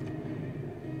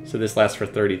 So this lasts for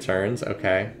 30 turns,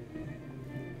 okay.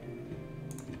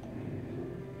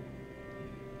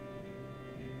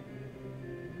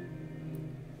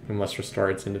 We must restore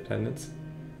its independence.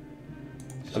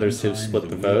 Others have split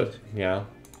the vote, yeah.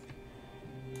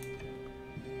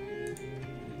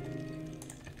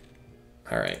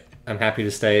 Alright, I'm happy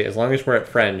to stay. As long as we're at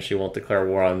Friends, she won't declare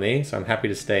war on me, so I'm happy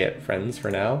to stay at Friends for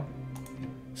now.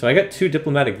 So I got 2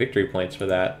 diplomatic victory points for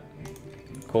that.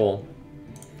 Cool.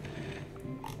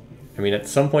 I mean, at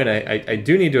some point, I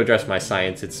do need to address my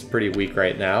science. It's pretty weak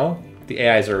right now. The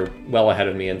AIs are well ahead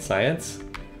of me in science.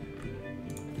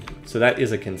 So that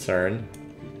is a concern.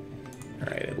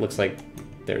 Alright, it looks like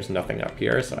there's nothing up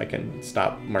here, so I can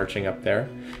stop marching up there.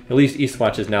 At least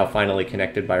Eastwatch is now finally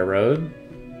connected by road.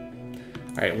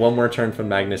 Alright, one more turn for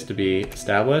Magnus to be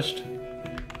established.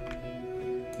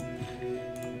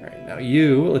 Alright, now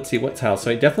you, let's see, what tile? So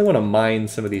I definitely want to mine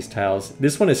some of these tiles.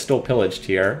 This one is still pillaged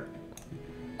here.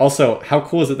 Also, how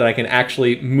cool is it that I can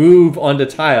actually move onto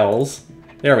tiles?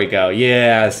 There we go.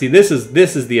 Yeah, see, this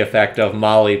is the effect of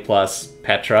Mali plus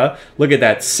Petra. Look at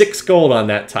that, 6 gold on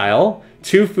that tile.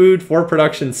 2 food, 4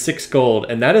 production, 6 gold.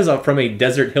 And that is up from a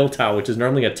Desert Hill tile, which is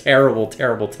normally a terrible,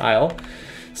 terrible tile.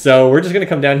 So we're just going to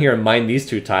come down here and mine these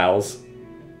 2 tiles.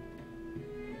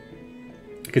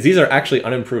 Because these are actually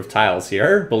unimproved tiles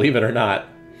here, believe it or not.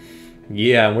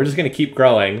 Yeah, and we're just going to keep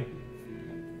growing.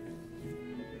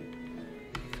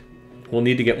 We'll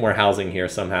need to get more housing here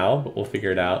somehow, but we'll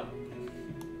figure it out.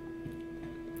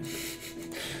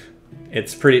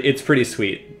 It's pretty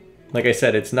sweet. Like I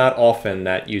said, it's not often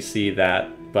that you see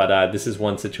that, but this is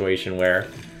one situation where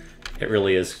it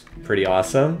really is pretty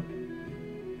awesome.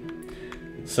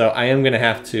 So I am going to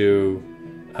have to...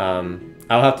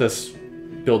 I'll have to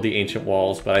build the ancient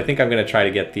walls, but I think I'm going to try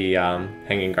to get the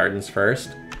hanging gardens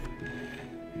first.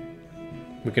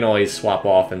 We can always swap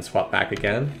off and swap back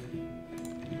again.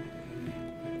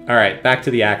 Alright, back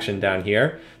to the action down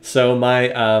here. So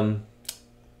my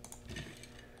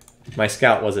my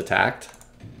scout was attacked.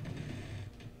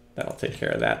 That'll take care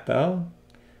of that, though.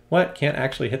 What? Can't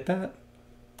actually hit that?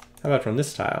 How about from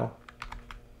this tile?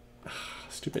 Ugh,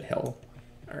 stupid hill.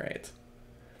 Alright.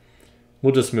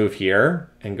 We'll just move here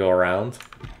and go around.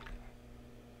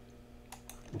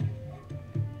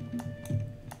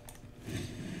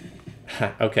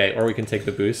 Okay, or we can take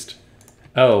the boost.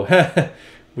 Oh,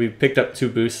 we picked up 2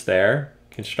 boosts there.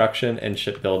 Construction and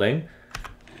shipbuilding.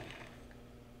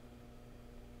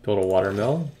 Build a water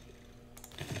mill.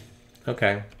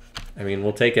 Okay. I mean,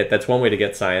 we'll take it. That's one way to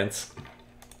get science.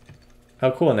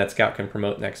 Oh, cool, and that scout can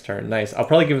promote next turn. Nice. I'll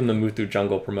probably give him the move through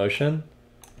jungle promotion.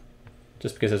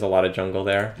 Just because there's a lot of jungle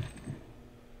there.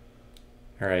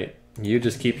 Alright, you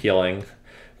just keep healing.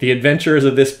 The adventures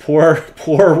of this poor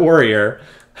warrior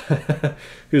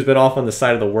who's been off on the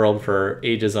side of the world for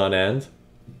ages on end.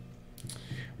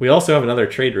 We also have another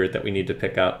trade route that we need to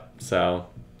pick up, so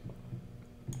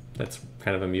that's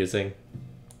kind of amusing.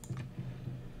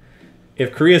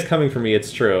 If Korea's coming for me,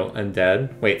 it's true. I'm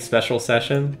dead. Wait, special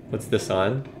session? What's this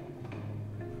on?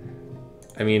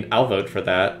 I mean, I'll vote for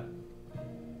that.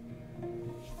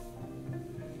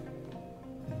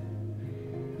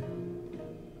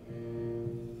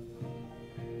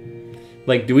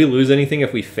 Like, do we lose anything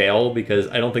if we fail? Because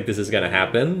I don't think this is going to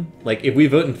happen. Like, if we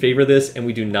vote in favor of this and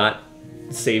we do not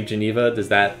save Geneva, does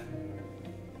that...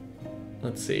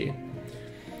 Let's see.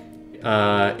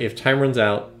 If time runs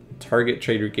out, target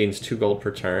trade route gains 2 gold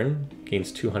per turn.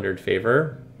 Gains 200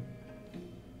 favor.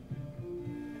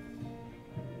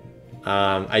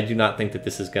 I do not think that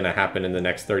this is going to happen in the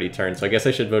next 30 turns. So I guess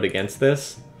I should vote against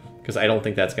this. Because I don't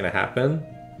think that's going to happen.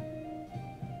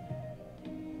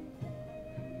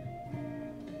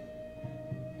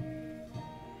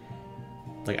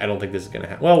 Like, I don't think this is going to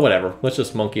happen. Well, whatever. Let's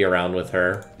just monkey around with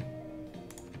her.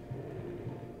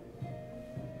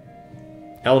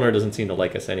 Eleanor doesn't seem to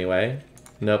like us anyway.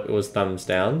 Nope, it was thumbs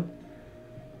down.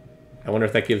 I wonder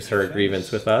if that gives her a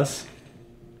grievance with us.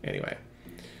 Anyway.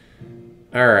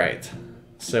 Alright.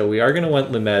 So we are going to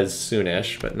want Lemez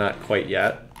soonish, but not quite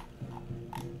yet.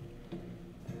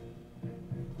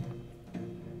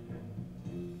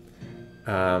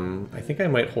 I think I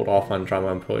might hold off on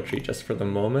drama and poetry just for the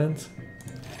moment.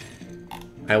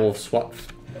 I will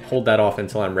hold that off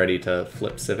until I'm ready to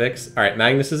flip civics. Alright,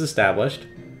 Magnus is established.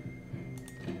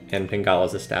 And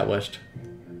Pingala's established.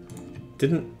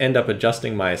 Didn't end up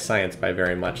adjusting my science by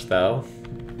very much, though.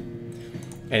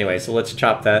 Anyway, so let's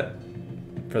chop that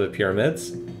for the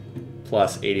pyramids.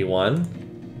 Plus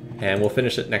 81. And we'll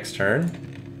finish it next turn.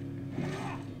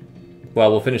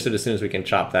 Well, we'll finish it as soon as we can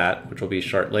chop that, which will be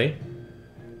shortly.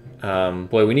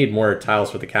 Boy, we need more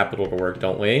tiles for the capital to work,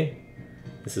 don't we?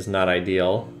 This is not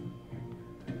ideal.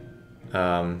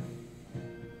 Boy,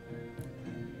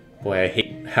 I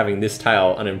hate having this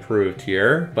tile unimproved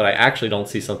here, but I actually don't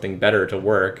see something better to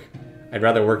work. I'd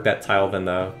rather work that tile than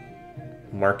the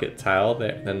market tile,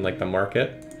 than like the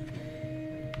market.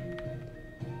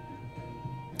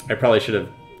 I probably should have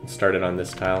started on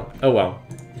this tile. Oh well.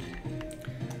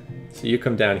 So you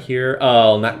come down here.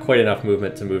 Oh, not quite enough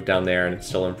movement to move down there and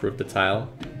still improve the tile.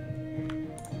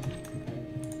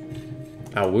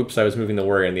 Oh, whoops, I was moving the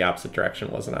warrior in the opposite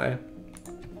direction, wasn't I?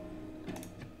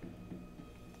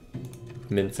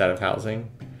 Mints out of housing.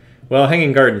 Well,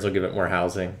 hanging gardens will give it more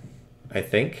housing, I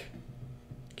think.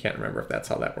 Can't remember if that's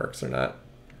how that works or not.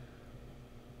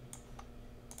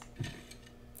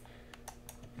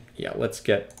 Yeah, let's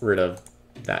get rid of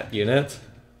that unit.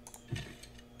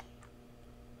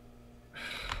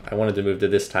 I wanted to move to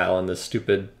this tile and the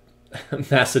stupid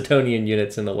Macedonian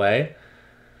unit's in the way.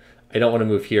 I don't want to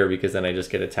move here because then I just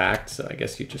get attacked, so I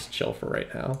guess you just chill for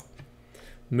right now.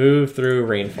 Move through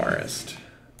rainforest.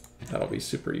 That'll be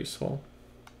super useful.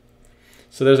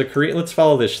 So there's a Korean... Let's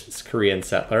follow this Korean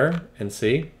settler and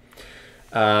see.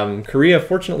 Korea,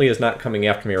 fortunately, is not coming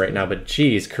after me right now, but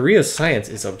geez, Korea's science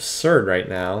is absurd right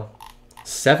now.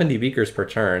 70 beakers per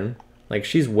turn. Like,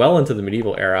 she's well into the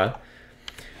medieval era.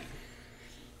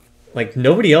 Like,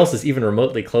 nobody else is even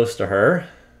remotely close to her.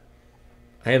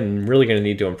 I am really going to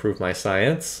need to improve my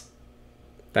science.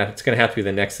 That's going to have to be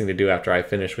the next thing to do after I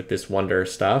finish with this wonder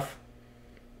stuff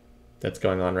that's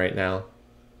going on right now.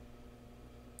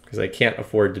 because I can't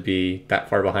afford to be that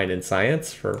far behind in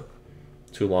science for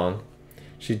too long.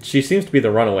 She seems to be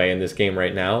the runaway in this game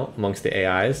right now amongst the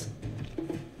AIs.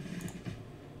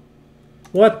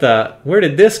 What the? Where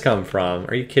did this come from?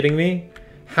 Are you kidding me?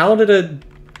 How did a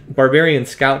barbarian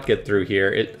scout get through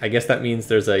here? I guess that means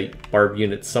there's a barb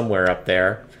unit somewhere up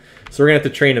there. So we're going to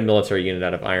have to train a military unit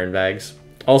out of iron bags.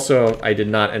 Also, I did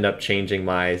not end up changing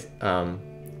my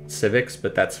civics,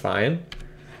 but that's fine.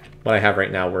 What I have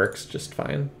right now works just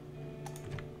fine.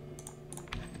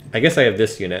 I guess I have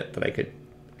this unit that I could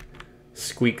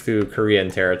squeak through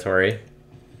Korean territory.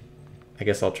 I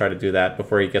guess I'll try to do that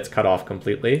before he gets cut off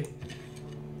completely.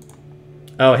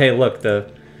 Oh, hey, look,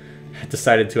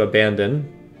 decided to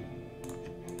abandon.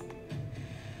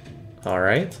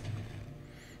 Alright.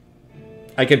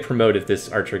 I can promote if this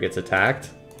archer gets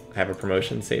attacked. I have a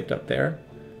promotion saved up there.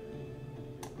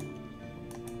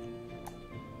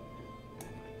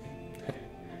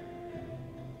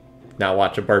 Now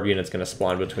watch, a barb unit's going to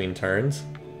spawn between turns.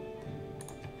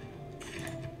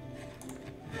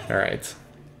 Alright.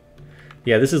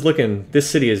 Yeah, this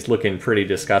city is looking pretty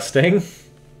disgusting.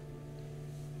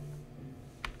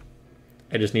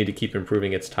 I just need to keep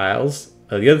improving its tiles.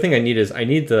 The other thing I need is,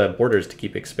 the borders to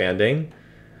keep expanding.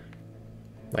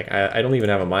 Like, I don't even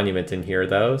have a monument in here,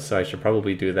 though, so I should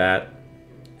probably do that.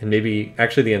 And maybe,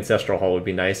 actually the Ancestral Hall would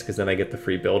be nice, because then I get the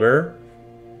free builder.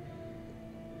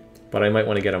 But I might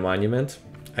want to get a monument.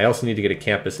 I also need to get a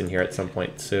campus in here at some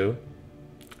point, too.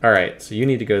 Alright, so you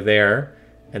need to go there,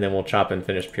 and then we'll chop and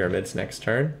finish pyramids next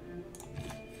turn.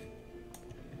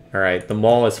 Alright, the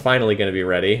mall is finally going to be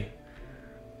ready.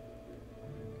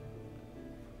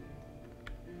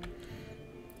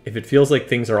 If it feels like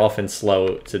things are often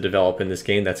slow to develop in this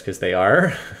game, that's because they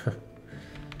are. I'm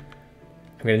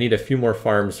going to need a few more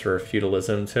farms for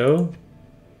feudalism, too.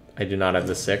 I do not have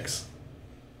the 6.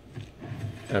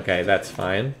 Okay, that's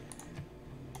fine.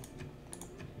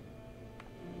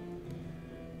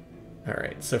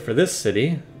 Alright, so for this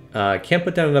city, can't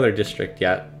put down another district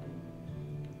yet.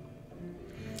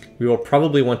 We will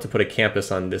probably want to put a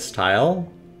campus on this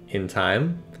tile in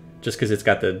time, just because it's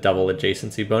got the double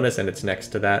adjacency bonus and it's next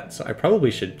to that. So I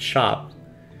probably should chop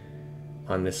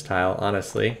on this tile,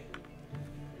 honestly.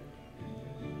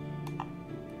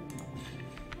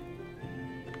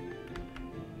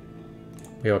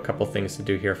 We have a couple things to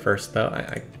do here first, though.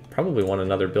 I probably want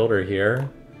another builder here.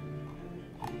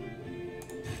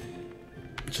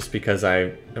 Just because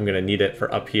I'm going to need it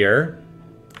for up here,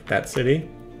 that city.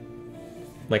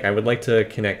 Like, I would like to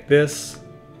connect this.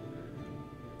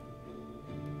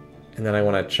 And then I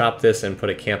want to chop this and put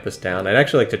a campus down. I'd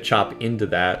actually like to chop into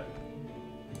that,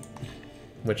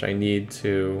 which I need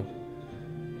to...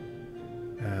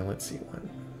 let's see one.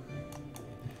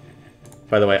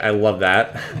 By the way, I love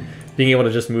that. Being able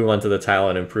to just move onto the tile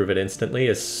and improve it instantly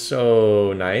is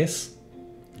so nice.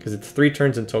 Because it's 3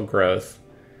 turns until growth.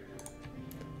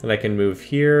 Then I can move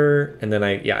here, and then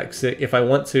if I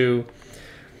want to...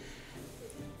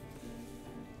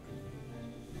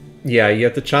 Yeah, you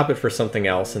have to chop it for something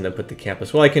else and then put the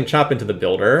campus. Well, I can chop into the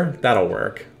builder. That'll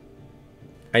work.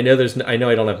 I know I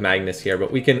don't have Magnus here,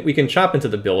 but we can chop into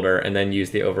the builder and then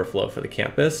use the overflow for the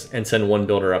campus and send one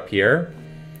builder up here.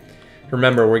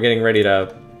 Remember, we're getting ready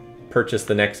to purchase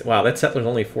the next... Wow, that settler's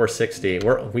only 460.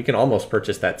 We can almost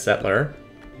purchase that settler.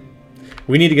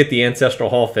 We need to get the Ancestral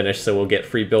Hall finished so we'll get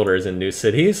free builders in new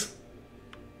cities.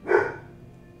 You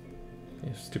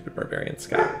stupid barbarian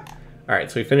scout. Alright,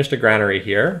 so we finished a granary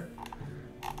here.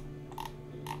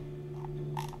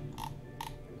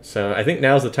 So I think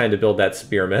now's the time to build that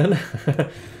spearman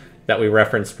that we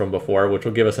referenced from before, which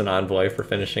will give us an envoy for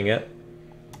finishing it.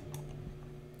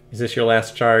 Is this your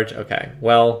last charge? Okay,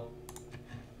 well,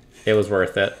 it was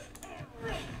worth it.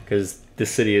 Because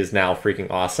this city is now freaking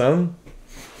awesome.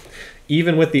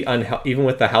 Even with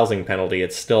the housing penalty,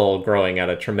 it's still growing at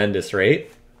a tremendous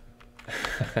rate.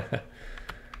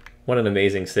 What an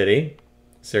amazing city.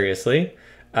 Seriously.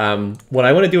 What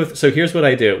I want to do with... So here's what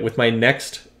I do. With my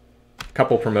next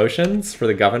couple promotions for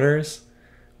the governors...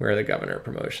 Where are the governor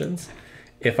promotions?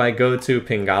 If I go to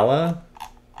Pingala...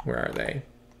 Where are they?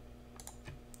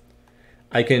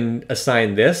 I can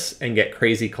assign this and get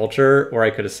crazy culture, or I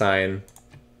could assign...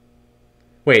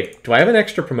 Wait, do I have an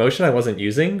extra promotion I wasn't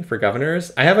using for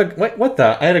governors? I have a... What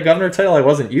the? I had a governor title I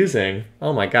wasn't using.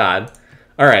 Oh my god.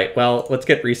 Alright, well, let's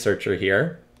get researcher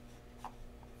here.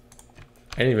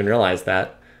 I didn't even realize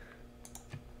that.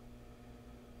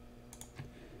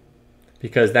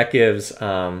 Because that gives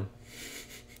 +1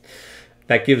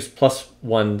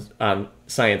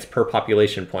 science per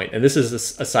population point. And this is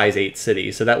a size 8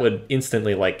 city, so that would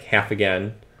instantly like half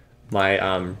again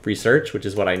my research, which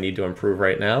is what I need to improve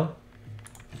right now.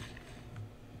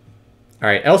 All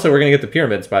right. Also, we're gonna get the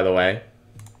pyramids, by the way.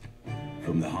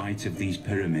 From the height of these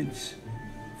pyramids,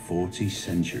 40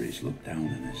 centuries look down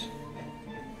on us.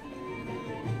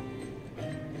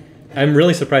 I'm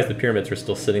really surprised the pyramids are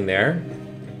still sitting there.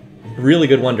 Really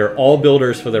good wonder. All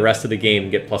builders for the rest of the game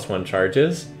get +1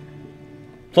 charges.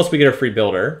 Plus, we get a free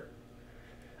builder.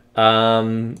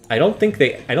 I don't think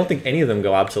any of them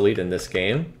go obsolete in this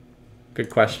game. Good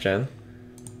question.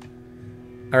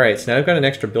 All right, so now I've got an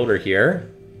extra builder here,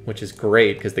 which is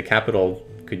great because the capital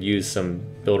could use some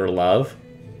builder love.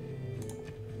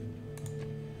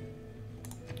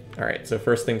 All right, so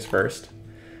first things first.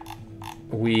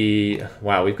 We've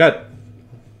got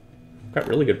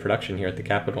really good production here at the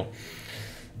capital.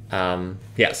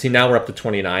 Yeah, see now we're up to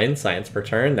 29 science per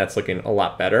turn. That's looking a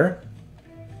lot better.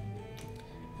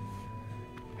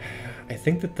 I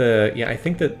think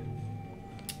that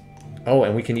oh,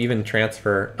 and we can even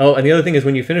transfer. Oh, and the other thing is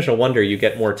when you finish a wonder, you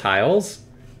get more tiles.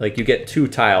 Like you get 2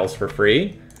 tiles for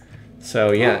free.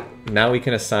 So yeah, now we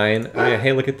can assign. Oh yeah,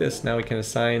 hey, look at this. Now we can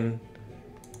assign.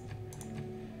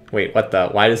 Wait, what the?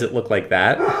 Why does it look like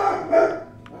that?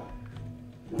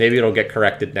 Maybe it'll get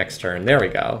corrected next turn. There we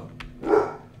go.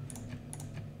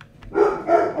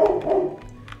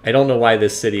 I don't know why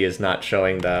this city is not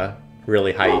showing the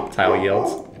really high tile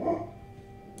yields.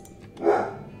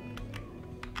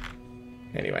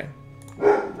 Anyway.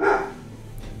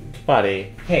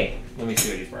 Buddy. Hey, let me see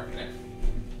what he's working at.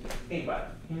 Hey, bud.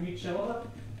 Can you reach Sullla?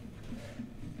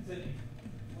 Sydney.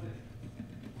 What is it?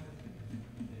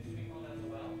 Is he going as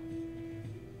well?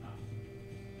 Oh.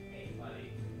 Hey,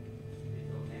 buddy.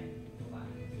 It's okay. Relax.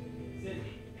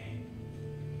 Sydney. Hey.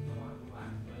 Come on,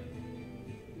 relax, buddy.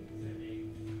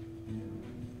 Sydney.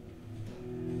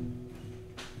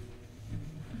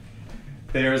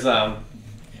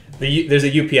 There's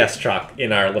a UPS truck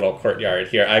in our little courtyard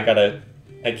here. I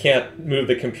can't move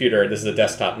the computer. This is a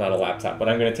desktop, not a laptop, but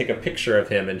I'm going to take a picture of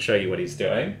him and show you what he's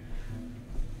doing.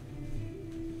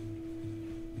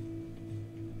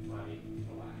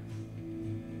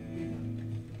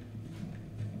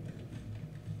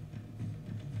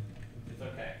 It's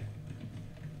okay.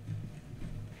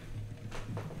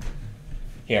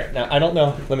 Here, now I don't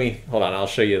know. Hold on. I'll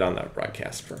show you it on the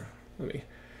broadcast. Let me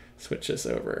switch this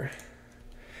over.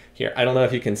 Here, I don't know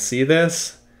if you can see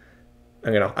this.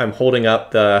 I'm holding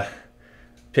up the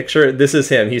picture. This is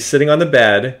him. He's sitting on the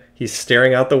bed. He's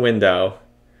staring out the window,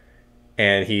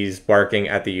 and he's barking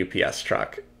at the UPS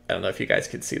truck. I don't know if you guys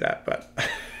can see that, but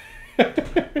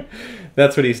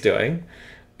that's what he's doing.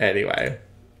 Anyway,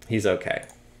 he's okay.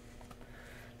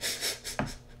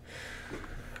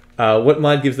 What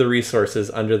mod gives the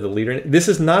resources under the leader? This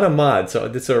is not a mod, so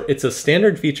it's a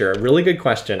standard feature. A really good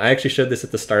question. I actually showed this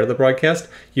at the start of the broadcast.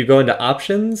 You go into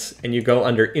options and you go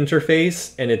under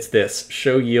interface and it's this,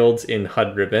 show yields in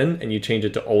HUD ribbon, and you change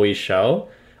it to always show.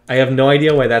 I have no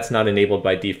idea why that's not enabled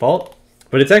by default,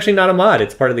 but it's actually not a mod.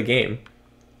 It's part of the game.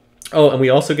 Oh, and we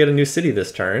also get a new city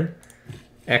this turn.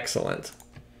 Excellent.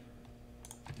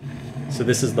 So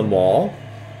this is the mall.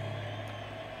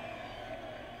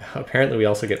 Apparently we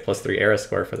also get +3 era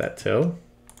score for that too.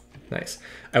 Nice.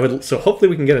 So hopefully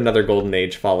we can get another golden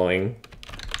age following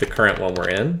the current one we're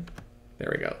in. There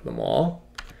we go, the mall.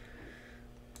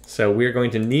 So we're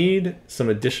going to need some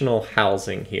additional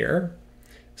housing here.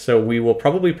 So we will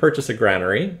probably purchase a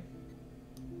granary.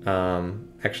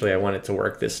 Actually, I want it to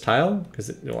work this tile because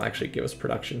it will actually give us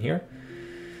production here.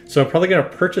 So I'm probably going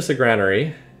to purchase a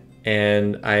granary,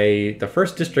 and the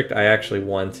first district I actually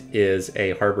want is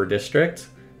a harbor district,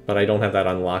 but I don't have that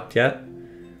unlocked yet.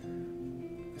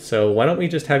 So why don't we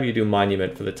just have you do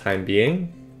monument for the time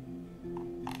being?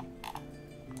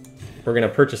 We're going to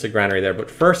purchase a granary there, but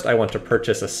first I want to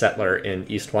purchase a settler in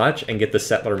Eastwatch and get the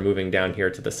settler moving down here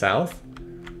to the south.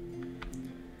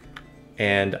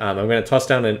 And I'm going to toss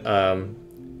down an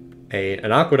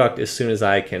aqueduct as soon as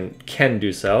I can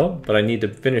do so, but I need to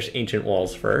finish ancient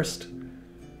walls first.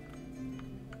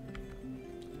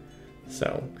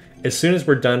 So as soon as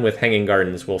we're done with Hanging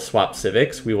Gardens, we'll swap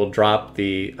civics. We will drop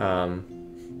the,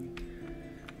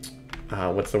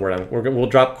 what's the word? We'll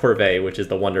drop Corvée, which is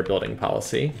the wonder building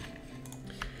policy.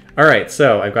 All right,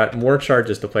 so I've got more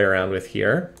charges to play around with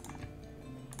here.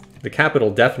 The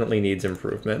capital definitely needs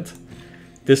improvement.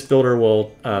 This builder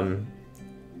will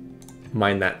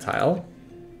mine that tile.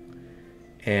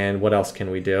 And what else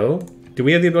can we do? Do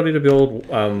we have the ability to build,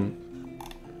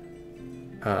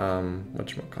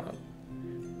 whatchamacallit?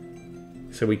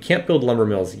 So we can't build lumber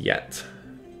mills yet.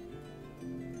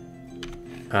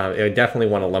 I definitely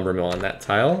want a lumber mill on that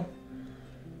tile.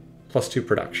 +2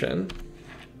 production.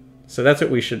 So that's what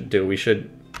we should do. We should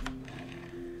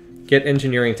get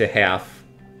engineering to half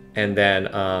and then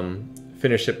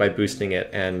finish it by boosting it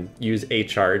and use a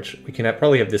charge, we can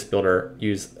probably have this builder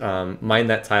use mine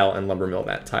that tile and lumber mill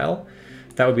that tile.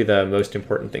 That would be the most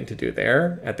important thing to do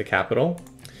there at the capital.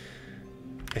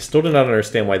 I still do not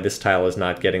understand why this tile is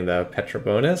not getting the Petra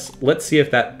bonus. Let's see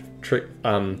if that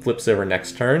flips over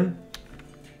next turn.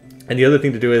 And the other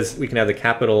thing to do is we can have the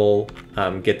capital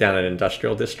get down an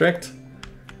industrial district.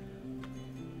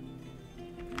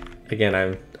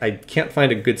 Again, I can't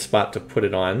find a good spot to put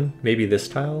it on. Maybe this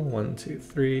tile. 1, 2,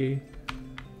 3,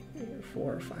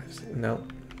 4, 5, 6. No.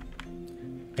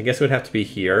 I guess it would have to be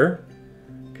here,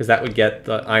 because that would get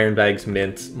the iron bags,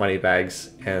 mint, money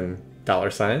bags, and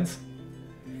dollar signs.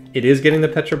 It is getting the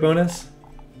Petra bonus.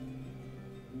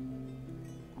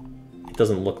 It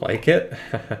doesn't look like it.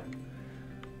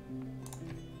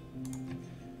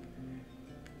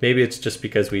 Maybe it's just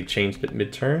because we changed it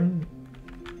mid-turn.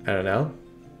 I don't know.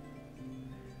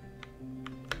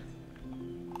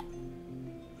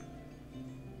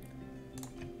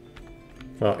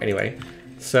 Well, anyway,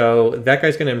 so that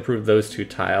guy's going to improve those 2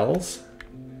 tiles.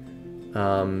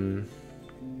 Look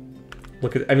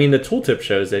at, I mean, the tooltip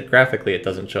shows it. Graphically, it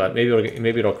doesn't show up.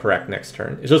 Maybe it'll correct next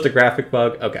turn. It's just a graphic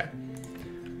bug. Okay.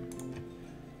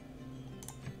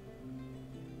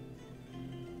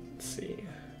 Let's see.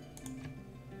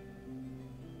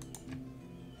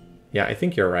 Yeah, I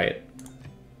think you're right.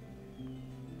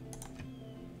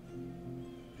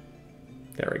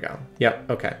 There we go.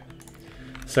 Yep. Okay.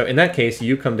 So in that case,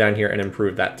 you come down here and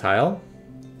improve that tile.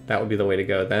 That would be the way to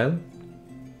go then.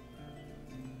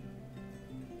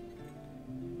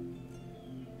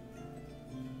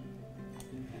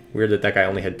 Weird that that guy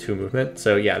only had 2 movement.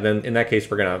 So yeah, then in that case,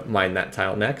 we're going to mine that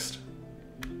tile next.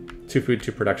 2 food,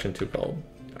 2 production, 2 gold.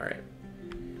 All right.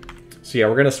 So yeah,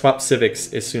 we're going to swap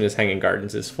civics as soon as Hanging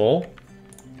Gardens is full.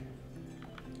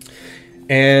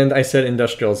 And I said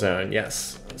industrial zone,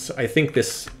 yes. So I think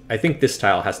this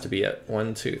tile has to be at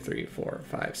 1, 2, 3, 4,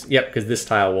 5. 6. Yep, because this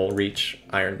tile will reach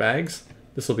iron bags.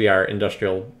 This will be our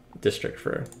industrial district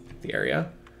for the area.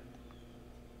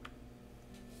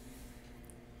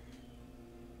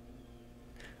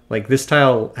 Like this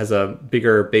tile has a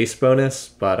bigger base bonus,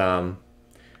 but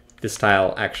this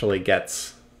tile actually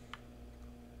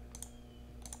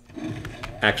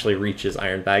reaches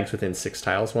iron bags within 6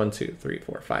 tiles. 1, 2, 3,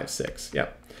 4, 5, 6.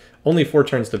 Yep. Only 4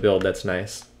 turns to build. That's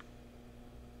nice.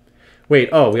 Wait,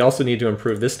 oh, we also need to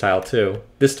improve this tile too.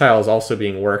 This tile is also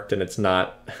being worked and it's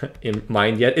not in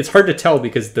mined yet. It's hard to tell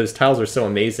because those tiles are so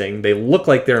amazing. They look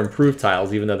like they're improved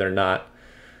tiles even though they're not.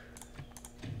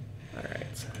 All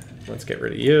right, let's get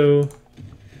rid of you.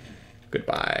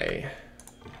 Goodbye.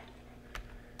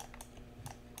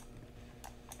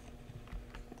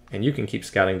 And you can keep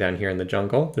scouting down here in the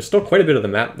jungle. There's still quite a bit of the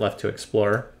map left to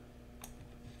explore.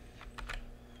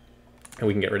 And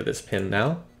we can get rid of this pin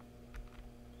now.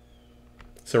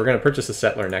 So we're going to purchase a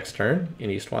settler next turn in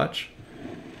Eastwatch.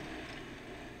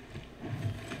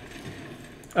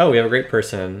 Oh, we have a great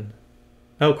person.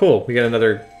 Oh, cool. We got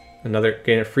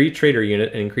gain a free trader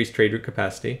unit and increased trade route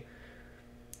capacity.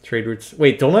 Trade routes.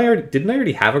 Wait, didn't I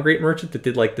already have a great merchant that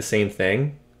did like the same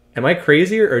thing? Am I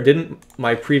crazy or didn't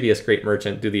my previous great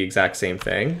merchant do the exact same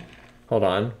thing? Hold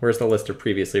on. Where's the list of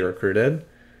previously recruited?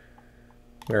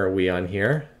 Where are we on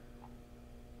here?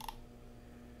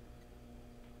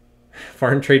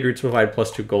 Foreign trade routes provide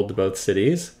 +2 gold to both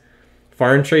cities.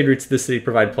 Foreign trade routes to the city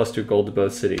provide +2 gold to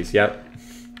both cities. Yep.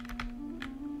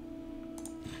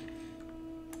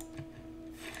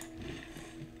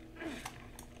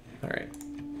 All right.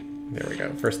 There we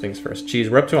go. First things first. Geez,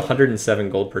 we're up to 107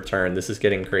 gold per turn. This is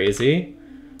getting crazy.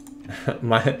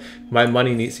 my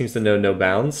money seems to know no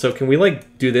bounds. So can we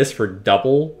like do this for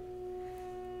double?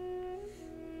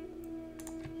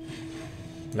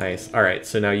 Nice. All right,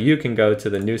 so now you can go to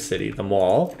the new city, the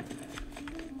mall,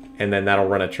 and then that'll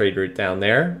run a trade route down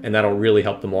there, and that'll really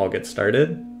help the mall get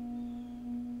started.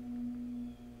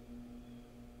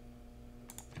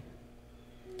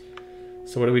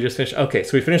 So what did we just finish? Okay,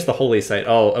 so we finished the holy site.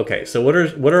 Oh, okay. So what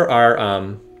are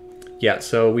our yeah,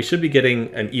 so we should be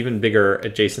getting an even bigger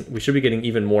adjacent. We should be getting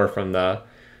even more from the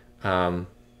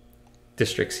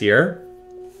districts here.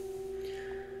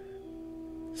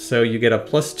 So you get a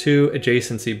 +2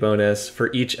 adjacency bonus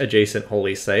for each adjacent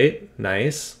holy site.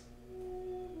 Nice.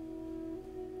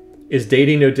 Is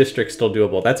dating no district still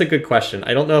doable? That's a good question.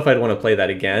 I don't know if I'd want to play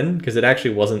that again because it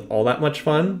actually wasn't all that much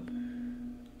fun.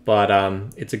 But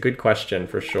it's a good question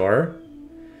for sure.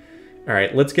 All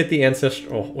right, let's get the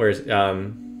ancestral. Where's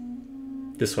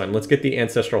this one? Let's get the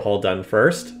ancestral hall done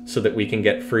first so that we can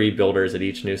get free builders at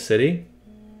each new city.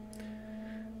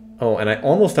 Oh, and I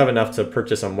almost have enough to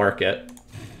purchase a market.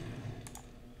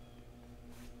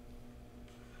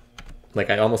 Like,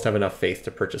 I almost have enough faith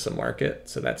to purchase a market,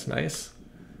 so that's nice.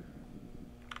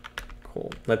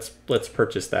 Cool. Let's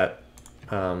purchase that.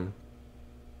 And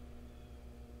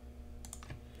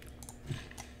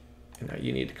now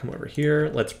you need to come over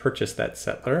here. Let's purchase that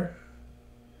settler.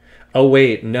 Oh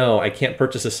wait, no, I can't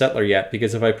purchase a settler yet,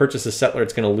 because if I purchase a settler,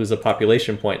 it's going to lose a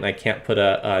population point, and I can't put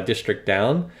a district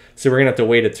down. So we're going to have to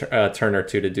wait a turn or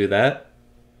two to do that,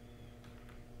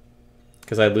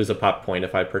 because I'd lose a pop point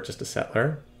if I purchased a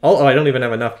settler. Oh, I don't even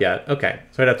have enough yet. Okay,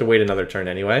 so I'd have to wait another turn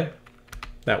anyway.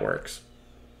 That works.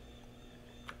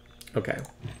 Okay.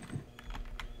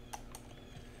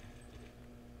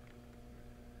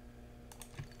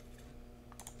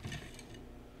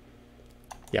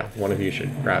 Yeah, one of you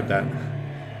should grab that.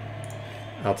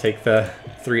 I'll take the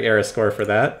 3 era score for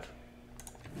that.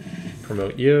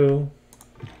 Promote you.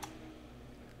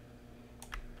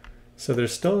 So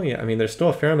there's still, yeah, I mean, there's still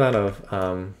a fair amount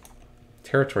of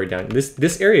territory down.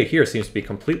 This area here seems to be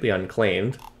completely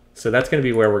unclaimed. So that's going to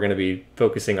be where we're going to be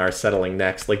focusing our settling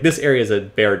next. Like, this area is a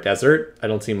bare desert. I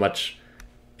don't see much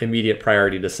immediate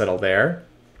priority to settle there.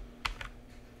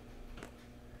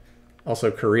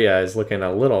 Also, Korea is looking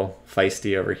a little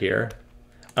feisty over here.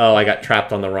 Oh, I got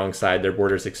trapped on the wrong side. Their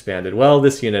borders expanded. Well,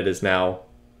 this unit is now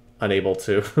unable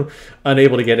to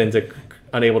unable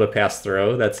to pass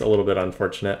through. That's a little bit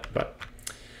unfortunate, but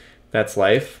that's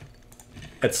life.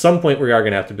 At some point, we are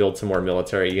going to have to build some more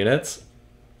military units.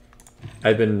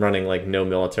 I've been running like no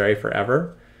military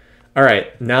forever. All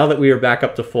right, now that we are back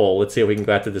up to full, let's see if we can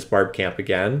go out to this barb camp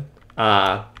again.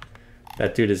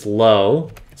 That dude is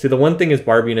low. See, the one thing is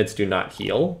barb units do not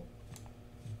heal.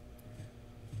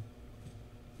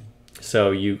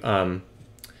 So you don't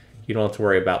have to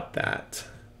worry about that.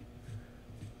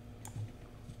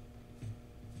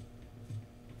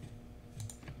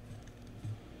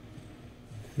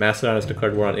 Macedon has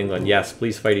declared war on England. Yes,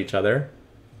 please fight each other.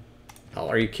 Oh,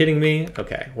 are you kidding me?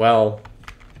 Okay, well,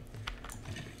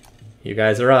 you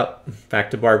guys are up.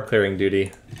 Back to barb clearing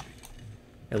duty.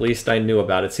 At least I knew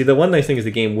about it. See, the one nice thing is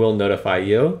the game will notify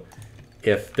you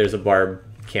if there's a barb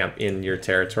camp in your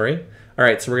territory. All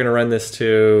right, so we're going to run this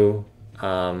to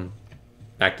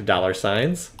back to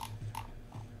 $signs.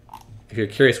 If you're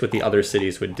curious what the other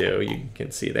cities would do, you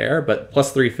can see there. But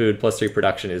 +3 food, +3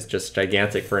 production is just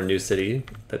gigantic for a new city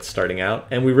that's starting out.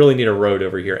 And we really need a road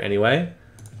over here anyway.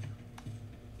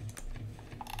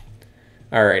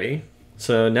 Alrighty,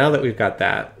 so now that we've got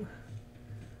that,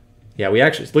 yeah, we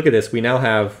actually, look at this, we now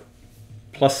have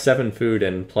 +7 food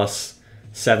and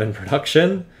 +7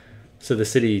 production. So the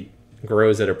city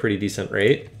grows at a pretty decent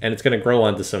rate, and it's going to grow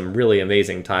onto some really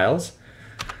amazing tiles.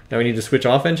 Now we need to switch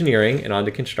off engineering and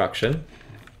onto construction.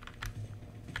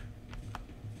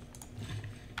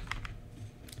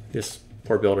 This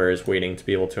poor builder is waiting to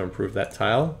be able to improve that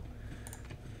tile.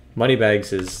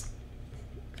 Moneybags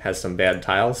has some bad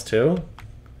tiles too.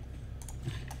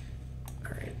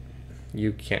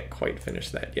 You can't quite finish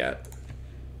that yet.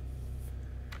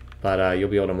 But you'll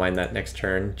be able to mine that next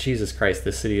turn. Jesus Christ,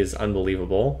 this city is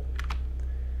unbelievable.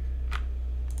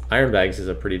 Ironbags is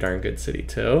a pretty darn good city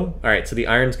too. All right, so the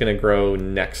iron's going to grow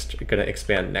next, going to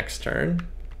expand next turn.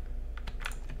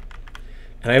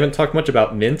 And I haven't talked much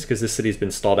about Mint because this city's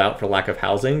been stalled out for lack of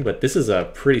housing, but this is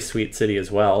a pretty sweet city as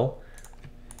well.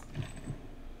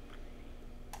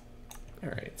 All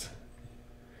right.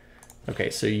 Okay,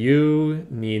 so you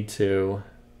need to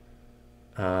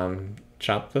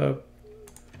chop the...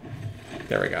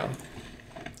 There we go.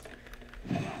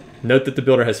 Note that the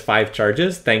builder has 5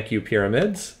 charges. Thank you,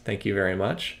 pyramids. Thank you very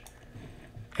much.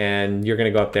 And you're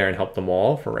going to go up there and help them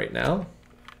all for right now,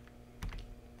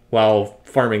 while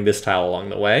farming this tile along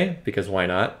the way, because why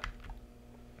not?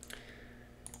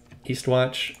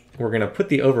 Eastwatch, we're going to put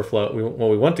the overflow... Well,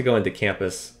 we want to go into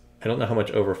campus. I don't know how much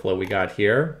overflow we got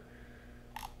here.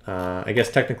 I guess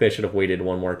technically I should have waited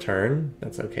one more turn.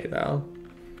 That's okay, though.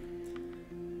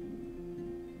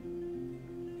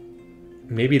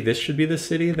 Maybe this should be the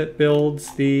city that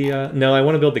builds the... no, I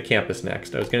want to build the campus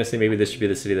next. I was going to say maybe this should be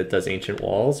the city that does ancient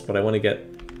walls, but I want to get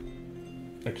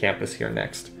a campus here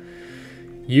next.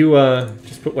 You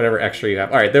just put whatever extra you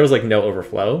have. All right, there was like no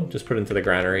overflow. Just put it into the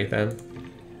granary then.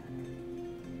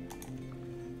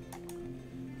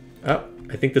 Oh,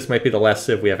 I think this might be the last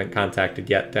civ we haven't contacted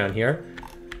yet down here.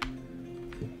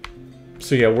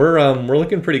 So yeah, we're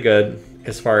looking pretty good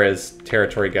as far as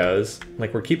territory goes.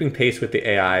 Like, we're keeping pace with the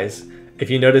AIs. If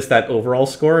you notice that overall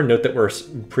score, note that we're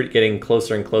getting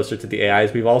closer and closer to the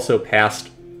AIs. We've also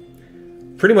passed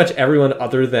pretty much everyone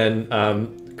other than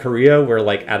Korea. We're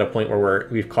like at a point where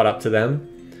we've caught up to them.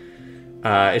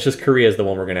 It's just Korea is the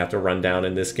one we're going to have to run down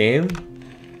in this game.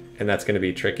 And that's going to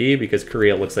be tricky because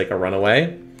Korea looks like a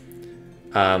runaway.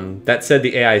 That said,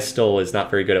 the AI still is not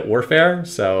very good at warfare,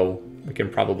 so we can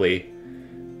probably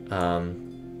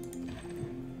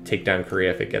take down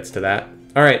Korea if it gets to that.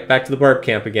 All right, back to the Barb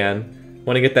camp again.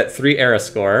 Want to get that 3 era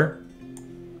score.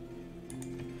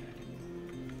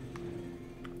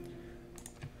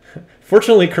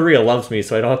 Fortunately, Korea loves me,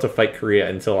 so I don't have to fight Korea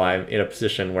until I'm in a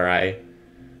position where I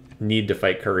need to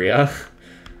fight Korea.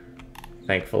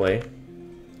 Thankfully.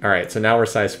 All right, so now we're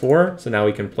size 4, so now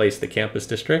we can place the campus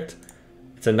district.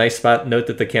 It's a nice spot. Note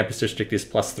that the campus district is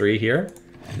 +3 here.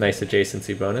 Nice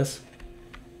adjacency bonus.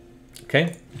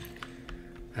 Okay.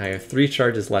 I have 3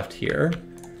 charges left here.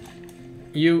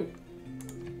 You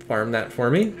farm that for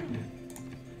me.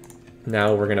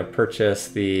 Now we're going to purchase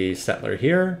the settler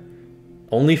here.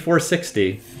 Only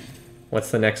 460.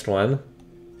 What's the next one?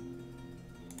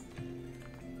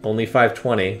 Only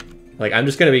 520. Like, I'm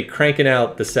just going to be cranking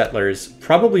out the settlers,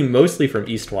 probably mostly from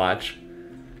Eastwatch.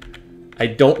 I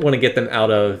don't want to get them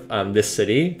out of this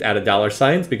city, out of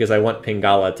 $signs, because I want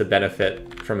Pingala to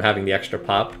benefit from having the extra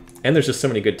pop. And there's just so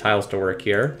many good tiles to work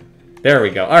here. There we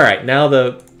go. All right, now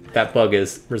that bug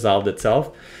has resolved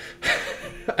itself.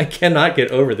 I cannot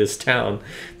get over this town.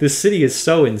 This city is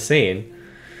so insane.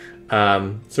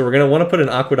 So we're going to want to put an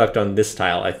aqueduct on this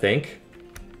tile, I think,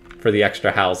 for the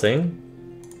extra housing.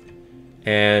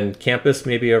 And campus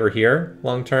maybe over here,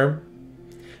 long term.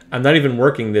 I'm not even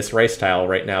working this rice tile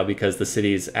right now because the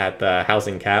city's at the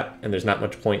housing cap, and there's not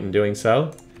much point in doing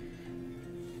so.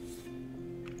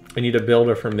 I need a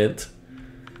builder for mint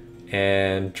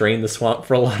and drain the swamp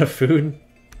for a lot of food.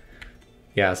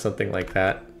 Yeah, something like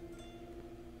that.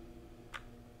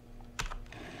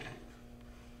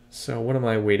 So what am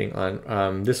I waiting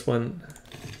on? This one,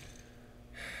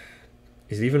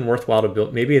 is it even worthwhile to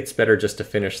build? Maybe it's better just to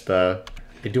finish the...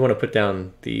 I do want to put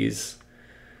down these.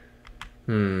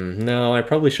 No, I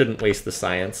probably shouldn't waste the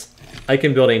science. I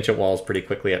can build ancient walls pretty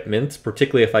quickly at mint,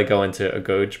 particularly if I go into a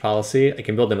Goj policy. I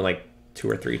can build them in like 2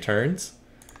 or 3 turns.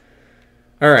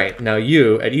 All right, now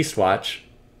you at Eastwatch.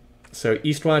 So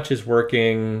Eastwatch is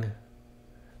working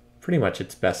pretty much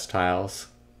its best tiles.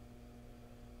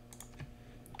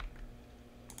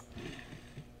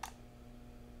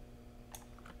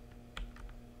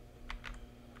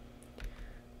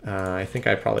 I think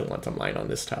I probably want to mine on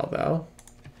this tile, though.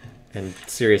 And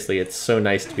seriously, it's so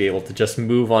nice to be able to just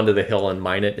move onto the hill and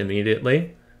mine it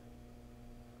immediately.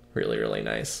 Really, really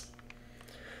nice.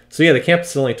 So yeah, the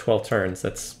campus is only 12 turns.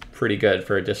 That's pretty good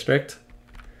for a district.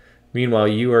 Meanwhile,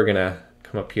 you are going to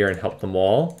come up here and help the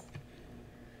mall.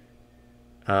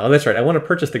 Oh, that's right. I want to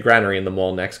purchase the granary in the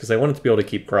mall next because I want it to be able to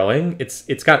keep growing.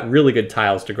 It's got really good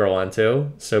tiles to grow onto,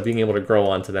 so being able to grow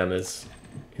onto them is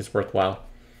worthwhile.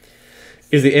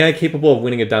 Is the AI capable of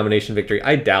winning a domination victory?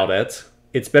 I doubt it.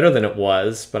 It's better than it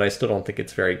was, but I still don't think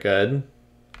it's very good.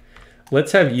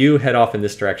 Let's have you head off in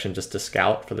this direction just to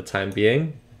scout for the time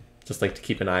being. Just like to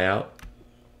keep an eye out.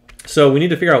 So we need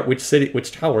to figure out which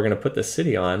tile we're going to put this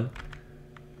city on.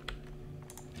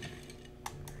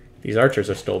 These archers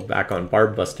are still back on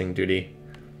barb busting duty.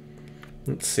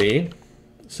 Let's see.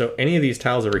 So any of these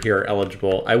tiles over here are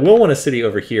eligible. I will want a city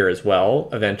over here as well,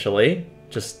 eventually.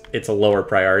 Just, it's a lower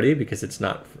priority because it's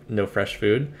no fresh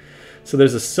food. So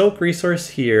there's a silk resource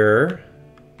here.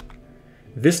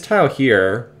 This tile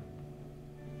here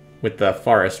with the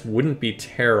forest wouldn't be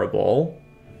terrible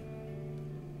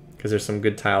because there's some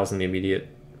good tiles in the immediate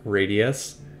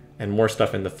radius and more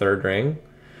stuff in the third ring.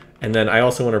 And then I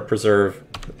also want to preserve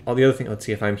all the other things. Let's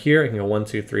see, if I'm here, I can go 1,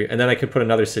 2, 3. And then I could put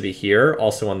another city here,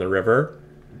 also on the river.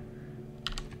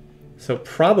 So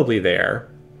probably there.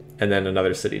 And then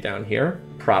another city down here,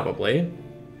 probably.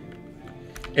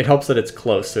 It helps that it's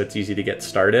close, so it's easy to get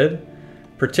started.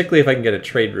 Particularly if I can get a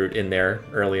trade route in there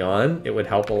early on, it would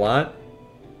help a lot.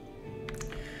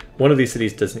 One of these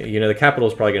cities doesn't, the capital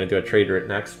is probably going to do a trade route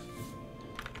next.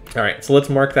 All right, so let's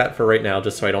mark that for right now,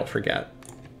 just so I don't forget.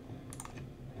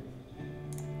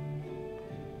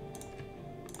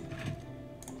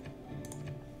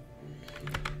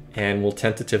 And we'll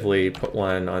tentatively put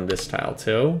one on this tile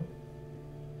too.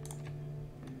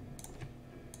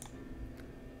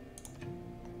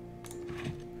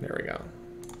 There we go.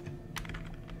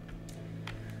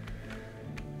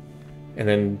 And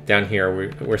then down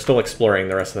here, we're still exploring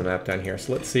the rest of the map down here.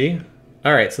 So let's see.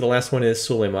 All right, so the last one is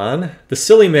Suleiman. The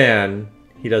Silly Man.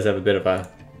 He does have a bit of a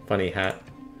funny hat.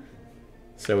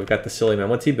 So we've got the Silly Man.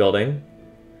 What's he building?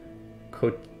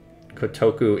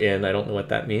 Kotoku Inn. I don't know what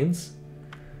that means.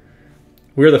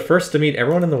 We're the first to meet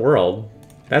everyone in the world.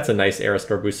 That's a nice era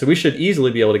store boost. So we should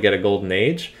easily be able to get a golden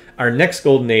age. Our next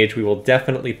golden age, we will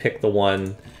definitely pick the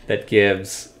one that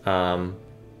gives... we'll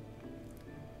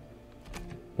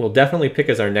we'll definitely pick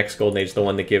as our next golden age the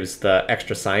one that gives the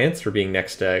extra science for being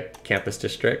next to campus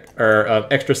district, or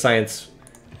extra science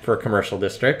for commercial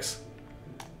districts.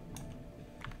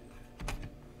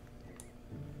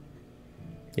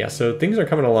 Yeah, so things are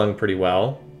coming along pretty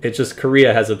well. It's just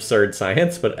Korea has absurd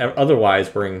science, but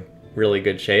otherwise we're in really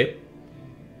good shape.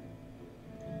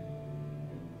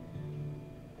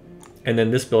 And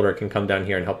then this builder can come down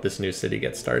here and help this new city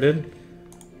get started.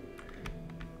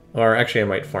 Or actually I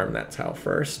might farm that tile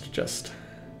first, just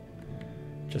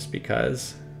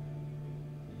because.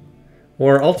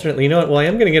 Or alternately, you know what, well I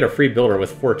am going to get a free builder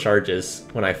with 4 charges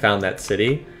when I found that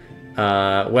city.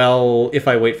 Well, if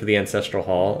I wait for the Ancestral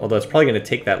Hall, although it's probably going to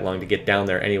take that long to get down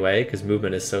there anyway, because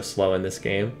movement is so slow in this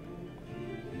game.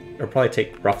 It'll probably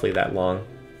take roughly that long.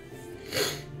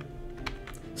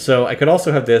 So I could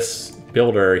also have this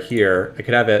builder here. I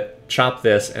could have it chop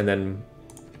this and then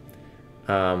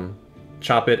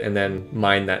chop it and then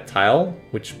mine that tile,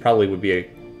 which probably would be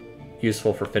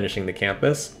useful for finishing the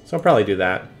campus. So I'll probably do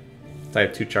that. So I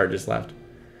have 2 charges left.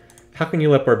 How can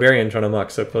you let barbarians run amok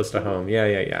so close to home?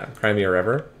 Yeah. Crimea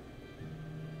River.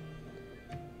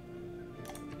 A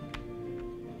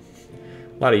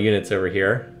lot of units over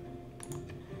here.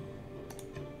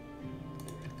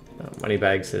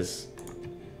 Moneybags is,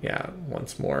 yeah,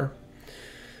 once more.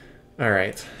 All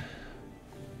right.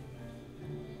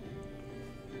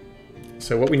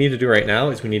 So what we need to do right now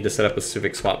is we need to set up a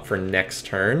civic swap for next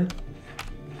turn.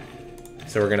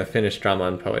 So we're going to finish drama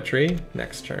and poetry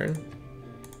next turn.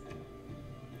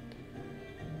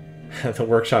 The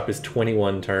workshop is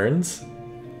 21 turns.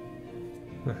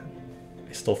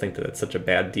 I still think that it's such a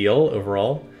bad deal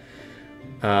overall.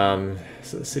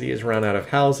 So the city has run out of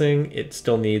housing. It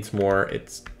still needs more.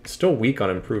 It's still weak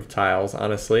on improved tiles,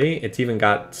 honestly. It's even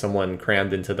got someone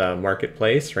crammed into the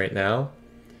marketplace right now.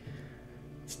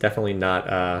 It's definitely not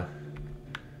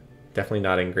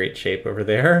in great shape over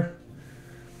there.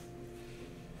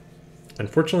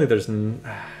 Unfortunately, there's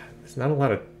not a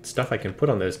lot of stuff I can put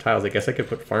on those tiles. I guess I could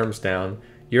put farms down.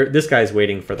 This guy's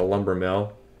waiting for the lumber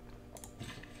mill.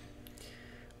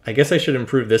 I guess I should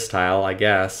improve this tile, I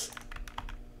guess.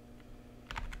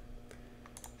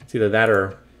 It's either that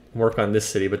or work on this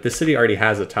city, but this city already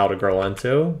has a tile to grow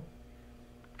onto.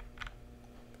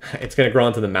 It's going to grow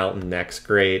onto the mountain next.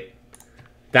 Great.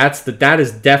 That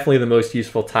is definitely the most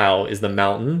useful tile, is the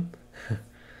mountain.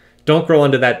 Don't grow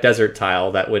onto that desert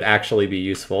tile. That would actually be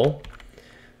useful.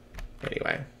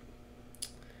 Anyway.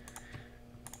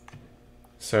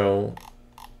 So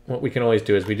what we can always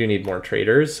do is we do need more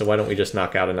traders, so why don't we just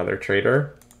knock out another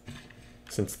trader,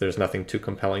 since there's nothing too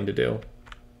compelling to do.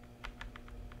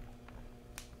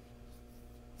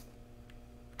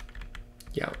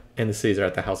 Yeah, and the cities are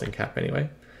at the housing cap anyway.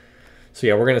 So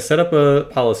yeah, we're going to set up a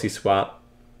policy swap.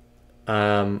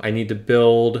 I need to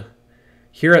build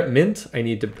here at Mint. I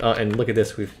need to, and look at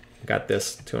this, we've got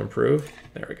this to improve.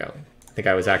 There we go. I think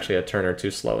I was actually a turn or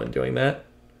two slow in doing that.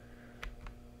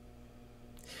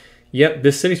 Yep,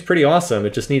 this city's pretty awesome.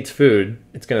 It just needs food.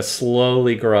 It's going to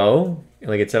slowly grow.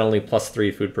 Like it's at only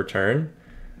 +3 food per turn.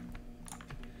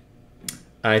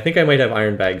 I think I might have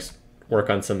Iron Bags work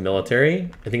on some military.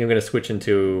 I think I'm going to switch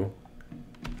into...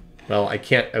 Well, I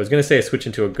can't... I was going to say I switch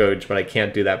into a Gauge, but I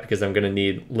can't do that because I'm going to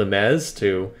need Limez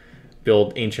to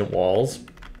build ancient walls.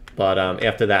 But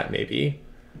after that, maybe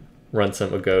run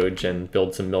some Gauge and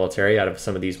build some military out of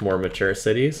some of these more mature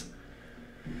cities.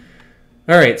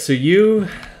 All right, so you...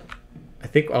 I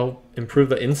think I'll improve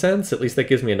the incense. At least that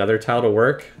gives me another tile to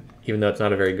work, even though it's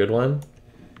not a very good one.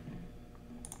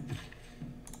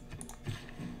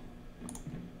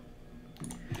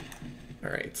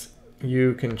 All right,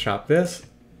 you can chop this.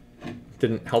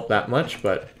 Didn't help that much,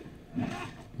 but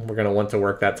we're going to want to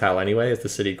work that tile anyway as the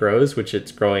city grows, which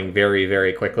it's growing very,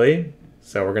 very quickly.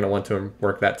 So we're going to want to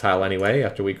work that tile anyway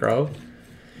after we grow.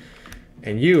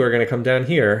 And you are going to come down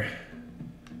here.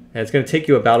 And it's going to take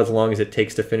you about as long as it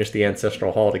takes to finish the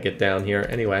Ancestral Hall to get down here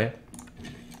anyway.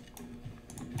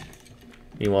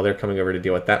 Meanwhile, they're coming over to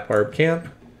deal with that barb camp.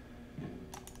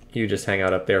 You just hang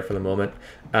out up there for the moment.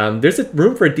 There's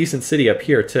room for a decent city up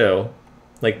here, too.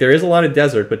 Like, there is a lot of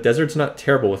desert, but desert's not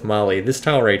terrible with Mali. This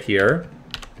tile right here,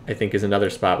 I think, is another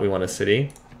spot we want a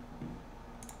city.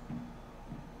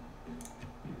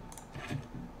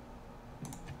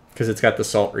 Because it's got the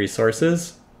salt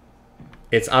resources.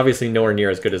 It's obviously nowhere near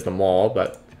as good as the mall,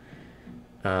 but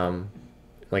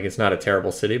like it's not a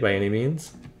terrible city by any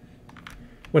means.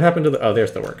 What happened to the... Oh,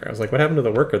 there's the worker. I was like, what happened to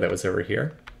the worker that was over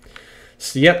here?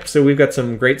 So, yep, so we've got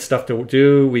some great stuff to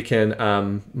do. We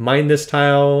can mine this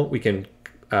tile. We can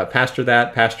pasture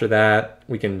that.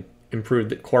 We can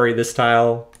improve quarry this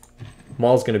tile.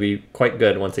 Mall's going to be quite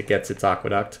good once it gets its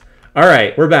aqueduct. All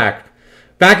right, we're back.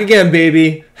 Back again,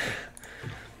 baby.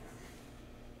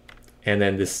 And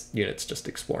then this unit's just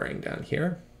exploring down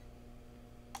here.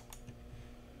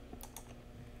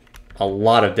 A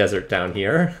lot of desert down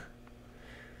here.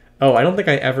 Oh, I don't think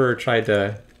I ever tried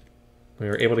to... We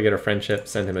were able to get a friendship,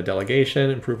 send him a delegation,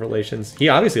 improve relations. He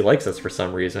obviously likes us for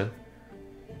some reason.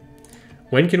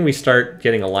 When can we start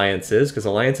getting alliances? Because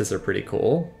alliances are pretty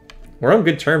cool. We're on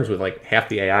good terms with like half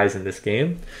the AIs in this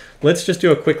game. Let's just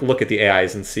do a quick look at the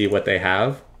AIs and see what they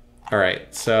have. All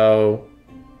right, so...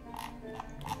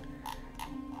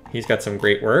 He's got some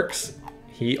great works.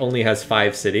 He only has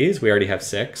 5 cities. We already have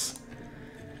 6.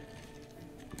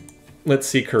 Let's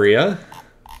see Korea.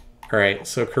 All right,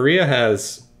 so Korea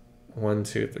has 1,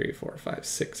 2, 3, 4, 5,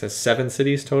 6, has 7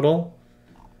 cities total.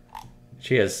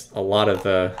 She has a lot of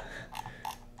the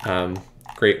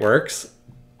great works.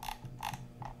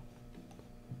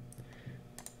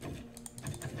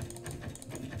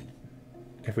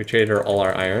 If we traded her all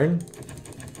our iron,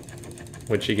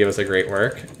 would she give us a great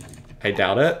work? I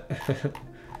doubt it.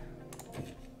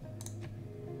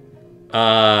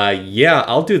 Yeah,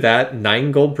 I'll do that.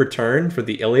 9 gold per turn for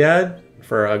the Iliad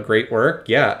for a great work.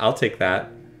 Yeah, I'll take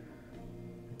that.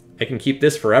 I can keep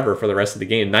this forever for the rest of the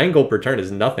game. 9 gold per turn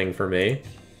is nothing for me.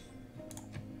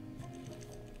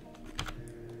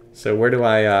 So where do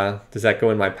I, does that go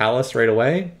in my palace right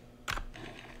away?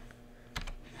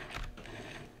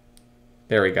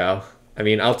 There we go. I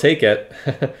mean, I'll take it.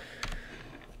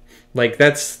 Like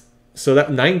that's, so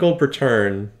that 9 gold per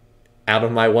turn out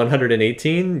of my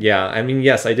 118. Yeah, I mean,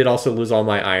 yes, I did also lose all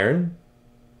my iron,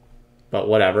 but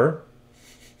whatever.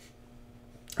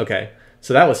 Okay,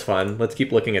 so that was fun. Let's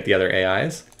keep looking at the other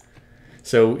AIs.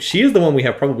 So she is the one we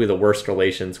have probably the worst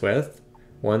relations with.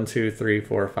 1, 2, 3,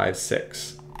 4, 5,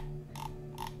 6.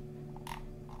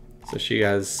 So she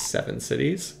has 7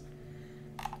 cities.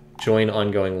 Join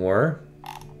ongoing war.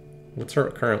 What's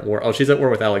her current war? Oh, she's at war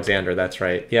with Alexander. That's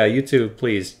right. Yeah, you two,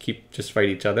 please just fight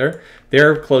each other.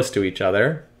 They're close to each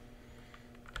other.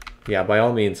 Yeah, by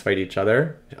all means, fight each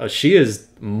other. Oh, she is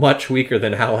much weaker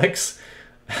than Alex.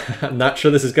 I'm not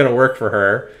sure this is going to work for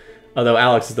her. Although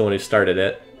Alex is the one who started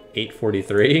it.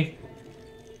 843.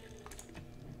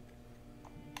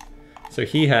 So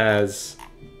he has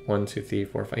 1, 2, 3,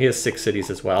 4, 5. He has 6 cities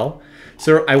as well.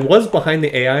 So I was behind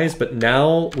the AIs, but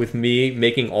now with me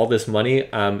making all this money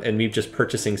and me just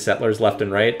purchasing settlers left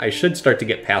and right, I should start to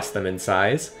get past them in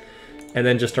size. And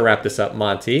then just to wrap this up,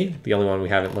 Monty, the only one we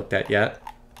haven't looked at yet.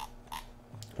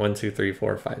 1, 2, 3,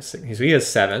 4, 5, 6. So he has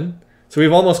 7. So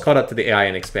we've almost caught up to the AI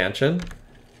in expansion.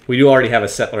 We do already have a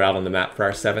settler out on the map for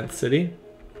our 7th city.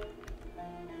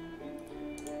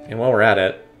 And while we're at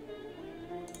it,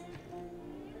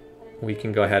 we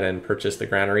can go ahead and purchase the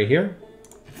granary here,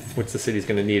 which the city's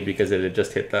going to need because it had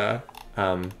just hit the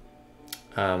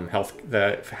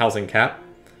housing cap.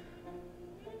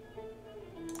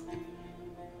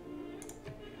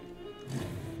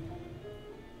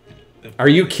 Are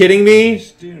you kidding me?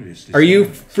 Are you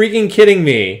freaking kidding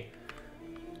me?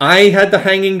 I had the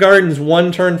Hanging Gardens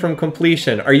 1 turn from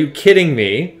completion. Are you kidding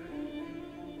me?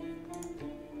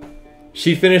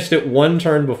 She finished it 1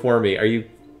 turn before me. Are you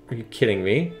kidding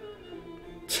me?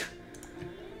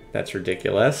 That's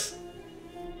ridiculous.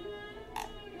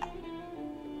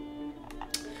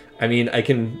 I mean,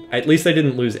 at least I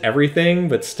didn't lose everything,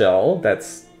 but still,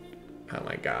 that's, oh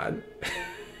my god.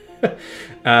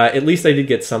 At least I did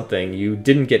get something. You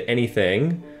didn't get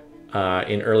anything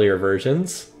in earlier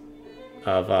versions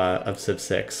of Civ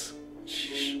 6.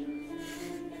 Sheesh.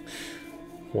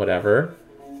 Whatever.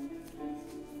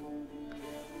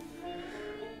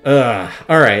 All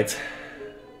right.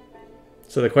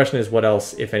 So the question is, what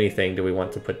else, if anything, do we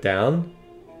want to put down?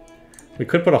 We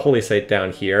could put a holy site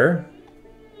down here.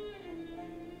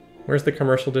 Where's the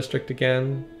commercial district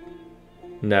again?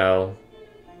 No.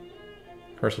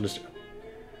 Commercial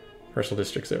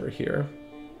district's over here.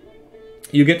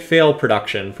 You get fail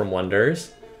production from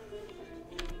wonders.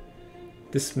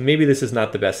 Maybe this is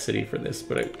not the best city for this,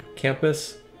 but a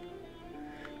campus.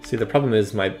 See, the problem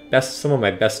is some of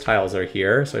my best tiles are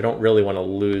here, so I don't really want to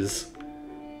lose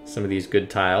some of these good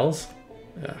tiles.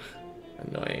 Ugh,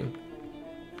 annoying.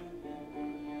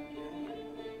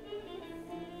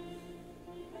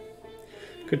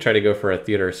 Could try to go for a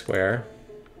theater square.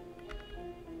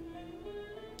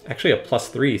 Actually, a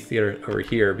 +3 theater over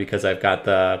here because I've got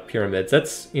the pyramids.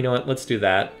 That's, you know what, let's do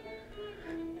that.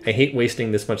 I hate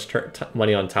wasting this much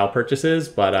money on tile purchases,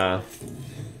 but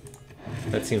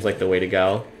that seems like the way to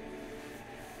go.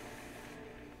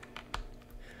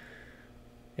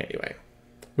 Anyway,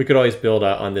 we could always build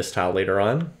on this tile later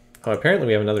on. Oh, apparently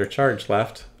we have another charge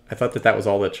left. I thought that was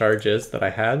all the charges that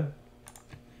I had.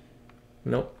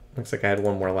 Nope. Looks like I had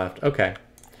one more left. Okay.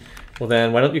 Well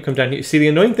then, why don't you come down here? See, the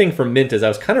annoying thing for Mint is I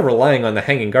was kind of relying on the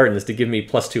Hanging Gardens to give me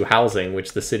 +2 housing,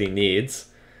 which the city needs.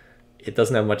 It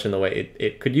doesn't have much in the way.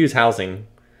 It could use housing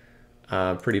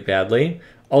pretty badly.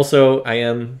 Also, I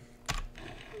am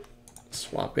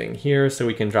swapping here so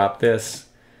we can drop this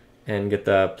and get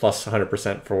the plus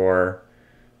 100% for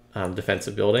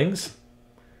defensive buildings.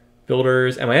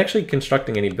 Builders, am I actually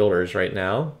constructing any builders right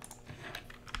now?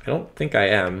 I don't think I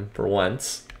am for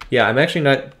once. Yeah, I'm actually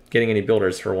not getting any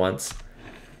builders for once.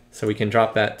 So we can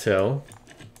drop that too.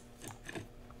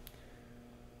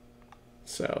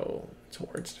 So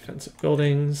towards defensive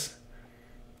buildings.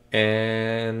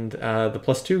 And the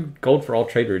 +2 gold for all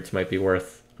trade routes might be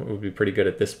would be pretty good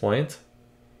at this point.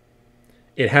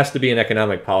 It has to be an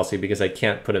economic policy because I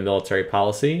can't put a military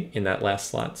policy in that last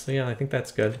slot. So yeah, I think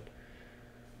that's good.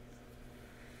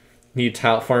 Need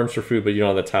tile farms for food, but you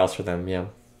don't have the tiles for them. Yeah,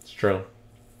 it's true.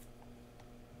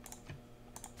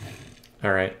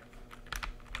 All right.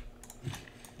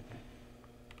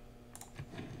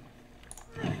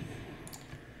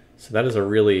 So that is a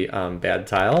really bad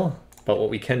tile. But what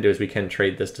we can do is we can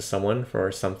trade this to someone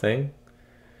for something.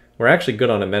 We're actually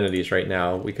good on amenities right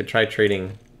now. We could try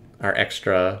trading our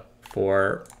extra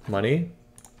for money.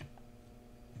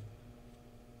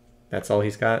 That's all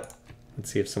he's got. Let's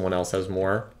see if someone else has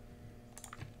more.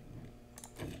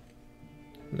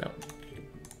 No.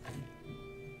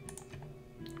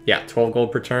 Yeah, 12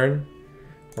 gold per turn.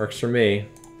 Works for me.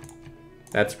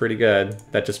 That's pretty good.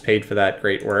 That just paid for that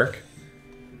great work.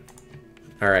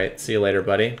 All right, see you later,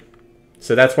 buddy.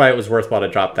 So that's why it was worthwhile to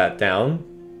drop that down.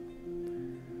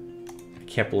 I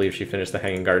can't believe she finished the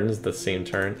Hanging Gardens the same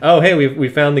turn. Oh, hey, we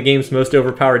found the game's most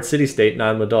overpowered city-state,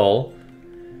 non-Madol.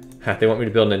 They want me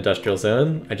to build an industrial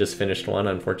zone. I just finished one,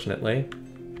 unfortunately.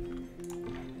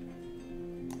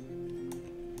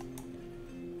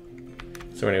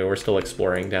 So anyway, we're still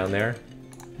exploring down there.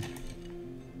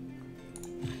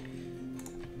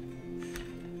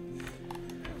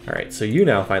 All right, so you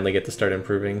now finally get to start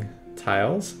improving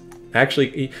tiles.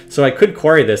 Actually, so I could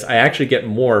quarry this. I actually get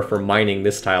more for mining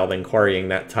this tile than quarrying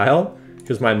that tile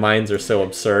because my mines are so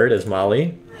absurd as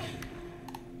Mali.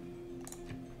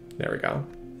 There we go.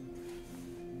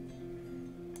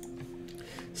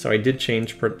 So I did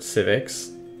change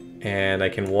civics, and I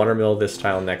can watermill this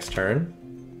tile next turn.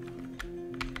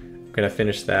 I'm gonna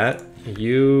finish that.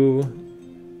 You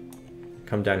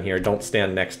come down here. Don't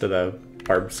stand next to the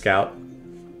barbed scout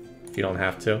if you don't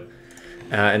have to.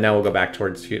 And now we'll go back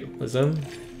towards feudalism.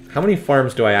 How many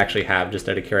farms do I actually have, just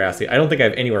out of curiosity? I don't think I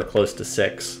have anywhere close to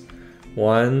 6.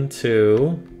 1,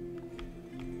 2,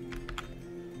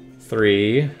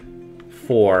 3,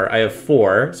 4. I have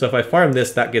 4. So if I farm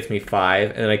this, that gets me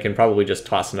 5. And I can probably just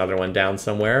toss another one down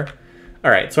somewhere.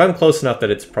 All right, so I'm close enough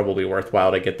that it's probably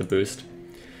worthwhile to get the boost.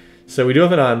 So we do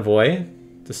have an envoy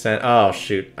to send. Oh,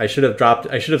 shoot. I should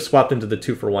have swapped into the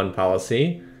 2-for-1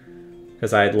 policy.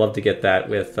 Because I'd love to get that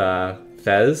with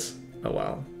Fez. Oh,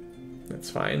 well. That's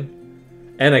fine.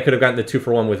 And I could have gotten the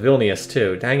 2-for-1 with Vilnius,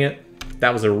 too. Dang it.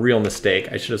 That was a real mistake.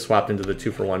 I should have swapped into the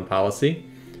 2-for-1 policy.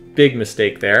 Big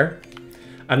mistake there.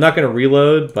 I'm not going to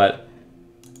reload, but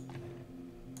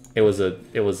it was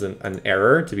an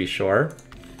error, to be sure.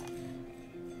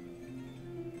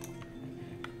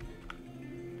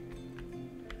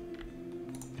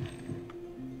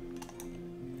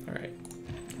 All right.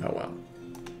 Oh, well.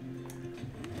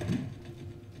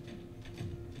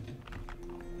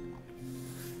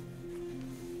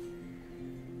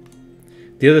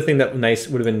 The other thing that would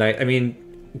have been nice, I mean,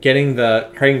 getting the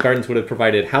Hanging Gardens would have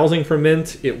provided housing for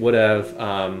Mint. It would have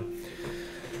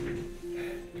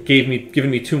given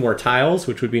me 2 more tiles,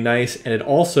 which would be nice. And it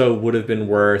also would have been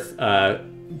worth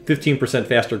 15%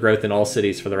 faster growth in all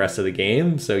cities for the rest of the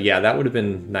game. So yeah, that would have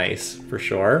been nice for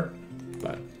sure.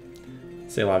 But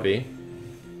c'est la vie.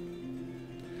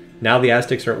 Now the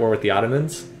Aztecs are at war with the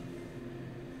Ottomans.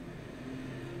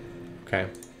 Okay.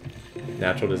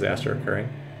 Natural disaster occurring.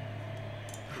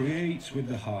 Creates with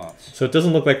the heart. So it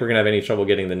doesn't look like we're going to have any trouble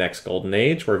getting the next Golden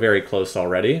Age. We're very close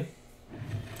already.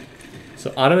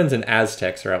 So Ottomans and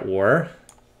Aztecs are at war.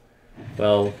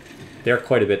 Well, they're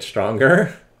quite a bit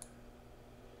stronger.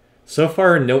 So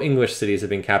far, no English cities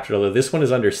have been captured, although this one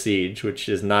is under siege, which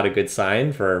is not a good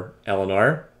sign for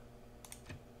Eleanor.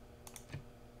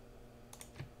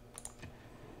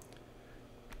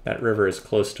 That river is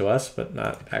close to us, but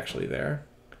not actually there.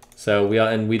 So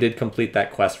we did complete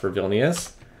that quest for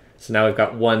Vilnius. So now we've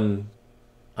got 1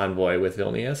 envoy with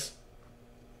Vilnius.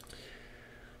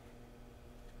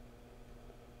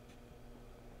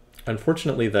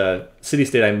 Unfortunately, the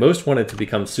city-state I most wanted to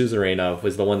become suzerain of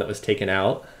was the one that was taken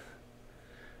out.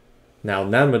 Now,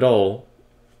 Nanmadol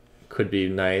could be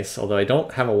nice, although I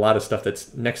don't have a lot of stuff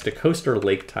that's next to coast or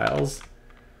lake tiles.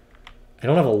 I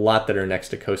don't have a lot that are next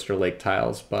to coast or lake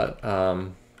tiles, but I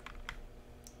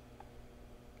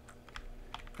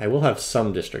will have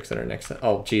some districts that are next to...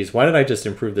 Oh, geez, why did I just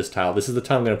improve this tile? This is the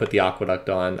tile I'm going to put the aqueduct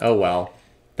on. Oh, well,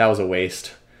 that was a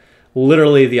waste.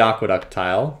 Literally the aqueduct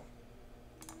tile.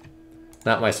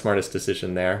 Not my smartest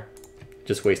decision there.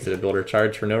 Just wasted a builder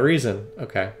charge for no reason.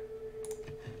 Okay.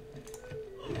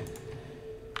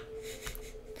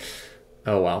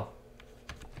 Oh, well.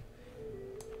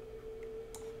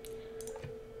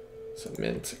 So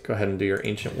Mint, go ahead and do your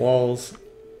ancient walls.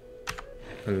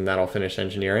 And that'll finish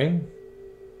engineering.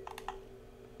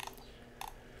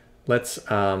 Let's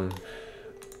grab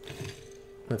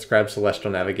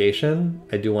Celestial Navigation.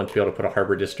 I do want to be able to put a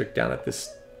harbor district down at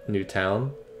this new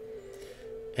town.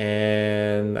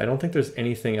 And I don't think there's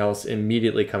anything else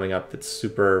immediately coming up that's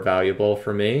super valuable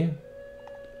for me.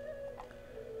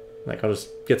 Like, I'll just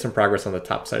get some progress on the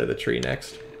top side of the tree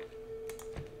next.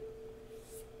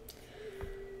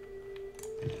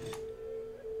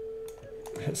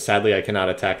 Sadly, I cannot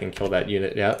attack and kill that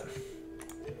unit yet.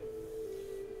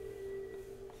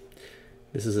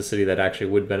 This is a city that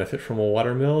actually would benefit from a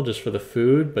watermill just for the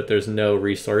food, but there's no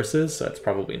resources, so it's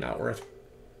probably not worth.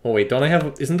 Oh wait, don't I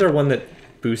have... Isn't there one that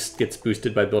gets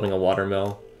boosted by building a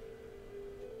watermill?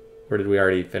 Or did we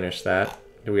already finish that?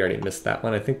 Did we already miss that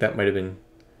one? I think that might have been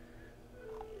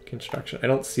construction. I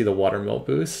don't see the watermill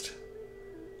boost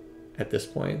at this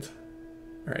point.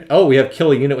 All right. Oh, we have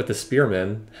kill a unit with the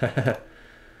spearmen.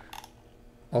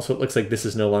 Also, it looks like this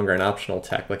is no longer an optional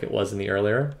tech like it was in the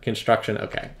earlier. Construction,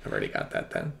 okay, I've already got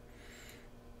that then.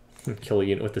 Kill a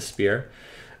unit with the spear.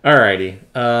 Alrighty,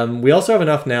 we also have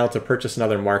enough now to purchase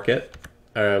another market.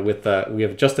 We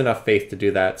have just enough faith to do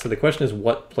that. So the question is,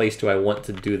 what place do I want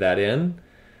to do that in?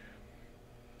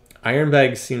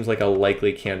 Ironbags seems like a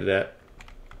likely candidate.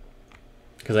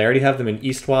 Because I already have them in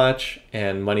Eastwatch,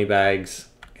 and Moneybags,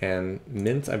 and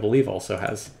Mint, I believe, also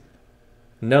has...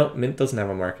 No, Mint doesn't have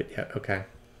a market yet, okay.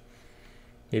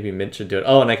 Maybe Mint should do it.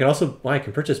 Oh, and I can also... Well, I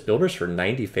can purchase builders for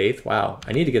 90 faith. Wow,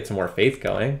 I need to get some more faith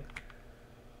going.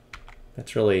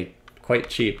 That's really quite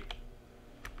cheap.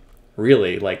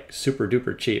 Really, like, super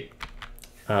duper cheap.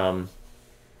 But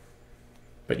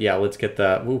yeah, let's get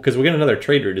the... Because we'll get another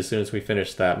trade route as soon as we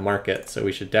finish that market, so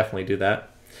we should definitely do that.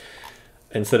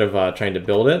 Instead of trying to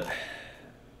build it.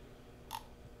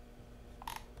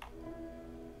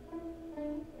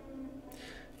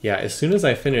 Yeah, as soon as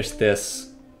I finish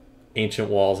this Ancient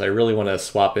Walls, I really want to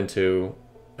swap into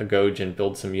a Gouge and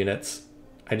build some units.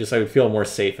 I would feel more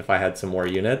safe if I had some more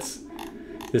units.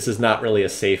 This is not really a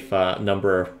safe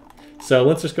number. So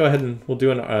let's just go ahead and we'll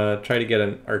do try to get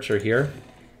an archer here.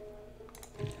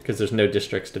 Because there's no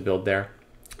districts to build there.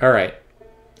 Alright.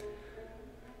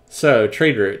 So,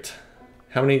 trade route.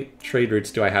 How many trade routes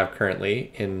do I have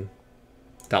currently in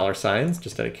 $signs,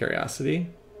 just out of curiosity?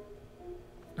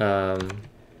 $signs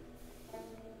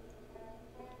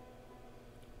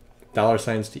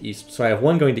to east. So I have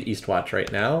one going to Eastwatch right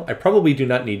now. I probably do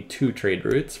not need 2 trade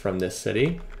routes from this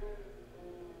city.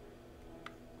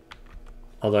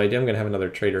 Although I am going to have another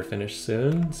trader finish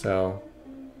soon, so...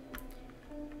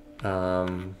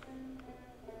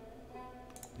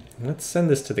 let's send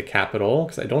this to the capital,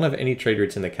 because I don't have any trade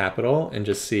routes in the capital, and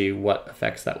just see what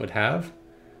effects that would have.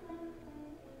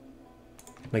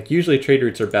 Like, usually trade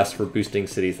routes are best for boosting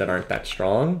cities that aren't that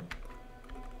strong.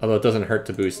 Although it doesn't hurt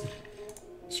to boost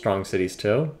strong cities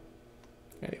too.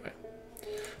 Anyway.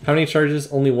 How many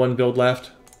charges? Only 1 build left.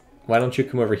 Why don't you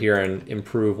come over here and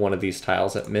improve one of these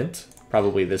tiles at Mint?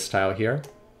 Probably this tile here.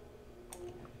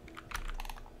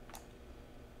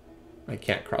 I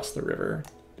can't cross the river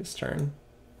this turn.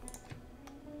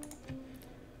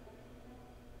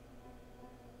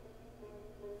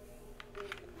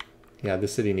 Yeah,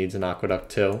 this city needs an aqueduct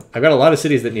too. I've got a lot of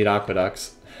cities that need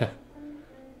aqueducts.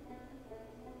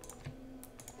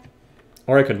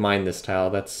 Or I could mine this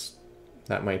tile.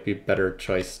 That might be a better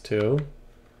choice too.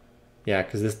 Yeah,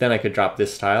 because then I could drop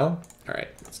this tile. All right,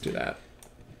 let's do that.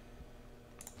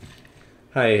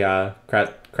 Hi,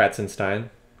 Kratzenstein.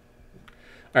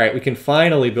 All right, we can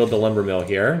finally build the lumber mill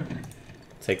here.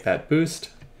 Take that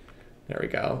boost. There we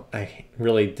go. I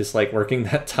really dislike working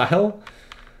that tile.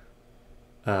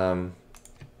 And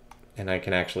I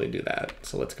can actually do that.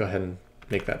 So let's go ahead and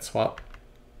make that swap.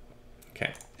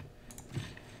 Okay.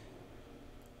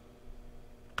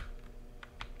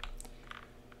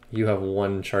 You have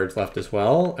 1 charge left as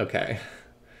well. Okay.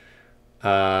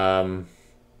 That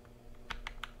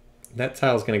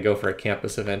tile's going to go for a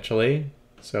campus eventually.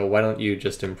 So why don't you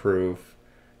just improve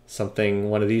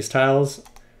one of these tiles?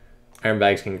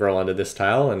 Ironbags can grow onto this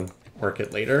tile and work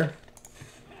it later.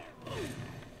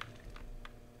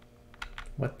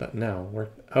 What the? No.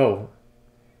 Oh.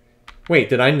 Wait,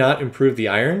 did I not improve the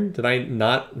iron? Did I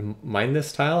not mine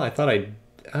this tile? I thought I...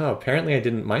 Oh, apparently I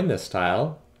didn't mine this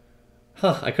tile.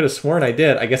 Huh, I could have sworn I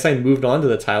did. I guess I moved on to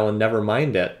the tile and never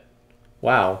mined it.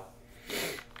 Wow.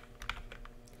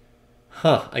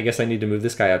 Huh, I guess I need to move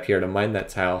this guy up here to mine that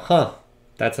tile. Huh,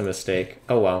 that's a mistake.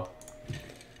 Oh well.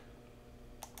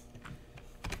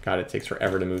 God, it takes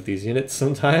forever to move these units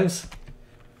sometimes.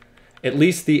 At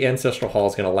least the Ancestral Hall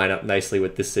is going to line up nicely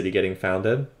with this city getting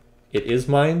founded. It is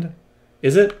mined?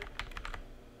 Is it?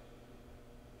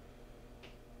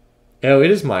 Oh, it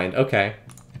is mined. Okay.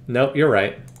 Nope, you're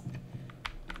right.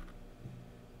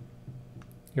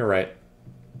 You're right.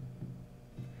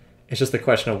 It's just a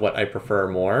question of what I prefer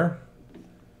more.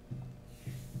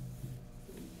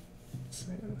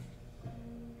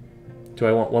 Do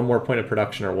I want one more point of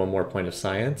production or one more point of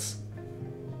science?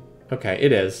 Okay,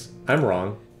 it is. I'm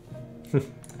wrong.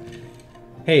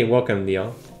 Hey, welcome,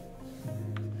 Neil.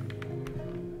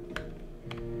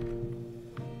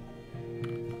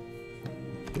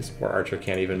 This poor archer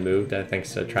can't even move,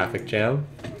 thanks to a traffic jam.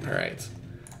 Alright.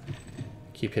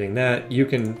 Keep hitting that. You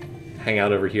can hang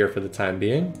out over here for the time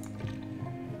being.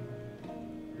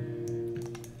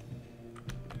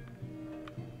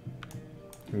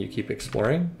 And you keep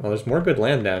exploring. Well, there's more good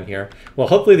land down here. Well,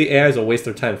 hopefully the AIs will waste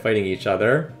their time fighting each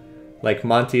other. Like,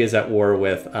 Monty is at war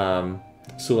with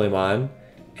Suleiman,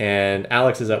 and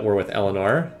Alex is at war with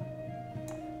Eleanor.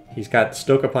 He's got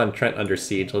Stoke-upon-Trent under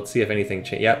siege. Let's see if anything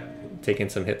changes. Yep, taking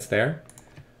some hits there.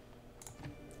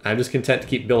 I'm just content to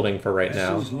keep building for right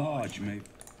now. Large, mate.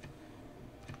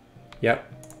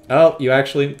 Yep. Oh, you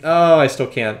actually... Oh, I still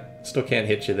can't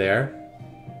hit you there.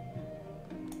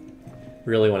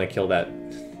 Really want to kill that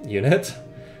unit.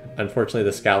 Unfortunately,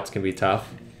 the scouts can be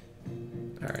tough.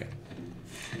 Alright.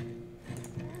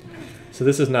 So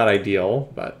this is not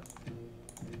ideal, but...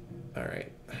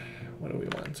 Alright. What do we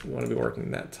want? We want to be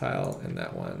working that tile and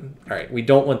that one. Alright, we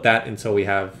don't want that until we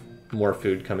have more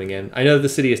food coming in. I know the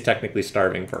city is technically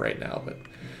starving for right now, but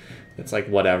it's like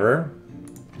whatever.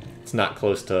 It's not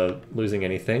close to losing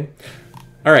anything.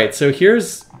 Alright, so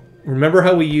here's... Remember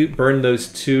how we burned those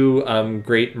two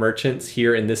great merchants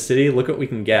here in this city? Look what we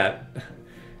can get.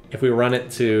 If we run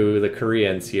it to the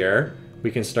Koreans here, we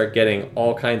can start getting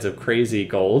all kinds of crazy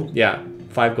gold. Yeah,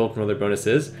 5 gold from other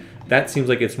bonuses. That seems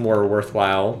like it's more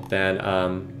worthwhile than...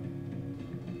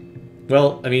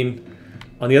 Well, I mean,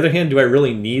 on the other hand, do I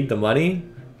really need the money?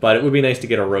 But it would be nice to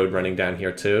get a road running down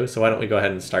here too, so why don't we go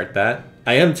ahead and start that?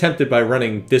 I am tempted by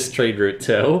running this trade route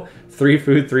too. 3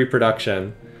 food, 3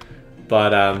 production.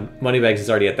 But Moneybags is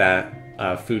already at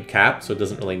that food cap, so it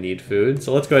doesn't really need food.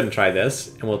 So let's go ahead and try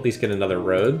this, and we'll at least get another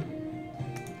road.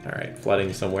 Alright,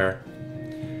 flooding somewhere.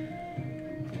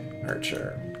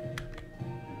 Archer.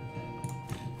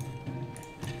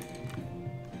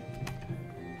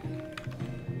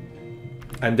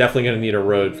 I'm definitely going to need a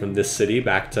road from this city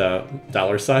back to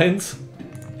 $signs.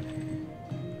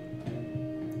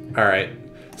 Alright,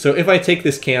 so if I take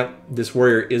this camp, this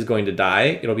warrior is going to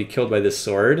die. It'll be killed by this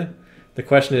sword. The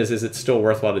question is it still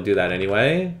worthwhile to do that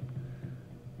anyway?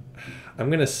 I'm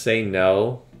going to say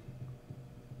no.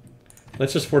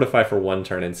 Let's just fortify for 1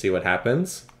 turn and see what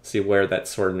happens. See where that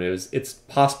sword moves. It's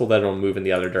possible that it'll move in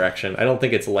the other direction. I don't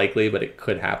think it's likely, but it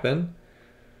could happen.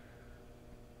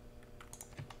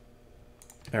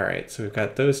 Alright, so we've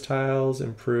got those tiles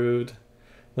improved.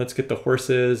 Let's get the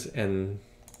horses, and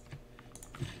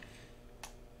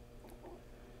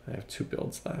I have 2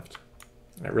 builds left.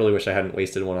 I really wish I hadn't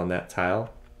wasted one on that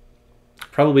tile.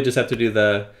 Probably just have to do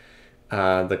the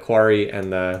quarry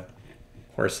and the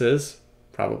horses,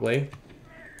 probably.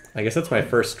 I guess that's my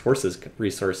first horses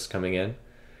resource coming in.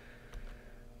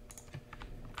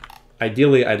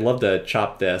 Ideally, I'd love to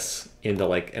chop this into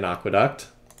like an aqueduct.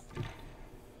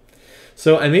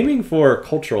 So I'm aiming for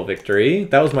cultural victory.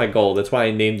 That was my goal. That's why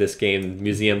I named this game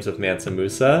Museums of Mansa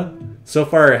Musa. So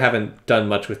far, I haven't done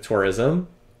much with tourism.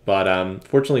 But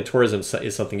fortunately, tourism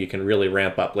is something you can really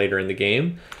ramp up later in the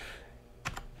game.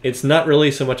 It's not really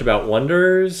so much about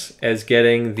wonders as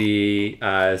getting the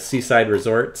seaside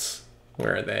resorts.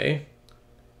 Where are they?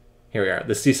 Here we are.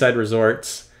 The seaside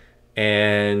resorts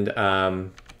and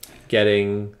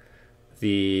getting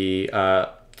the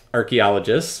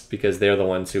archaeologists, because they're the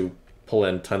ones who pull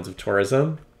in tons of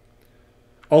tourism.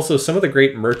 Also, some of the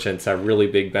great merchants have really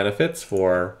big benefits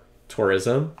for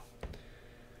tourism.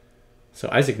 So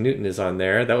Isaac Newton is on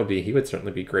there. He would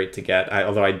certainly be great to get.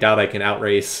 Although I doubt I can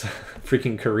outrace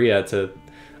freaking Korea to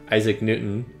Isaac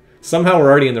Newton. Somehow we're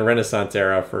already in the Renaissance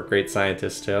era for great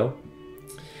scientists too.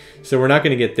 So we're not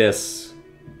going to get this.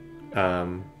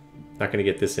 Not going to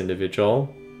get this individual,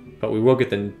 but we will get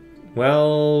the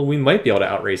Well, we might be able to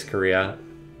outrace Korea.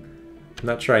 I'm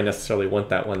not sure I necessarily want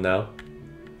that one, though.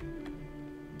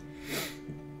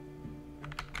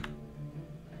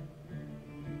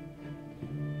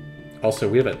 Also,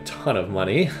 we have a ton of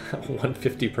money.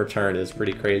 150 per turn is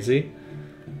pretty crazy.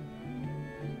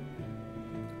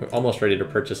 We're almost ready to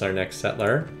purchase our next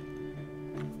settler.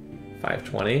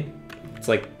 520. It's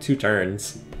like 2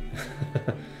 turns.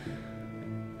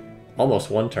 Almost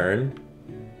 1 turn.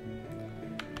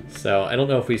 So I don't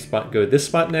know if we go this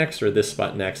spot next or this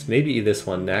spot next. Maybe this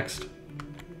one next.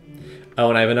 Oh,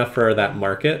 and I have enough for that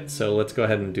market, so let's go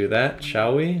ahead and do that,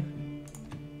 shall we?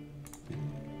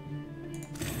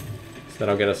 So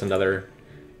that'll get us another,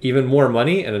 even more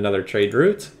money and another trade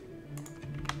route.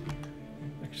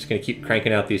 I'm just gonna keep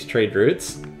cranking out these trade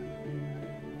routes.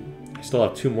 I still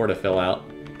have 2 more to fill out.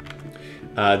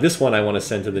 This one I want to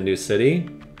send to the new city,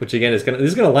 which again this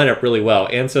is gonna line up really well.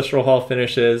 Ancestral Hall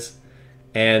finishes,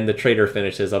 and the trader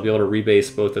finishes. I'll be able to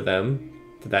rebase both of them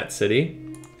to that city.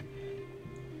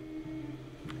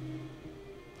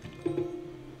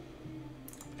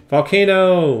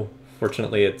 Volcano!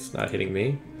 Fortunately, it's not hitting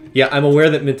me. Yeah, I'm aware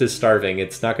that Mint is starving.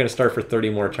 It's not going to starve for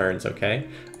 30 more turns, okay?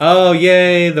 Oh,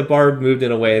 yay! The barb moved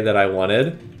in a way that I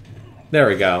wanted. There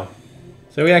we go.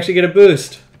 So we actually get a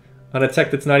boost on a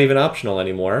tech that's not even optional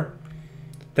anymore.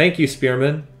 Thank you,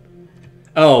 Spearman.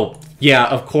 Oh, yeah,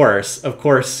 of course. Of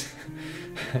course.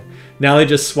 Now they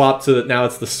just swapped so that now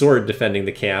it's the sword defending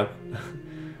the camp.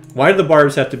 Why do the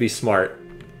barbs have to be smart?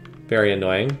 Very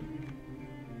annoying.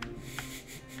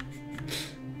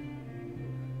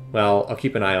 Well, I'll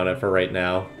keep an eye on it for right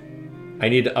now. I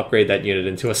need to upgrade that unit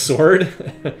into a sword.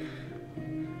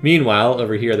 Meanwhile,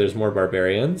 over here there's more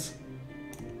barbarians.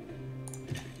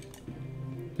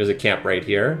 There's a camp right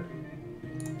here.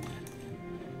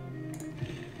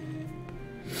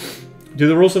 Do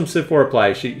the rules from Civ 4 apply?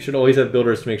 You should always have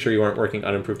builders to make sure you aren't working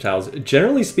unimproved tiles.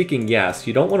 Generally speaking, yes.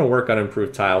 You don't want to work on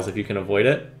improved tiles if you can avoid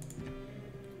it.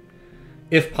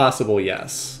 If possible,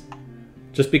 yes.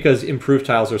 Just because improved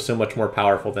tiles are so much more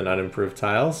powerful than unimproved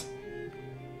tiles.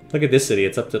 Look at this city.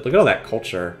 It's up to... Look at all that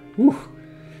culture. Whew.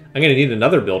 I'm going to need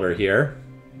another builder here.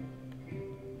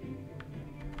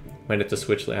 Might have to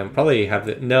switch... I probably have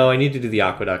the... No, I need to do the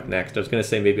aqueduct next. I was going to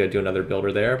say maybe I'd do another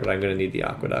builder there, but I'm going to need the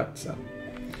aqueduct, so...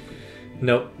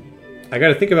 Nope. I got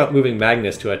to think about moving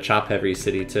Magnus to a chop-heavy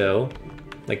city, too.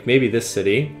 Like, maybe this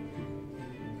city.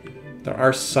 There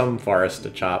are some forests to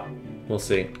chop. We'll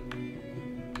see.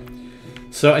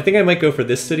 So I think I might go for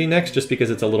this city next, just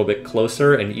because it's a little bit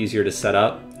closer and easier to set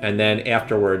up. And then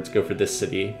afterwards, go for this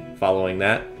city following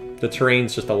that. The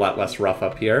terrain's just a lot less rough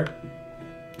up here.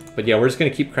 But yeah, we're just going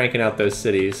to keep cranking out those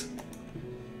cities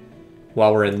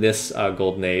while we're in this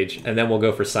Golden Age. And then we'll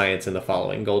go for science in the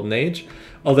following Golden Age.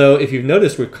 Although, if you've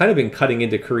noticed, we've kind of been cutting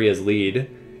into Korea's lead.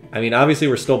 I mean, obviously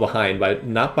we're still behind, but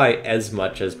not by as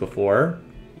much as before.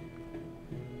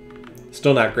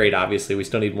 Still not great, obviously. We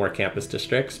still need more campus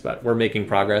districts, but we're making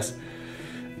progress.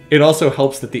 It also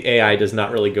helps that the AI does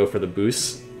not really go for the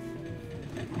boosts.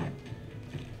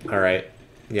 Alright.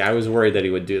 Yeah, I was worried that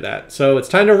he would do that. So it's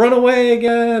time to run away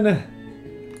again!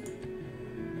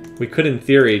 We could, in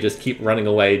theory, just keep running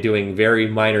away, doing very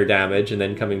minor damage, and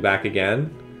then coming back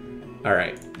again.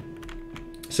 Alright.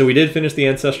 So we did finish the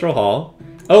Ancestral Hall.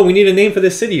 Oh, we need a name for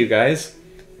this city, you guys.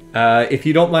 If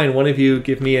you don't mind, one of you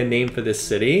give me a name for this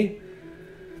city.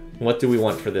 What do we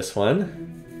want for this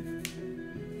one?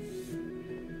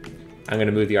 I'm going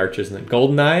to move the archers and then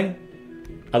Goldeneye.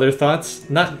 Other thoughts?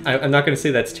 I'm not going to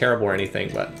say that's terrible or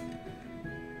anything, but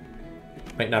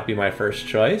might not be my first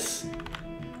choice.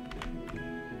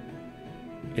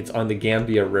 It's on the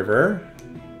Gambia River.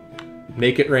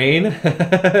 Make it rain.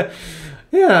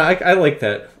 Yeah, I like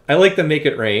that. I like the make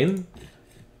it rain.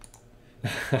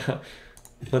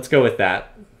 Let's go with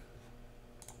that.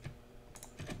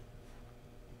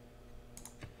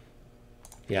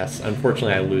 Yes,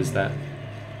 unfortunately I lose that.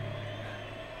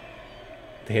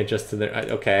 They adjusted their...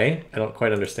 Okay, I don't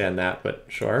quite understand that, but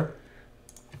sure.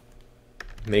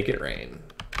 Make it rain.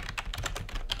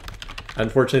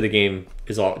 Unfortunately, the game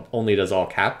only does all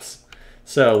caps.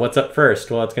 So what's up first?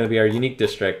 Well, it's going to be our unique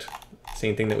district.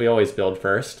 Same thing that we always build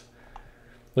first.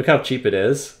 Look how cheap it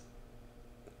is.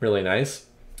 Really nice.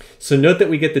 So note that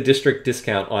we get the district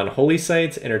discount on holy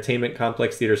sites, entertainment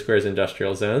complex, theater squares,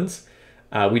 industrial zones.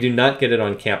 We do not get it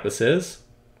on campuses.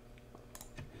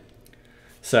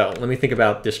 So let me think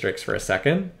about districts for a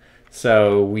second.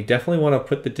 So we definitely want to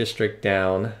put the district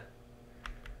down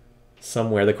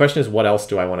somewhere. The question is, what else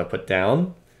do I want to put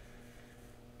down?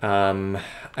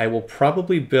 I will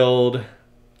probably build...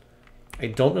 I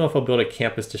don't know if I'll build a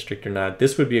campus district or not.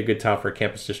 This would be a good tile for a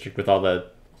campus district with all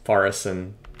the forests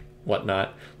and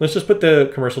whatnot. Let's just put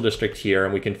the commercial district here,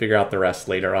 and we can figure out the rest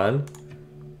later on.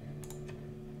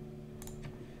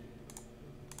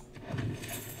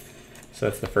 So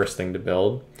that's the first thing to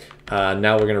build.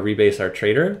 Now we're going to rebase our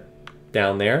trader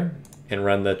down there and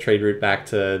run the trade route back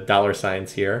to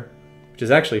 $signs here, which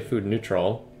is actually food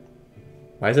neutral.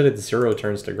 Why is it at 0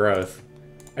 turns to growth?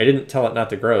 I didn't tell it not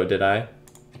to grow, did I?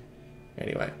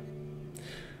 Anyway.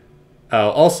 Oh,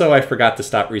 also I forgot to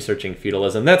stop researching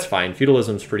feudalism. That's fine.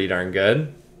 Feudalism's pretty darn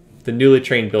good. The newly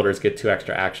trained builders get 2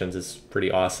 extra actions is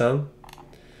pretty awesome.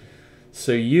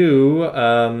 So you,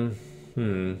 I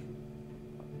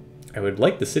would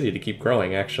like the city to keep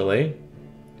growing, actually.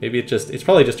 Maybe it's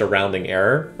probably just a rounding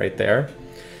error right there.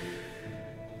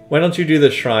 Why don't you do the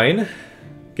shrine?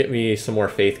 Get me some more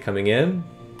faith coming in.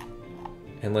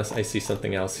 Unless I see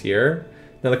something else here.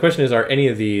 Now the question is, are any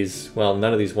of these, well,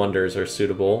 none of these wonders are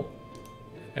suitable.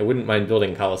 I wouldn't mind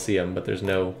building Colosseum, but there's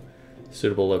no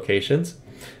suitable locations.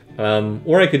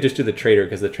 Or I could just do the trader,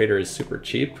 because the trader is super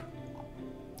cheap.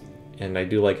 And I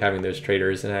do like having those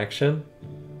traders in action.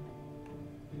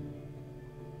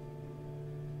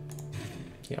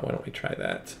 Yeah, why don't we try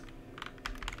that?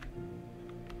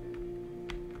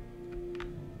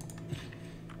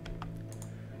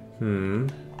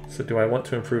 So do I want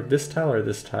to improve this tile or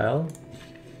this tile?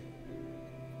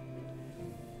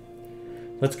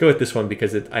 Let's go with this one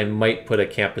because I might put a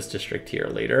campus district here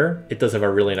later. It does have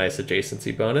a really nice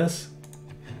adjacency bonus.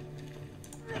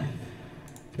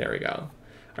 There we go.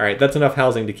 All right, that's enough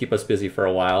housing to keep us busy for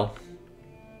a while.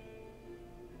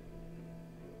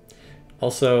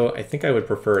 Also, I think I would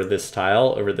prefer this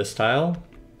tile over this tile.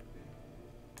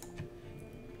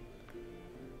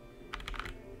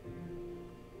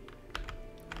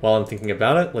 While I'm thinking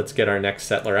about it, let's get our next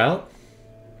settler out.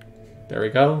 There we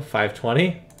go,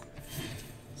 520.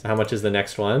 So how much is the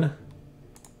next one?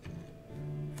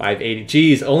 580.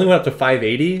 Geez, only went up to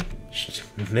 580?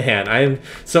 Man,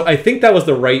 so I think that was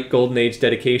the right Golden Age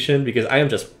dedication because I am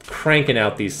just cranking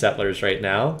out these settlers right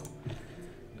now.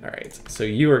 All right, so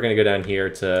you are going to go down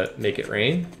here to Make It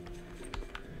Rain.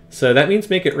 So that means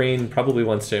Make It Rain probably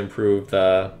wants to improve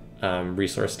the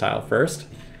resource tile first.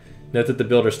 Note that the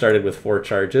builder started with 4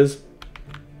 charges.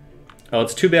 Oh,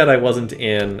 it's too bad I wasn't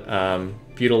in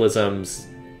feudalism's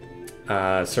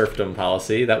serfdom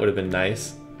policy. That would have been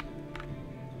nice.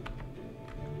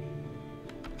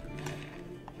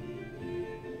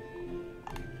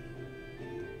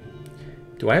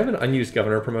 Do I have an unused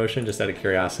governor promotion, just out of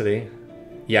curiosity?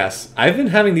 Yes, I've been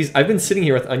having these. I've been sitting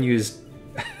here with unused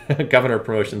governor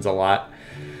promotions a lot.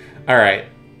 All right.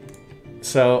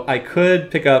 So I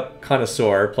could pick up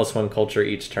Connoisseur, +1 culture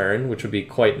each turn, which would be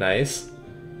quite nice.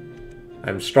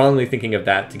 I'm strongly thinking of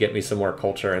that to get me some more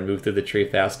culture and move through the tree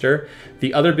faster.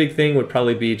 The other big thing would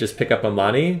probably be just pick up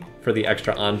Amani for the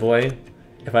extra envoy.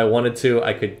 If I wanted to,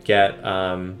 I could get,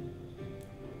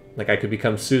 like I could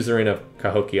become suzerain of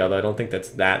Cahokia, although I don't think that's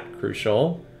that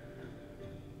crucial.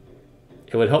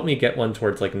 It would help me get one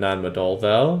towards like non-Modol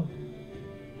though.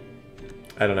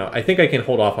 I don't know. I think I can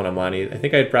hold off on Amani. I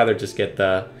think I'd rather just get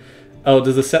the... Oh,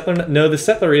 does the settler... No, the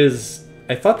settler is...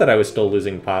 I thought that I was still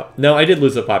losing pop. No, I did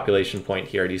lose a population point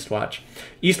here at Eastwatch.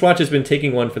 Eastwatch has been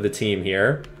taking one for the team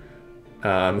here.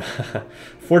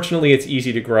 Fortunately, it's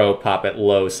easy to grow pop at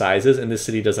low sizes, and this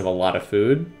city does have a lot of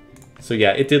food. So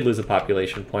yeah, it did lose a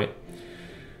population point.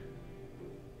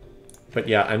 But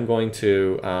yeah, I'm going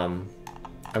to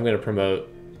promote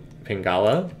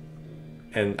Pingala.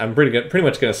 And I'm pretty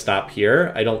much going to stop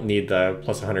here. I don't need the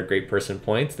 +100 great person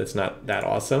points. That's not that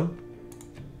awesome.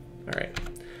 All right.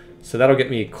 So that'll get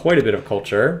me quite a bit of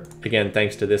culture. Again,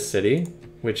 thanks to this city,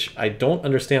 which I don't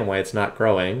understand why it's not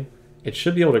growing. It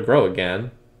should be able to grow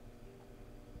again.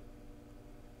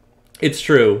 It's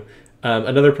true.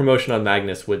 Another promotion on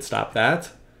Magnus would stop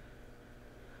that.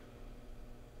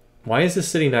 Why is this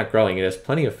city not growing? It has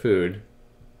plenty of food.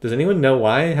 Does anyone know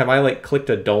why? Have I like clicked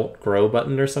a don't grow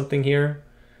button or something here?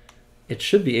 It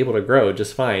should be able to grow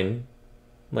just fine.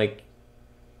 Like,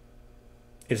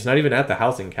 it's not even at the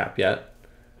housing cap yet.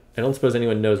 I don't suppose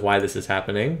anyone knows why this is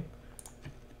happening.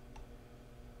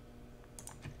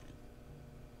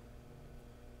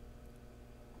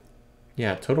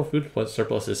 Yeah, total food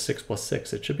surplus is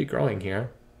 6+6. It should be growing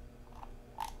here.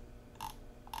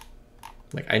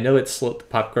 Like, I know it's slow,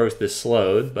 pop growth is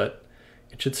slowed, but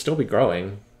it should still be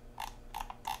growing.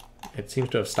 It seems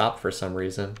to have stopped for some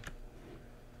reason.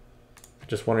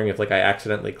 Just wondering if like I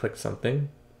accidentally clicked something.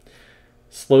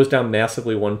 Slows down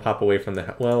massively 1 pop away from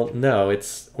the... Well, no,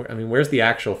 it's... I mean, where's the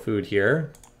actual food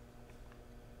here?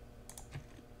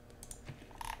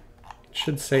 It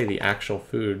should say the actual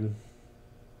food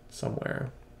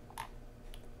somewhere.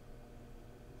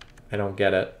 I don't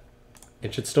get it.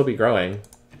 It should still be growing.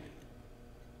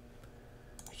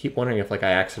 I keep wondering if like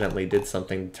I accidentally did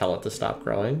something to tell it to stop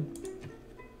growing.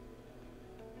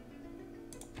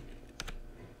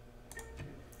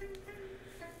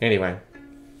 Anyway,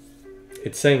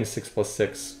 it's saying 6 plus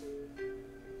 6.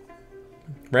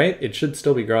 Right? It should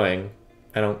still be growing.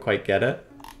 I don't quite get it.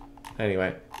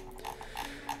 Anyway.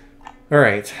 All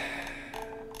right.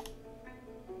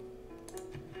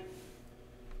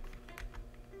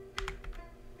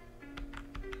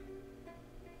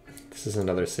 This is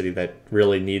another city that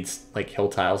really needs like hill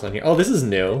tiles on here. Oh, this is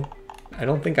new. I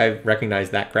don't think I've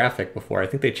recognized that graphic before. I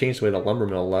think they changed the way the lumber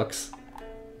mill looks.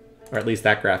 Or at least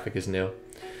that graphic is new.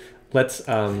 Let's,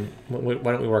 why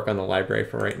don't we work on the library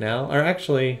for right now? Or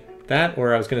actually, that,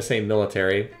 or I was going to say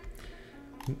military.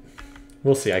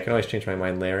 We'll see. I can always change my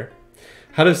mind later.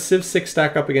 How does Civ 6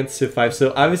 stack up against Civ 5?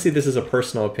 So obviously this is a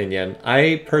personal opinion.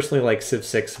 I personally like Civ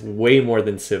 6 way more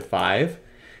than Civ 5.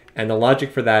 And the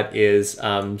logic for that is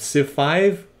Civ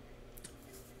 5,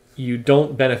 you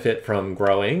don't benefit from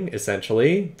growing,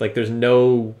 essentially. Like there's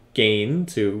no gain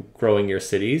to growing your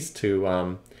cities,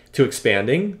 to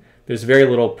expanding. There's very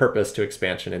little purpose to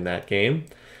expansion in that game.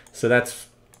 So that's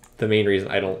the main reason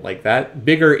I don't like that.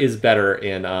 Bigger is better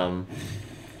in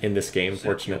this game,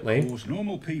 fortunately.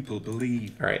 Normal people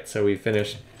believe. All right, so we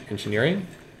finished engineering.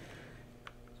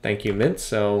 Thank you, Mint.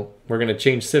 So we're going to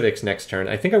change civics next turn.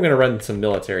 I think I'm going to run some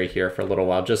military here for a little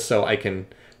while, just so I can,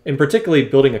 and particularly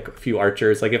building a few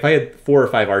archers. Like if I had 4 or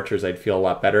 5 archers, I'd feel a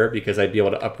lot better because I'd be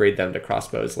able to upgrade them to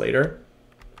crossbows later.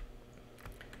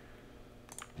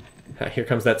 Here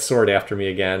comes that sword after me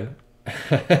again.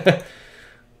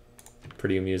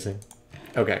 Pretty amusing.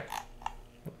 Okay.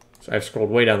 So I've scrolled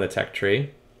way down the tech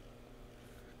tree.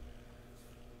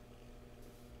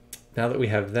 Now that we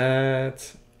have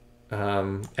that,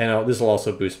 and this will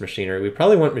also boost machinery. We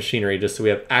probably want machinery just so we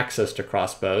have access to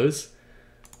crossbows.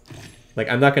 Like,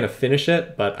 I'm not going to finish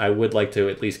it, but I would like to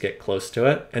at least get close to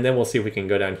it. And then we'll see if we can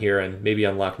go down here and maybe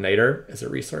unlock Niter as a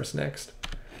resource next.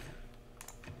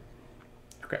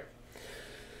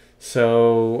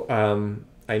 So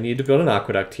I need to build an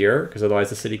aqueduct here because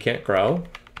otherwise the city can't grow.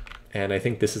 And I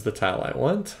think this is the tile I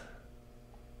want.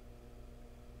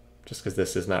 Just because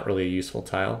this is not really a useful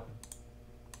tile.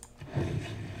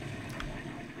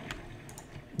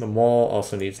 The mall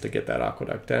also needs to get that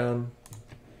aqueduct down.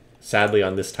 Sadly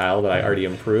on this tile that I already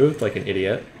improved like an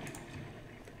idiot.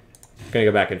 I'm going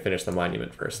to go back and finish the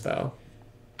monument first though.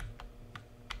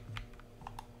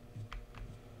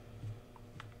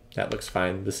 That looks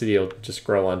fine. The city will just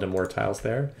grow onto more tiles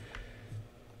there.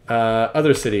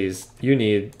 Other cities, you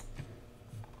need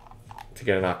to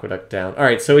get an aqueduct down. All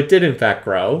right, so it did in fact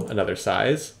grow another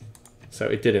size. So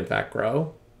it did in fact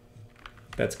grow.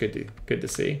 That's good to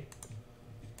see.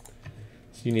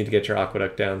 So you need to get your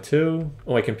aqueduct down too.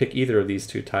 Oh, I can pick either of these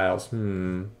 2 tiles.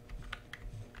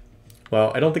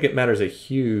 Well, I don't think it matters a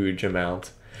huge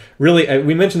amount. Really,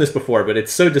 we mentioned this before, but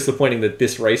it's so disappointing that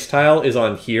this rice tile is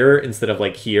on here instead of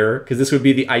like here, because this would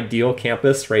be the ideal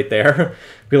campus right there.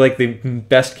 Be like the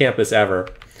best campus ever.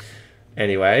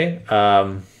 Anyway,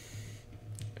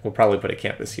 we'll probably put a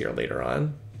campus here later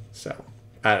on. So,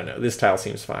 I don't know. This tile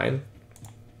seems fine.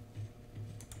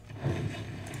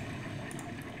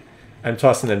 I'm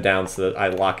tossing them down so that I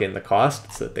lock in the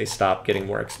cost so that they stop getting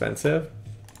more expensive.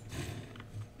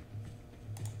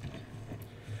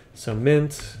 So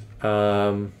mint,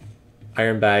 iron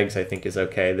bags I think is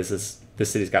okay. This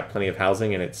city's got plenty of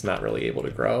housing and it's not really able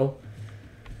to grow.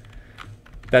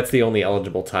 That's the only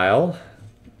eligible tile.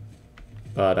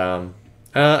 But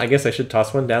I guess I should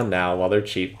toss one down now while they're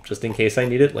cheap, just in case I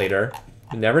need it later.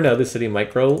 You never know, this city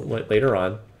might grow later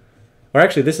on. Or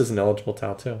actually, this is an eligible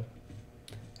tile too.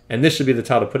 And this should be the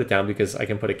tile to put it down because I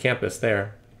can put a campus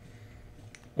there.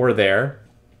 Or there.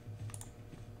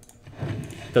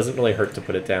 Doesn't really hurt to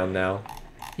put it down now.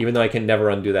 Even though I can never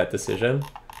undo that decision.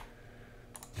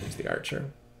 There's the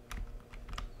archer.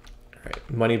 Alright,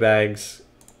 Moneybags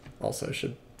also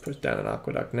should put down an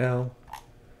aqueduct now.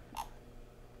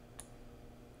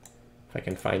 If I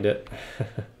can find it.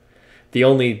 The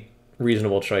only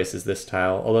reasonable choice is this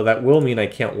tile. Although that will mean I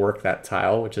can't work that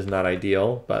tile, which is not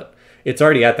ideal. But it's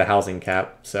already at the housing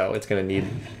cap, so it's going to need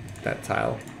that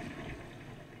tile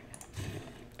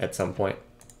at some point.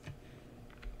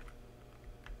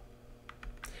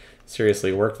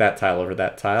 Seriously, work that tile over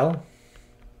that tile.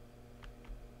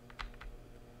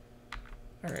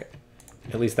 All right.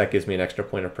 At least that gives me an extra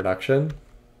point of production.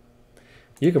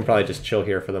 You can probably just chill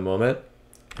here for the moment.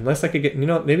 Unless I could get, you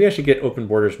know, maybe I should get open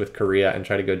borders with Korea and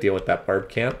try to go deal with that barb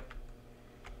camp.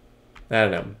 I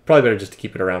don't know. Probably better just to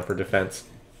keep it around for defense.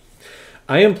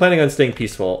 I am planning on staying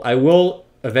peaceful. I will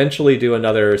eventually do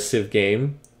another Civ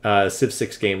game, Civ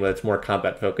 6 game that's more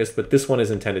combat focused, but this one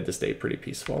is intended to stay pretty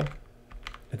peaceful.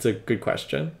 It's a good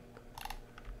question.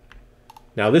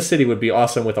 Now this city would be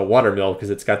awesome with a water mill because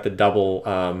it's got the double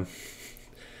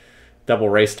double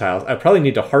race tiles. I probably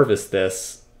need to harvest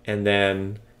this and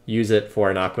then use it for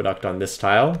an aqueduct on this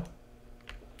tile.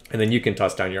 And then you can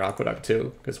toss down your aqueduct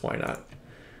too, because why not?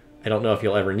 I don't know if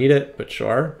you'll ever need it, but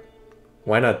sure.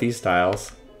 Why not these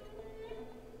tiles?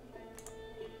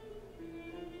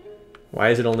 Why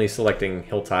is it only selecting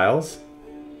hill tiles?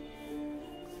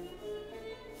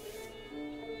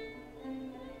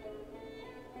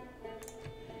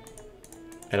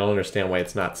 I don't understand why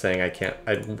it's not saying I can't.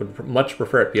 I would much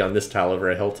prefer it be on this tile over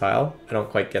a hill tile. I don't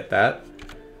quite get that.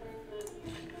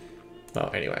 Well,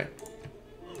 anyway.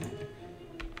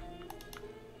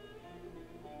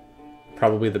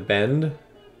 Probably the bend.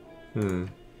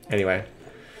 Anyway.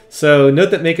 So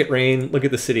note that Make It Rain, look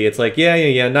at the city. It's like,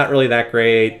 yeah, not really that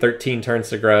great. 13 turns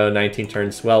to grow, 19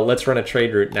 turns. Well, let's run a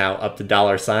trade route now up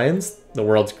to $signs, the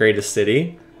world's greatest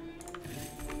city.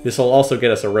 This will also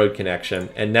get us a road connection.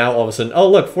 And now all of a sudden, oh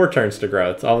look, 4 turns to grow.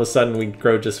 It's all of a sudden we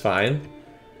grow just fine.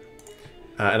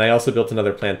 And I also built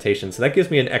another plantation. So that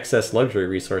gives me an excess luxury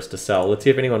resource to sell. Let's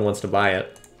see if anyone wants to buy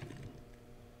it.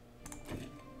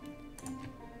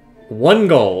 1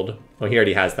 gold. Well, he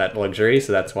already has that luxury,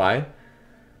 so that's why.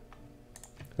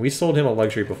 We sold him a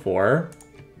luxury before.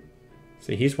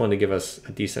 See, he's one to give us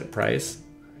a decent price.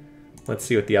 Let's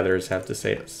see what the others have to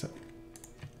say.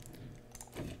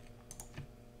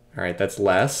 All right, that's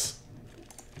less.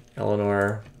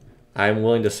 Eleanor, I'm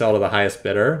willing to sell to the highest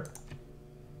bidder.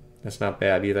 That's not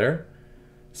bad either.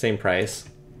 Same price.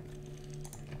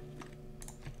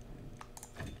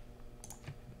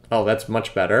 Oh, that's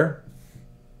much better.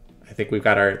 I think we've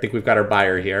got our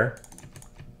buyer here.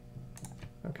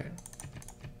 Okay.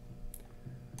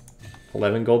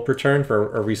 11 gold per turn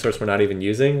for a resource we're not even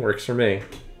using works for me.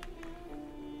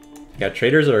 Yeah,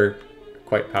 traders are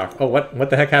quite powerful. Oh, what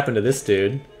the heck happened to this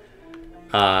dude?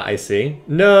 I see.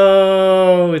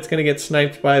 No, it's gonna get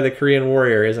sniped by the Korean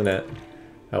warrior, isn't it?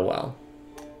 Oh well.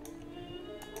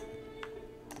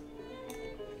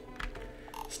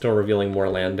 Still revealing more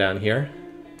land down here.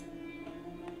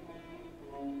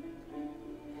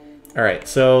 All right,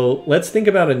 so let's think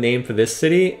about a name for this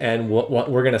city, and what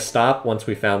we're gonna stop once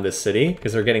we found this city,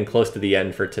 because we're getting close to the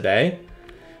end for today.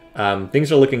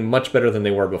 Things are looking much better than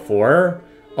they were before.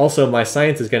 Also, my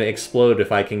science is going to explode if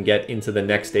I can get into the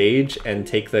next age and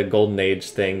take the golden age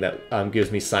thing that gives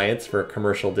me science for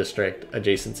commercial district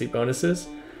adjacency bonuses.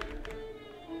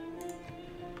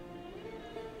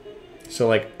 So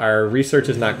like our research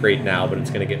is not great now, but it's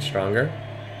going to get stronger.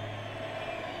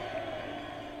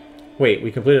 Wait,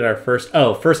 we completed our first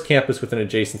campus with an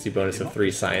adjacency bonus of 3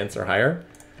 science or higher.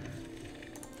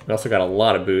 We also got a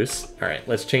lot of boosts. All right,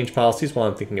 let's change policies while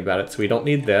I'm thinking about it. So we don't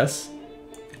need this.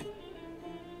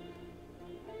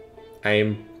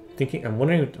 I'm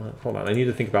wondering, hold on, I need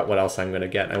to think about what else I'm going to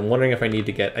get. I'm wondering if I need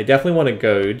to get, I definitely want a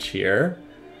Gauge here.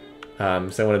 So I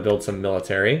want to build some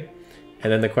military.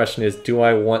 And then the question is, do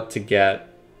I want to get,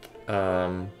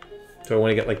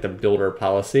 like the builder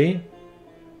policy?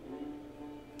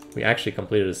 We actually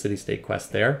completed a city-state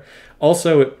quest there.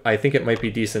 Also, I think it might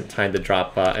be decent time to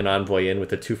drop an envoy in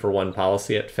with a 2-for-1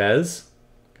 policy at Fez,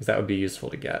 because that would be useful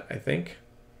to get, I think.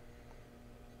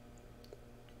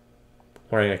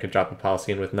 Or I could drop a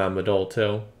policy in with Nammadol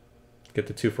too. Get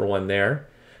the 2-for-1 there.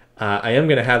 I am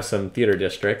going to have some theater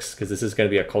districts because this is going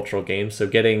to be a cultural game, so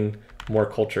getting more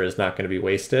culture is not going to be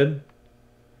wasted.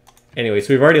 Anyway,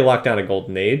 so we've already locked down a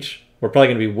golden age. We're probably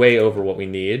going to be way over what we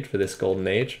need for this golden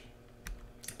age.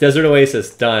 Desert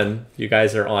Oasis, done. You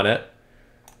guys are on it.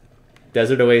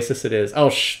 Desert Oasis it is.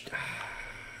 Oh,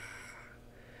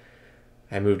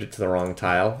 I moved it to the wrong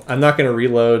tile. I'm not going to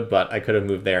reload, but I could have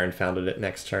moved there and founded it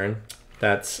next turn.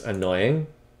 That's annoying.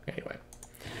 Anyway.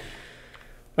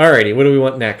 Alrighty, what do we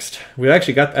want next? We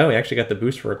actually got the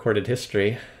boost for recorded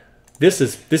history. This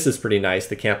is pretty nice,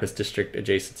 the campus district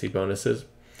adjacency bonuses.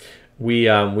 We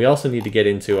also need to get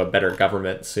into a better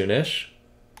government soonish.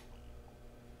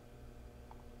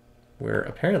 We're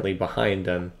apparently behind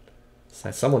on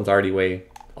someone's already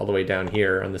all the way down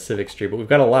here on the civic tree, but we've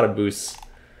got a lot of boosts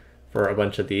for a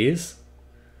bunch of these.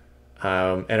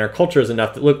 And our culture is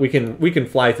enough that, look, we can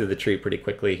fly through the tree pretty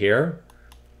quickly here.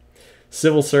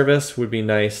 Civil service would be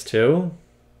nice too.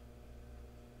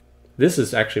 This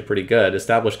is actually pretty good.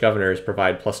 Established governors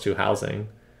provide +2 housing.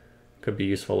 Could be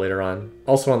useful later on.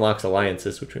 Also unlocks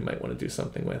alliances, which we might want to do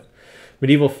something with.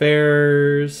 Medieval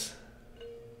fairs.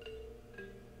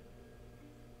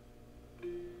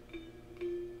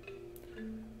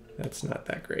 That's not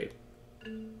that great.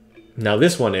 Now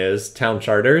this one is town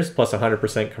charters plus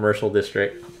 100%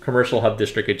 commercial hub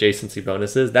district adjacency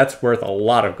bonuses. That's worth a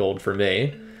lot of gold for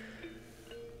me.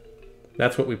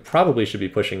 That's what we probably should be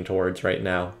pushing towards right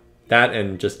now. That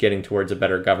and just getting towards a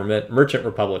better government. Merchant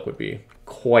Republic would be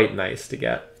quite nice to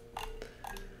get.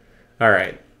 All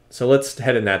right, so let's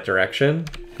head in that direction.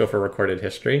 Go for recorded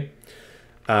history.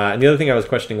 And the other thing I was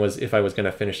questioning was if I was going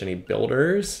to finish any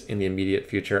builders in the immediate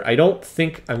future. I don't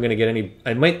think I'm going to get any.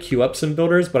 I might queue up some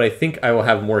builders, but I think I will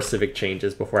have more civic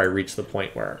changes before I reach the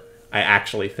point where I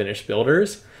actually finish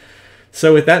builders.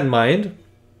 So with that in mind,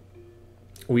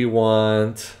 we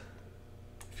want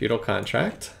feudal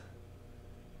contract.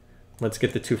 Let's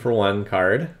get the 2-for-1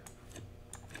 card.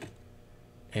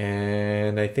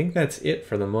 And I think that's it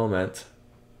for the moment.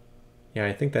 Yeah,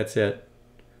 I think that's it.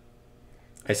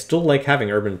 I still like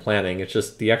having urban planning. It's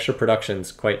just the extra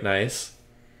production's quite nice.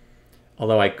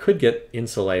 Although I could get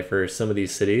Insulae for some of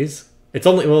these cities. It's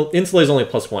only, well, Insulae is only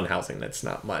 +1 housing. That's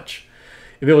not much.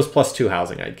 If it was +2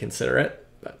 housing, I'd consider it,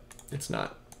 but it's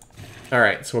not. All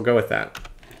right, so we'll go with that.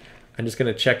 I'm just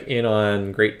going to check in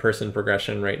on Great Person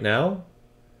progression right now.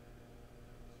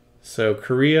 So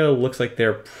Korea looks like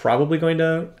they're probably going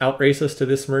to outrace us to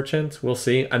this merchant. We'll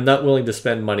see. I'm not willing to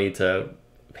spend money to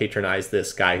patronize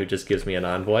this guy who just gives me an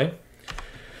envoy.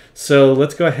 So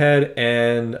let's go ahead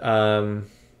and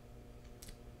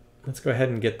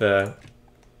get the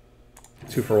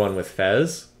 2-for-1 with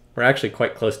Fez. We're actually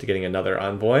quite close to getting another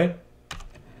envoy,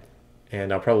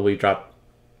 and I'll probably drop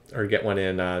or get one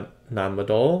in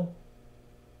non-Madol.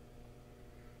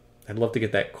 I'd love to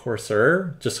get that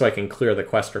Corsair just so I can clear the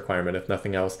quest requirement if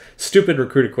nothing else. Stupid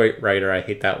recruit writer, I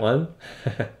hate that one.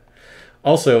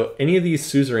 Also, any of these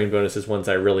suzerain bonuses ones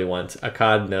I really want.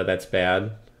 Akkad, no, that's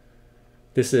bad.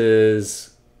 This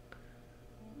is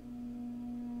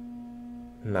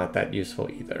not that useful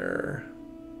either.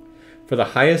 For the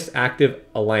highest active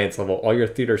alliance level, all your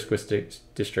theater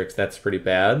districts, that's pretty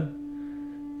bad.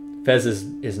 Fez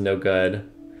is no good.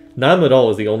 Non-Madol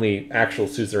is the only actual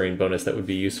suzerain bonus that would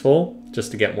be useful,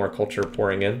 just to get more culture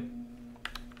pouring in.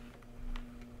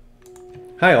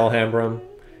 Hi, Alhambra.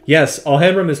 Yes,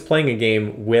 Alhambra is playing a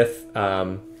game with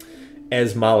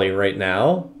Esmali right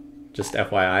now, just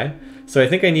FYI. So I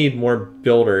think I need more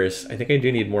builders. I think I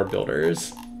do need more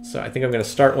builders. So I think I'm going to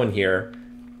start one here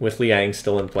with Liang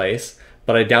still in place,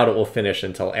 but I doubt it will finish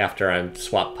until after I'm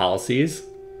swap policies.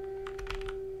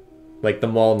 Like the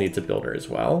mall needs a builder as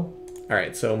well. All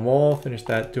right, so mall, finish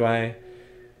that. Do I?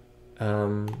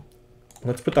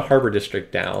 Let's put the harbor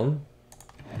district down.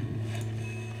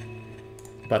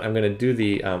 But I'm going to do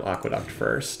the aqueduct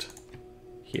first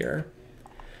here.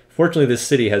 Fortunately, this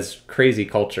city has crazy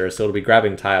culture, so it'll be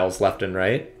grabbing tiles left and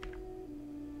right.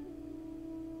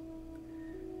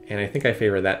 And I think I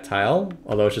favor that tile,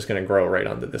 although it's just going to grow right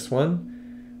onto this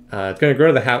one. It's going to grow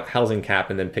to the housing cap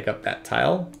and then pick up that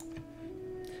tile.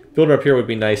 Builder up here would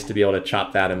be nice to be able to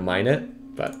chop that and mine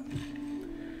it, but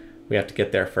we have to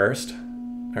get there first.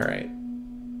 All right.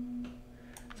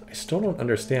 So I still don't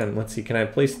understand. Let's see, can I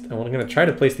place... I'm going to try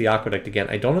to place the aqueduct again.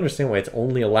 I don't understand why it's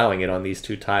only allowing it on these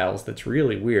two tiles. That's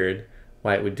really weird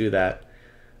why it would do that.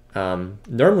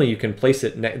 Normally you can place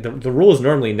it... The rule is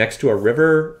normally next to a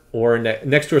river or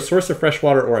next to a source of fresh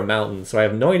water or a mountain, so I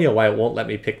have no idea why it won't let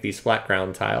me pick these flat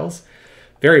ground tiles.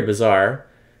 Very bizarre.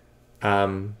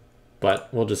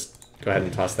 But we'll just go ahead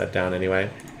and toss that down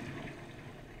anyway.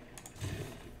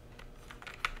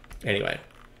 Anyway,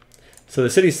 so the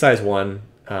city's size 1.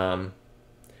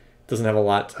 Doesn't have a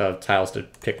lot of tiles to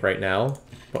pick right now,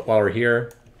 but while we're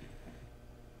here,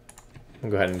 I'll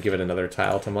go ahead and give it another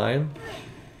tile to mine.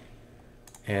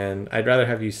 And I'd rather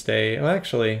have you stay... Oh,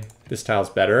 actually, this tile's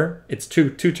better. It's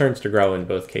two turns to grow in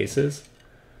both cases.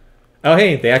 Oh,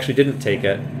 hey, they actually didn't take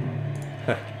it.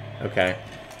 Okay.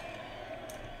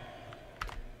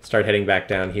 Start heading back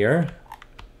down here.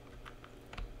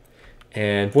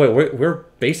 And boy, we're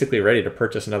basically ready to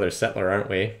purchase another settler, aren't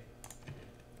we?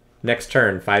 Next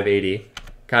turn, 580.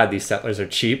 God, these settlers are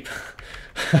cheap.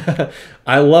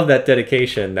 I love that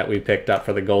dedication that we picked up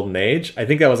for the Golden Age. I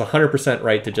think that was 100%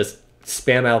 right to just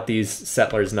spam out these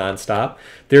settlers nonstop.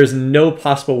 There's no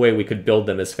possible way we could build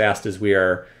them as fast as we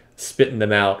are spitting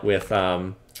them out with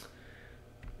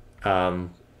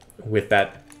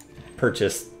that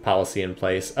purchase policy in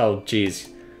place. Oh, geez.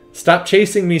 Stop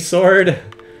chasing me, sword!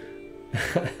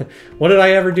 What did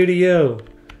I ever do to you?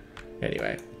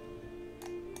 Anyway.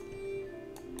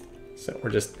 So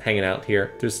we're just hanging out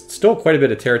here. There's still quite a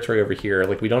bit of territory over here.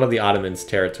 Like, we don't have the Ottomans'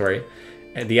 territory.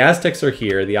 And the Aztecs are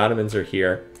here. The Ottomans are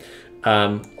here.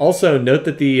 Also, note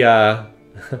that the...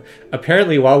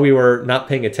 apparently, while we were not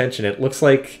paying attention, it looks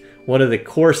like one of the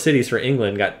core cities for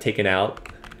England got taken out.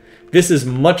 This is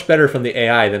much better from the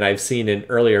AI than I've seen in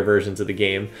earlier versions of the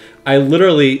game. I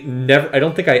literally never, I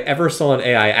don't think I ever saw an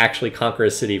AI actually conquer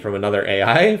a city from another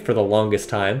AI for the longest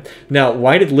time. Now,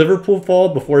 why did Liverpool fall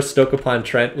before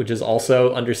Stoke-upon-Trent, which is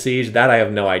also under siege? That I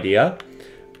have no idea.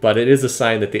 But it is a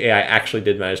sign that the AI actually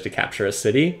did manage to capture a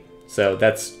city. So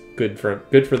that's good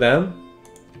for them.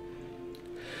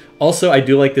 Also, I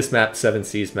do like this map, Seven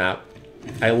Seas map.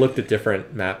 I looked at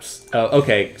different maps. Oh,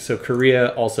 okay, so Korea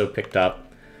also picked up.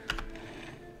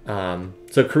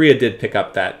 So Korea did pick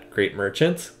up that Great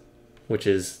Merchant, which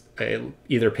is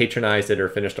either patronized it or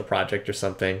finished a project or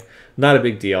something. Not a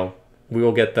big deal. We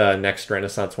will get the next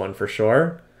Renaissance one for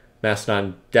sure.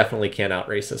 Macedon definitely can't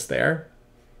outrace us there.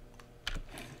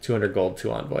 200 gold,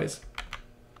 2 envoys.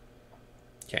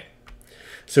 Okay.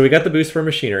 So we got the boost for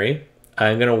machinery.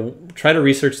 I'm going to try to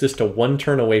research this to 1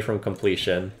 turn away from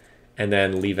completion and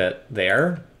then leave it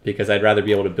there because I'd rather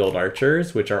be able to build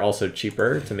archers, which are also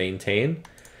cheaper to maintain.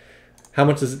 How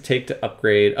much does it take to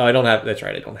upgrade? Oh, I don't have, that's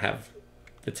right, I don't have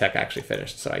the tech actually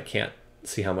finished, so I can't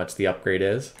see how much the upgrade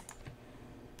is.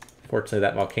 Fortunately,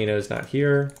 that volcano is not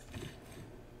here.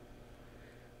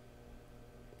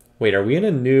 Wait, are we in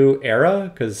a new era?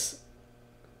 Because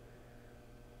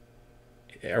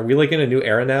are we like in a new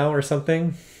era now or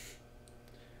something?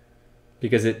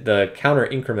 Because the counter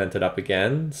incremented up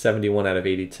again, 71 out of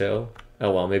 82.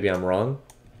 Oh well, maybe I'm wrong.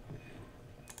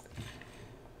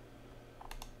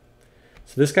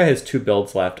 So this guy has 2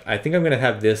 builds left. I think I'm going to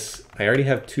have this. I already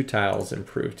have 2 tiles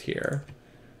improved here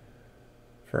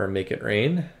for Make It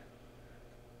Rain.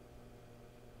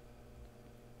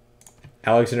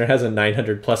 Alexander has a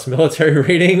 900 plus military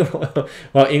rating,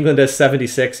 while England has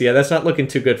 76. Yeah, that's not looking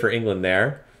too good for England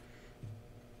there.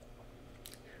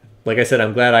 Like I said,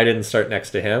 I'm glad I didn't start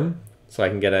next to him, so I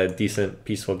can get a decent,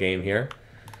 peaceful game here.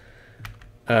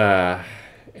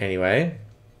 Anyway.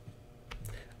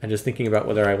 I'm just thinking about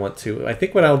whether I want to. I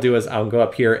think what I'll do is I'll go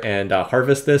up here and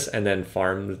harvest this and then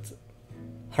farm.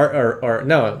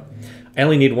 No, I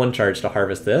only need 1 charge to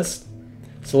harvest this.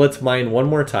 So let's mine 1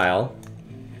 more tile.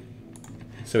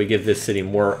 So we give this city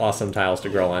more awesome tiles to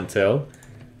grow onto.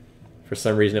 For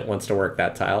some reason it wants to work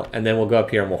that tile. And then we'll go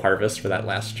up here and we'll harvest for that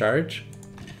last charge.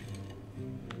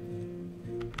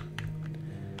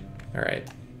 All right.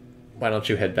 Why don't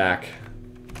you head back?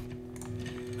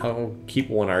 I'll keep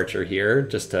 1 archer here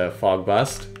just to fog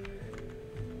bust.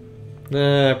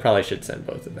 I probably should send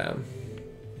both of them.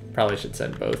 Probably should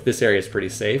send both. This area is pretty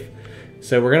safe.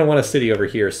 So we're going to want a city over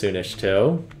here soonish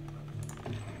too.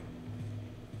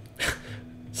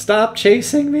 Stop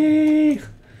chasing me!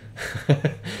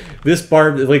 This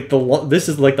barb, like this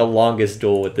is like the longest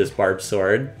duel with this barbed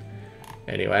sword.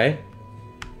 Anyway.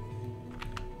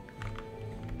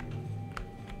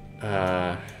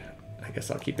 I guess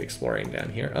I'll keep exploring down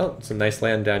here. Oh, some nice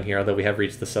land down here, although we have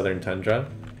reached the southern tundra.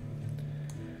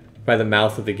 By the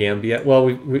mouth of the Gambia.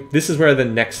 Well, this is where the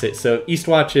next sit. So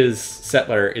Eastwatch's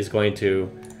settler is going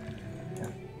to...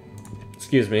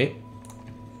 Excuse me.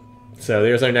 So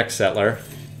there's our next settler.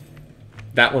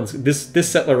 That one's... This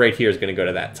settler right here is going to go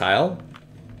to that tile.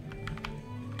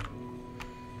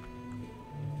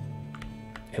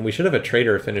 And we should have a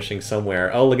trader finishing somewhere.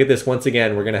 Oh, look at this. Once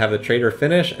again, we're going to have the trader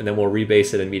finish, and then we'll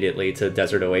rebase it immediately to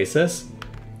Desert Oasis.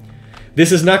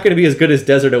 This is not going to be as good as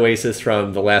Desert Oasis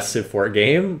from the last Civ 4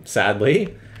 game,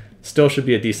 sadly. Still should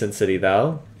be a decent city,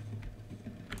 though.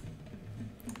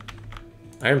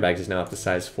 Ironbags is now up to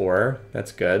size 4.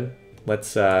 That's good.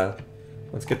 Let's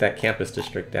get that campus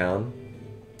district down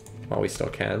while we still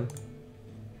can.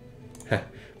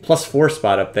 +4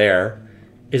 spot up there.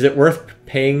 Is it worth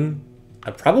paying...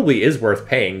 It probably is worth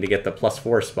paying to get the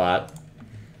 +4 spot,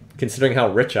 considering how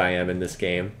rich I am in this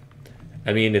game.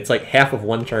 I mean, it's like half of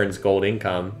 1 turn's gold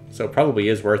income, so it probably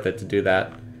is worth it to do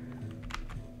that.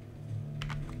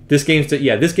 This game's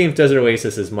Desert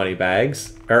Oasis is money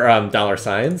bags, or dollar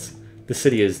signs. The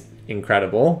city is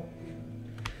incredible.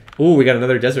 Ooh, we got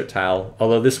another desert tile,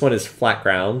 although this one is flat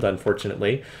ground,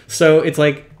 unfortunately. So it's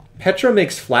like Petra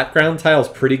makes flat ground tiles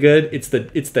pretty good. It's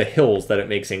the hills that it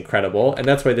makes incredible, and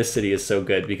that's why this city is so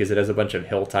good, because it has a bunch of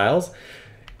hill tiles.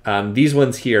 These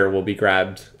ones here will be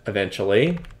grabbed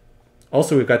eventually.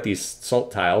 Also, we've got these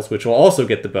salt tiles, which will also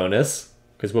get the bonus,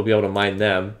 because we'll be able to mine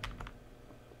them.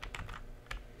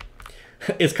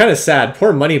 It's kind of sad.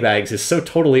 Poor Moneybags is so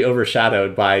totally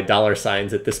overshadowed by dollar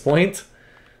signs at this point.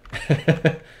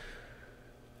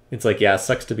 It's like, yeah,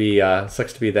 sucks to be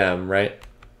them, right?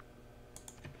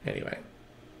 Anyway.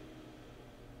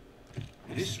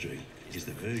 History is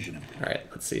the version of... All right,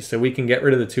 let's see. So we can get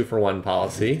rid of the 2-for-1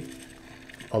 policy.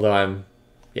 Although I'm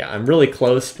really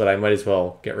close, but I might as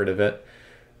well get rid of it.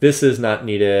 This is not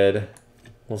needed.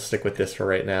 We'll stick with this for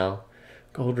right now.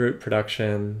 Gold root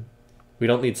production. We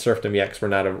don't need serfdom yet because we're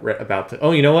not about to.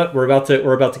 Oh, you know what?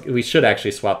 We should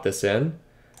actually swap this in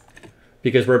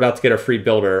because we're about to get a free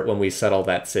builder when we settle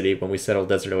that city, when we settle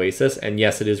Desert Oasis. And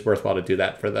yes, it is worthwhile to do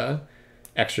that for the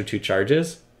extra 2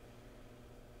 charges.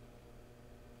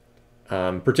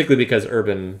 Particularly because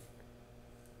urban.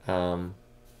 I'm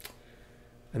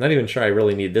not even sure I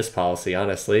really need this policy,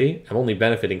 honestly. I'm only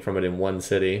benefiting from it in 1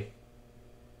 city.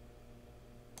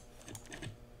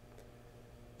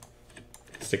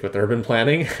 Stick with urban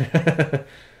planning.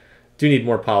 Do need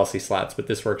more policy slots, but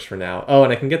this works for now. Oh,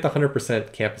 and I can get the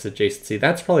 100% campus adjacency.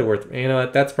 That's probably worth, you know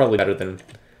what, that's probably better than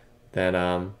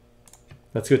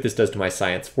let's see what this does to my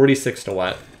science. 46 to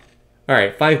what? All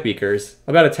right, 5 beakers,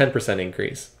 about a 10%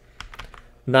 increase.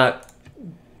 Not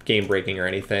game breaking or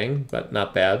anything, but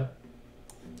not bad.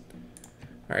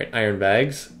 All right, iron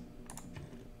bags.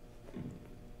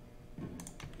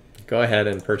 Go ahead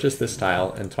and purchase this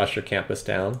tile and toss your campus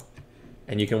down.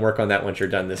 And you can work on that once you're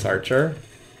done this archer.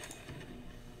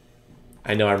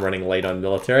 I know I'm running late on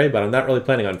military, but I'm not really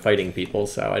planning on fighting people,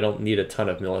 so I don't need a ton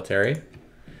of military.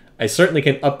 I certainly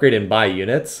can upgrade and buy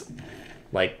units,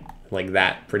 like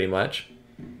that, pretty much.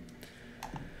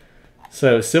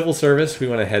 So, civil service, we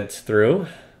want to head through.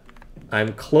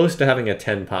 I'm close to having a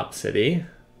 10 pop city.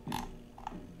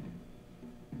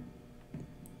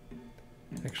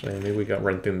 Actually, maybe we got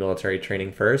run through military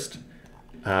training first.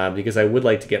 Because I would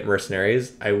like to get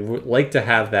mercenaries. I would like to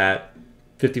have that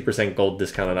 50% gold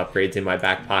discount on upgrades in my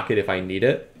back pocket if I need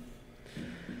it.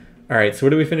 All right, so what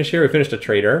did we finish here? We finished a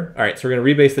trader. All right, so we're going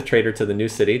to rebase the trader to the new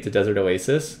city, to Desert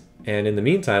Oasis. And in the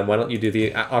meantime, why don't you do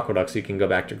the aqueduct so you can go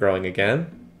back to growing again?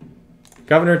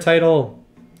 Governor title.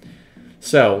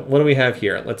 So what do we have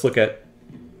here? Let's look at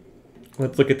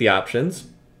the options.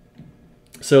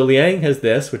 So Liang has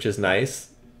this, which is nice,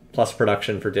 plus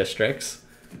production for districts.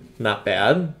 Not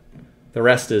bad. The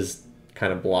rest is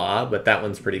kind of blah, but that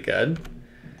one's pretty good.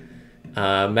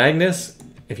 Magnus,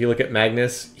 if you look at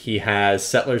Magnus, he has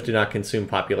settlers do not consume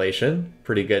population.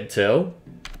 Pretty good too,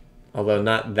 although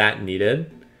not that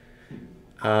needed.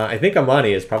 I think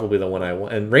Amani is probably the one I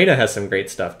want. And Reina has some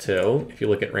great stuff too, if you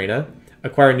look at Reina.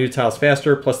 Acquire new tiles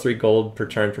faster, plus 3 gold per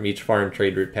turn from each foreign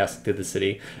trade route passing through the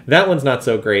city. That one's not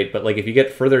so great, but like if you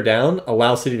get further down,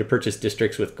 allow city to purchase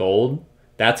districts with gold.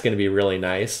 That's going to be really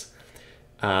nice.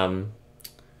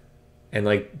 And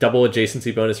like double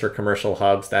adjacency bonus for commercial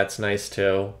hubs, that's nice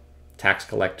too. Tax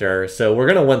collector. So we're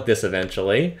going to want this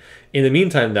eventually. In the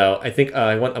meantime, though, I think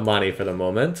I want Amani for the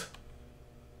moment.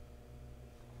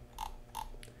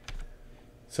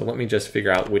 So let me just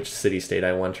figure out which city-state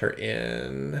I want her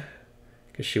in.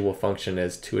 Because she will function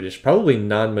as 2 additional. Probably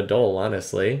non-Madol,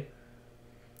 honestly.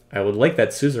 I would like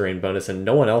that suzerain bonus, and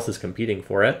no one else is competing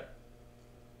for it.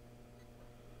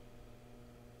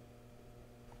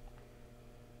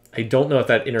 I don't know if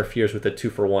that interferes with the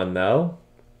 2-for-1, though.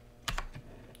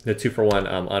 The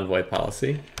 2-for-1 envoy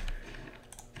policy.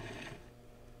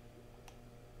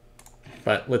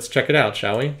 But let's check it out,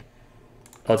 shall we?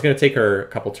 Oh, it's going to take her a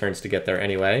couple turns to get there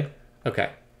anyway.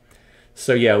 Okay.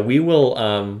 So yeah, we will,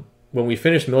 when we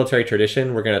finish military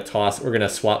tradition, we're going to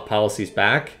swap policies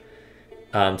back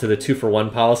to the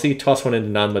 2-for-1 policy, toss one into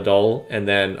non-Madol, and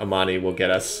then Amani will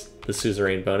get us the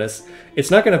suzerain bonus.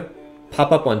 It's not going to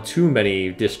pop up on too many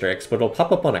districts, but it'll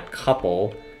pop up on a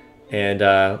couple. And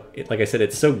like I said,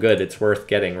 it's so good, it's worth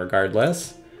getting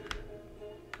regardless.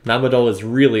 Non-Madol is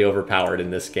really overpowered in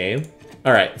this game.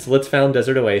 All right, so let's found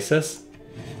Desert Oasis.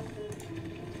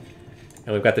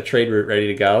 And we've got the trade route ready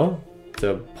to go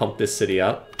to pump this city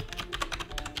up.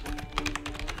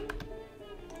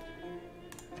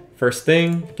 First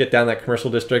thing, get down that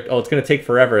commercial district. Oh, it's going to take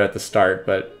forever at the start,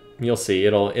 but you'll see.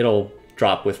 It'll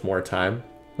drop with more time.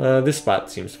 This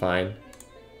spot seems fine.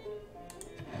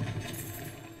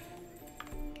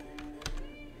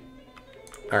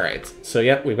 All right, so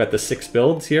yeah, we've got the 6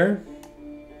 builds here.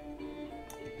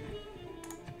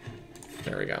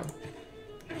 There we go.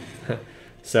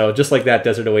 So just like that,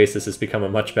 Desert Oasis has become a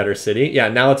much better city. Yeah,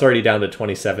 now it's already down to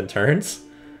 27 turns.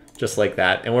 Just like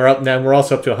that. And we're up now, we're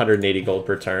also up to 180 gold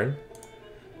per turn.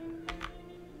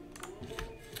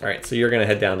 All right, so you're going to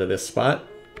head down to this spot.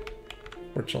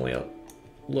 Fortunately, a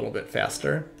little bit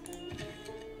faster.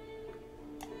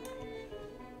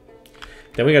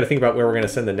 Then we got to think about where we're going to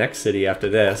send the next city after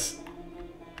this.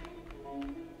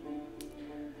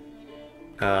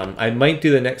 I might do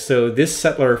the next, so this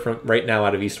settler from right now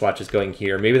out of Eastwatch is going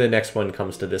here. Maybe the next one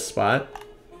comes to this spot,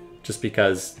 just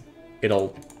because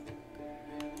it'll,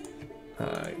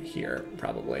 here,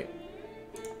 probably.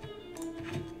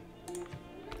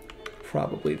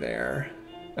 Probably there.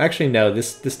 Actually, no,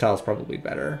 this tile's probably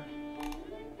better.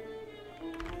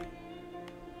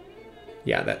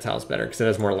 Yeah, that tile's better because it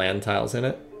has more land tiles in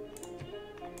it.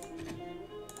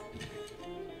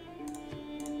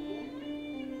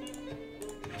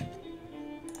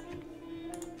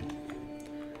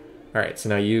 All right, so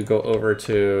now you go over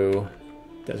to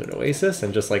Desert Oasis,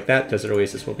 and just like that, Desert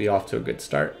Oasis will be off to a good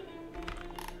start.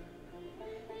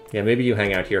 Yeah, maybe you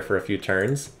hang out here for a few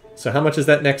turns. So how much does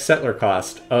that next settler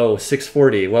cost? Oh,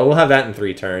 640. Well, we'll have that in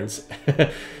 3 turns.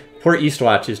 Poor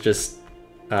Eastwatch is just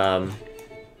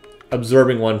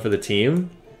absorbing 1 for the team,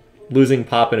 losing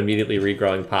pop and immediately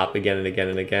regrowing pop again and again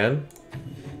and again.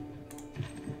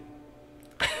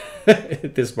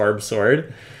 This barbed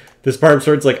sword. This barbed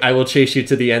sword's like, I will chase you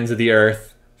to the ends of the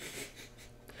earth.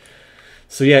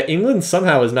 So yeah, England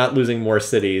somehow is not losing more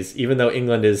cities, even though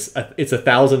England is, it's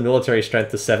 1,000 military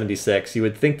strength to 76. You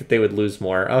would think that they would lose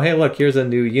more. Oh, hey, look, here's a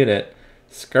new unit.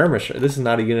 Skirmisher. This is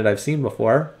not a unit I've seen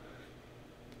before.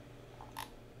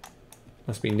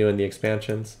 Must be new in the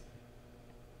expansions.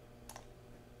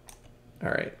 All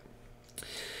right.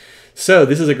 So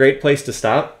this is a great place to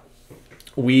stop.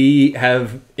 We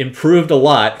have improved a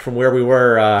lot from where we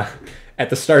were at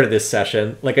the start of this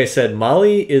session. Like I said,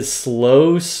 Mali is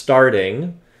slow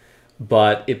starting,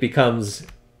 but it becomes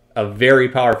a very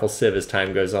powerful civ as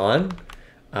time goes on.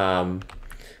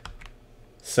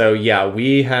 So yeah,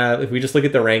 we have, if we just look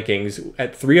at the rankings,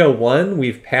 at 301,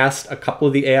 we've passed a couple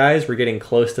of the AIs. We're getting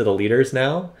close to the leaders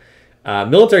now.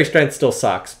 Military strength still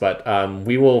sucks, but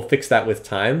we will fix that with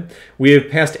time. We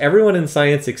have passed everyone in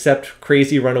science except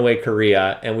Crazy Runaway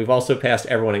Korea, and we've also passed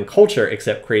everyone in culture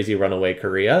except Crazy Runaway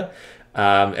Korea.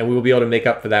 And we will be able to make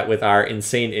up for that with our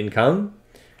insane income.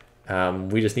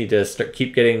 We just need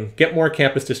to get more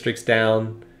campus districts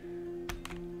down,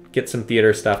 get some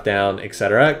theater stuff down,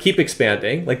 etc. Keep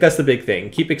expanding. Like, that's the big thing.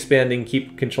 Keep expanding,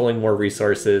 keep controlling more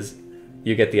resources.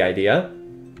 You get the idea.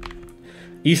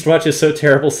 Eastwatch is so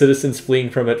terrible, citizens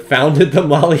fleeing from it founded the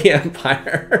Mali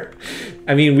Empire.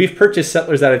 I mean, we've purchased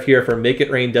settlers out of here for Make It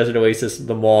Rain, Desert Oasis,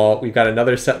 the Mall. We've got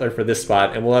another settler for this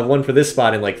spot, and we'll have one for this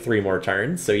spot in like 3 more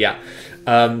turns. So yeah,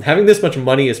 having this much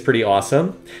money is pretty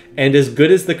awesome. And as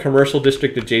good as the commercial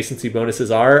district adjacency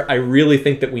bonuses are, I really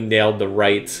think that we nailed the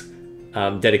right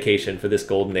dedication for this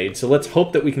golden age. So let's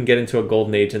hope that we can get into a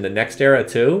golden age in the next era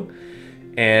too.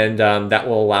 And that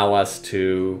will allow us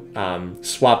to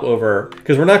swap over,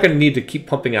 because we're not going to need to keep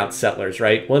pumping out settlers,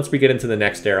 right? Once we get into the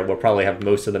next era, we'll probably have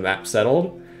most of the map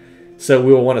settled. So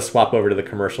we will want to swap over to the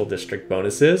commercial district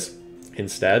bonuses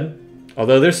instead.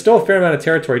 Although there's still a fair amount of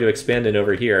territory to expand in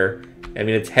over here. I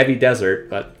mean, it's heavy desert,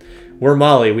 but we're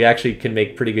Mali. We actually can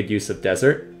make pretty good use of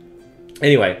desert.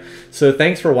 Anyway, so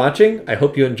thanks for watching. I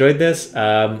hope you enjoyed this.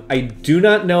 I do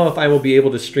not know if I will be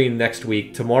able to stream next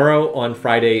week. Tomorrow on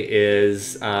Friday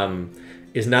is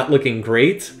not looking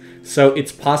great, so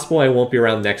it's possible I won't be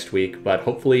around next week, but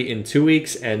hopefully in 2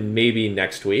 weeks and maybe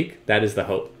next week. That is the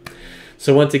hope.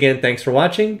 So once again, thanks for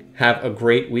watching. Have a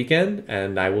great weekend,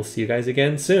 and I will see you guys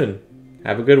again soon.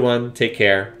 Have a good one. Take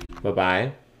care.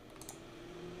 Bye-bye.